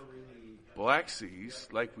with Black Seas,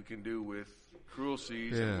 like we can do with Cruel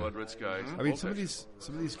Seas and Blood Red Skies. I mean, some of these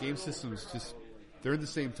game systems they're in the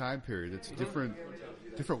same time period. It's different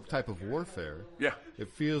type of warfare. Yeah. It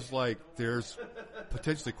feels like there's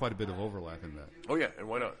potentially quite a bit of overlap in that. Oh yeah, and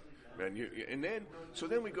why not, man?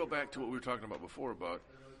 Then we go back to what we were talking about before about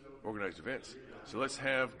organized events. So let's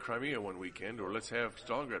have Crimea one weekend, or let's have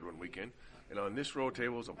Stalingrad one weekend. And on this row of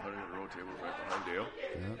tables, I'm putting a row of tables right behind Dale,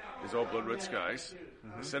 is all Blood Red Skies.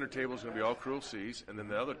 The center table is going to be all Cruel Seas, and then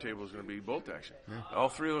the other table is going to be Bolt Action. All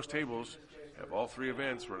three of those tables have all three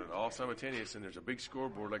events running all simultaneous, and there's a big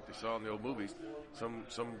scoreboard like they saw in the old movies. Some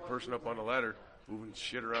person up on the ladder moving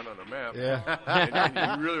shit around on a map. Yeah.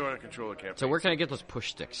 and you really want to control the campaign. So where can I get those push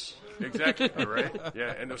sticks? Exactly. Right.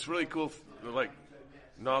 Yeah, and those really cool, like,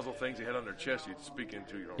 nozzle things they had on their chest you'd speak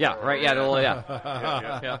into. Yeah, right. Yeah,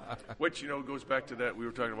 yeah. Which, goes back to that we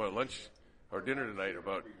were talking about lunch or dinner tonight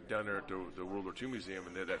about down there at the World War II Museum,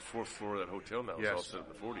 and that fourth floor of that hotel now is all set in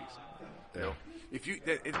the 40s. You know, if you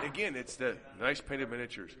again, it's the nice painted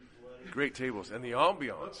miniatures, great tables, and the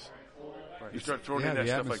ambiance. You start throwing in that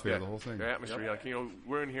stuff like that. The whole thing. The atmosphere. Like,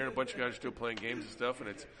 we're in here, and a bunch of guys are still playing games and stuff, and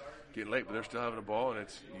it's getting late, but they're still having a ball, and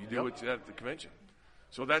you do what's at the convention.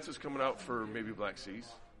 So that's what's coming out for maybe Black Seas.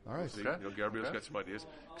 All right. See, Gabriel's got some ideas.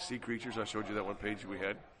 Sea creatures. I showed you that one page we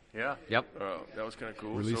had. Yeah. Yep. That was kind of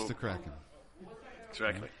cool. Release the Kraken.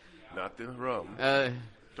 Exactly. Not the rum.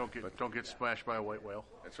 Don't get splashed by a white whale.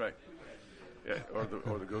 That's right. Yeah, or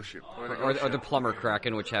the ghost ship. Or the plumber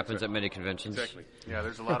Kraken, which happens at many conventions. Exactly. Yeah,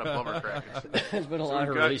 there's a lot of plumber Krakens. There's been a lot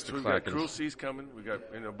of released Krakens. We've got Cruel Seas coming. We got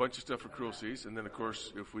a bunch of stuff for Cruel Seas, and then of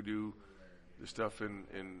course if we do the stuff in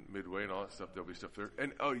Midway and all that stuff, there'll be stuff there.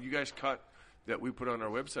 And you guys caught that we put on our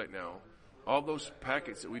website now all those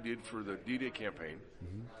packets that we did for the D-Day campaign.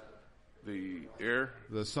 The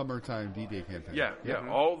summertime D-Day campaign. Yeah.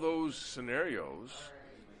 All those scenarios,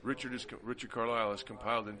 Richard Carlisle has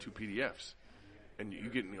compiled into PDFs, and you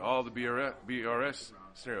get all the BRS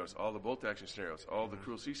scenarios, all the Bolt Action scenarios, all the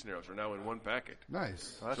Cruel Sea scenarios are now in one packet.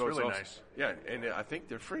 Nice. Well, that's really nice. Yeah, and I think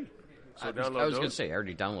they're free. So I was going to say, I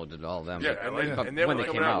already downloaded all of them. Yeah, and then when we're they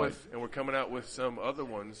coming came out out. we're coming out with some other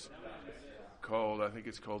ones called, I think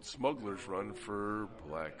it's called Smuggler's Run for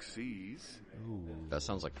Black Seas. Ooh. That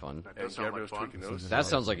sounds like fun. And Gabriel's tweaking those. That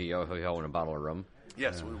sounds like a yo-ho and a bottle of rum.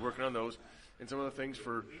 Yes, we're working on those. And some other things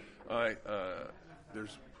for,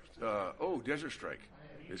 Desert Strike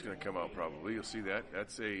is going to come out probably. You'll see that.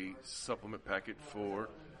 That's a supplement packet for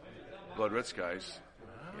Blood Red Skies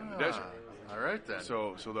in the desert. All right, then.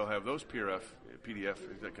 So they'll have those PDF,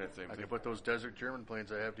 that kind of thing. I can put those desert German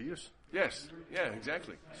planes I have to use. Yes. Yeah,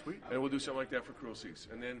 exactly. Sweet. And we'll do something like that for Cruel Seas.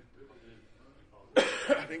 And then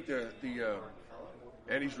I think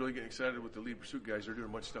Andy's really getting excited with the Lead Pursuit guys. They're doing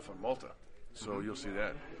a bunch of stuff on Malta. So you'll see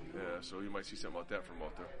that. So you might see something like that from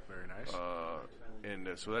Malta. Very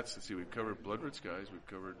nice. So let's see, we've covered Blood Red Skies.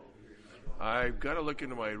 I've got to look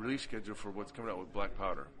into my release schedule for what's coming out with Black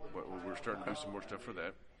Powder. But we're starting to do some more stuff for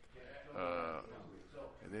that.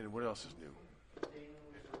 And then what else is new?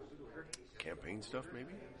 Campaign stuff,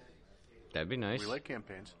 maybe? That'd be nice. We like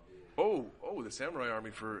campaigns. Oh, the Samurai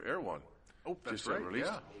Army for Erewhon. Oh, that's just right.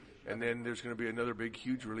 Released. Yeah. And then there's going to be another big,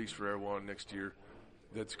 huge release for Erewhon next year.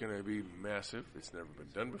 That's going to be massive. It's never been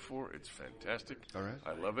done before. It's fantastic. All right.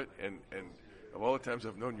 I love it. And of all the times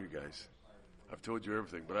I've known you guys, I've told you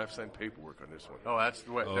everything, but I've signed paperwork on this one. Oh, that's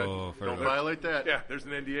the way. Oh, don't violate that. Yeah, there's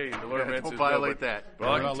an NDA, and the lawyer man don't says violate no, that. But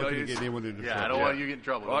all I We're can not tell looking you to is, get anyone into trouble. I don't want you to get in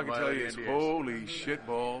trouble. all I Don't can tell you violate is, NDAs. holy shit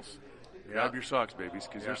balls. Grab your socks, babies,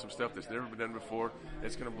 because there's some stuff that's never been done before.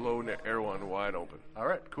 It's going to blow Erewhon wide open. All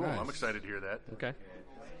right, cool. Nice. I'm excited to hear that. Okay.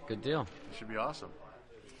 Good deal. It should be awesome.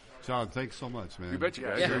 John, thanks so much, man. You bet you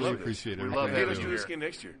guys. I Yeah. really Love this. appreciate it. We love Hey, having let's you do this here. again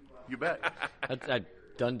next year. You bet. That's a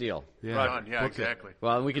done deal. Yeah, Done. Yeah, book it. exactly.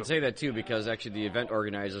 Well, and we could say that too because actually the event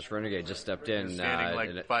organizers for Renegade just stepped in. Standing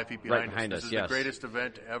like 5 feet right behind us. This is yes. the greatest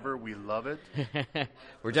event ever. We love it.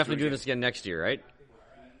 We're definitely doing this again next year, right?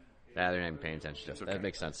 They're not even paying attention to it. okay. That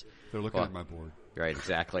makes sense. They're looking at my board. Right,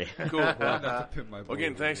 exactly. Cool. Not to pimp my board.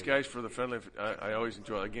 Again, thanks, guys, for the friendly. I always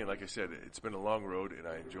enjoy. Again, like I said, it's been a long road, and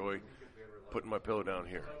I enjoy putting my pillow down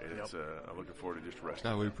here. And it's, I'm looking forward to just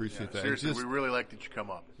resting. No, we appreciate that. Seriously, Just- we really like that you come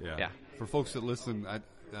up. Yeah. For folks that listen,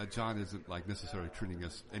 John isn't like necessarily treating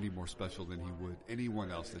us any more special than he would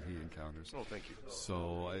anyone else that he encounters. Oh, thank you.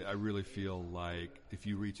 So I really feel like if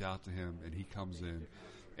you reach out to him and he comes in,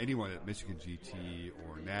 anyone at Michigan GT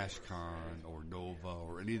or NashCon or Nova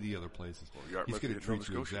or any of the other places, Yarmouth he's going to at treat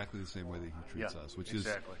Nova you Scotia. exactly the same way that he treats us, which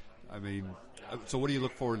exactly. is, I mean, so what do you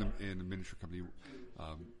look for in a miniature company?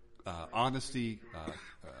 Honesty,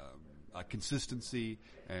 consistency,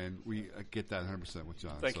 and we get that 100% with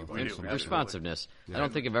John. Thank you. so much. Responsiveness. Yeah. I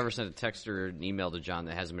don't think I've ever sent a text or an email to John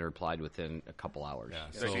that hasn't been replied within a couple hours.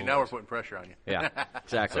 Yeah. So now we're putting pressure on you. Yeah,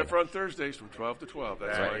 exactly. Except for on Thursdays from 12 to 12.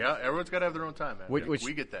 That's right. Yeah, everyone's got to have their own time, man. Which,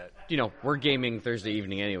 we get that. You know, we're gaming Thursday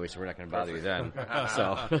evening anyway, so we're not going to bother you then.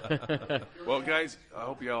 So. Well, guys, I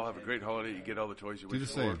hope you all have a great holiday. You get all the toys you wish for. Do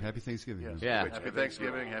the same. Happy Thanksgiving. Yes. Yeah. Happy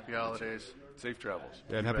Thanksgiving. Happy holidays. Safe travels.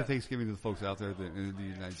 Yeah, and happy Thanksgiving to the folks out there in the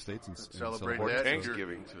United States. And celebrate or that.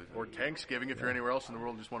 Thanksgiving. Or Thanksgiving if you're anywhere else in the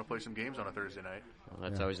world and just want to play some games on a Thursday night. Well,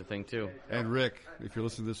 that's always a thing, too. And Rick, if you're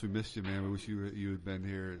listening to this, we missed you, man. We wish you had been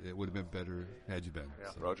here. It would have been better had you been.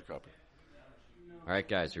 Yeah. So. Roger copy. All right,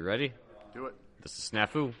 guys, you ready? Do it. This is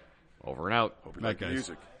Snafu. Over and out. Hope you like the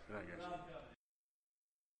music. Good night, guys.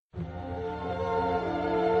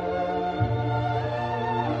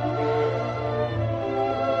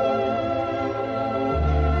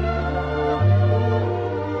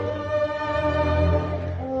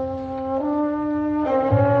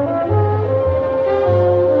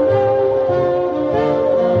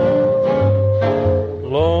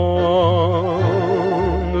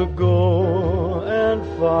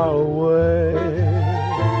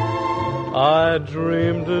 I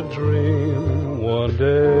dreamed a dream one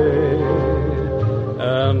day,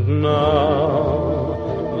 and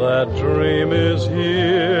now that dream is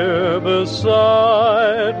here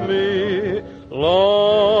beside me.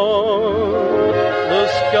 Long the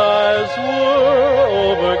skies were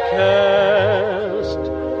overcast,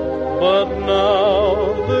 but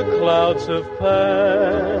now the clouds have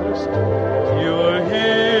passed. You are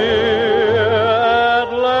here at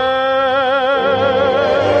last.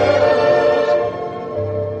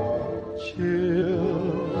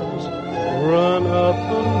 Chills run up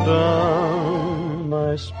and down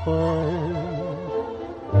my spine.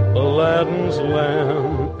 Aladdin's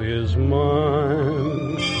lamp is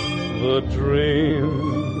mine. The dream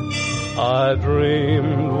I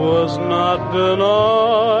dreamed was not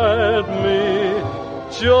denied me.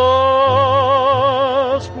 Just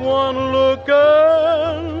one look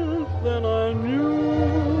and then I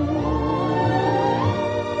knew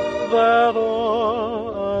that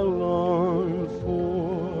all I longed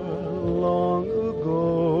for long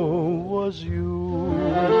ago was you.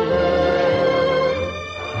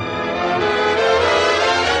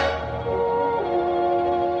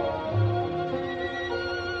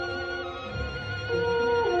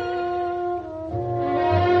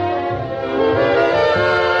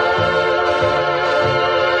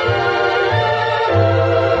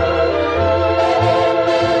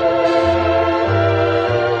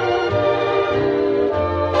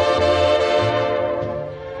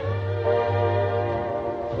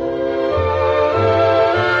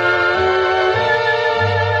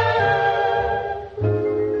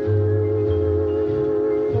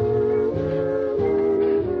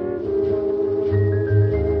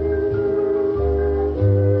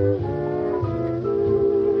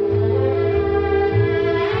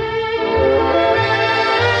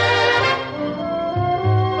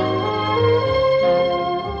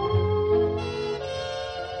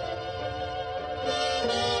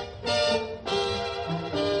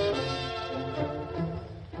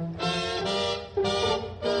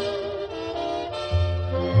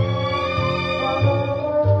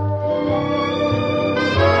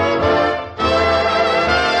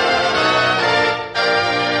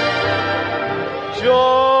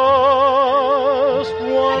 Just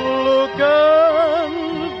one look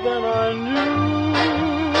and then I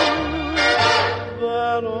knew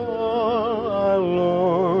that all I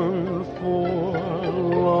longed for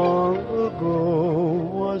long ago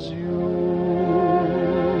was you.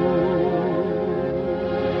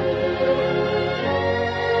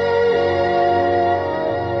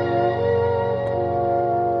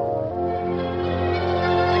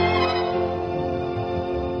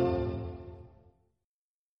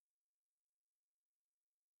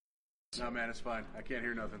 No, man, it's fine. I can't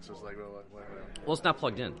hear nothing, so it's like, well, whatever. Well, it's not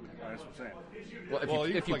plugged in. That's what I'm saying. Well,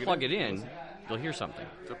 if you plug it in, you'll hear something.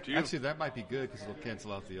 It's up to you. Actually, that might be good because it'll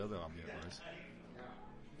cancel out the other ambient noise.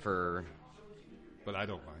 But I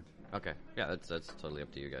don't mind. Okay, yeah, that's totally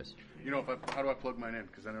up to you guys. You know, how do I plug mine in?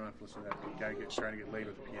 Because I don't have to listen to that guy trying to get laid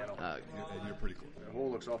with the piano. You're pretty cool. The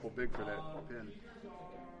hole looks awful big for that pin.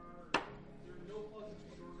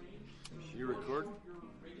 You recording?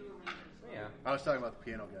 Yeah. I was talking about the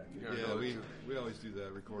piano guy. Yeah, we always do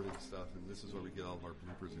that recording stuff, and this is where we get all of our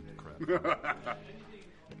bloopers into crap.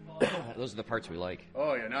 Those are the parts we like.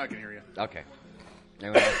 Oh, yeah, now I can hear you. Okay.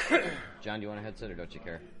 Anyone else? John, do you want a headset or don't you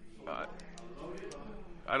care?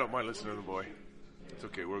 I don't mind listening to the boy. It's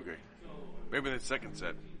okay, we're okay. Maybe in the second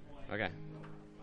set. Okay.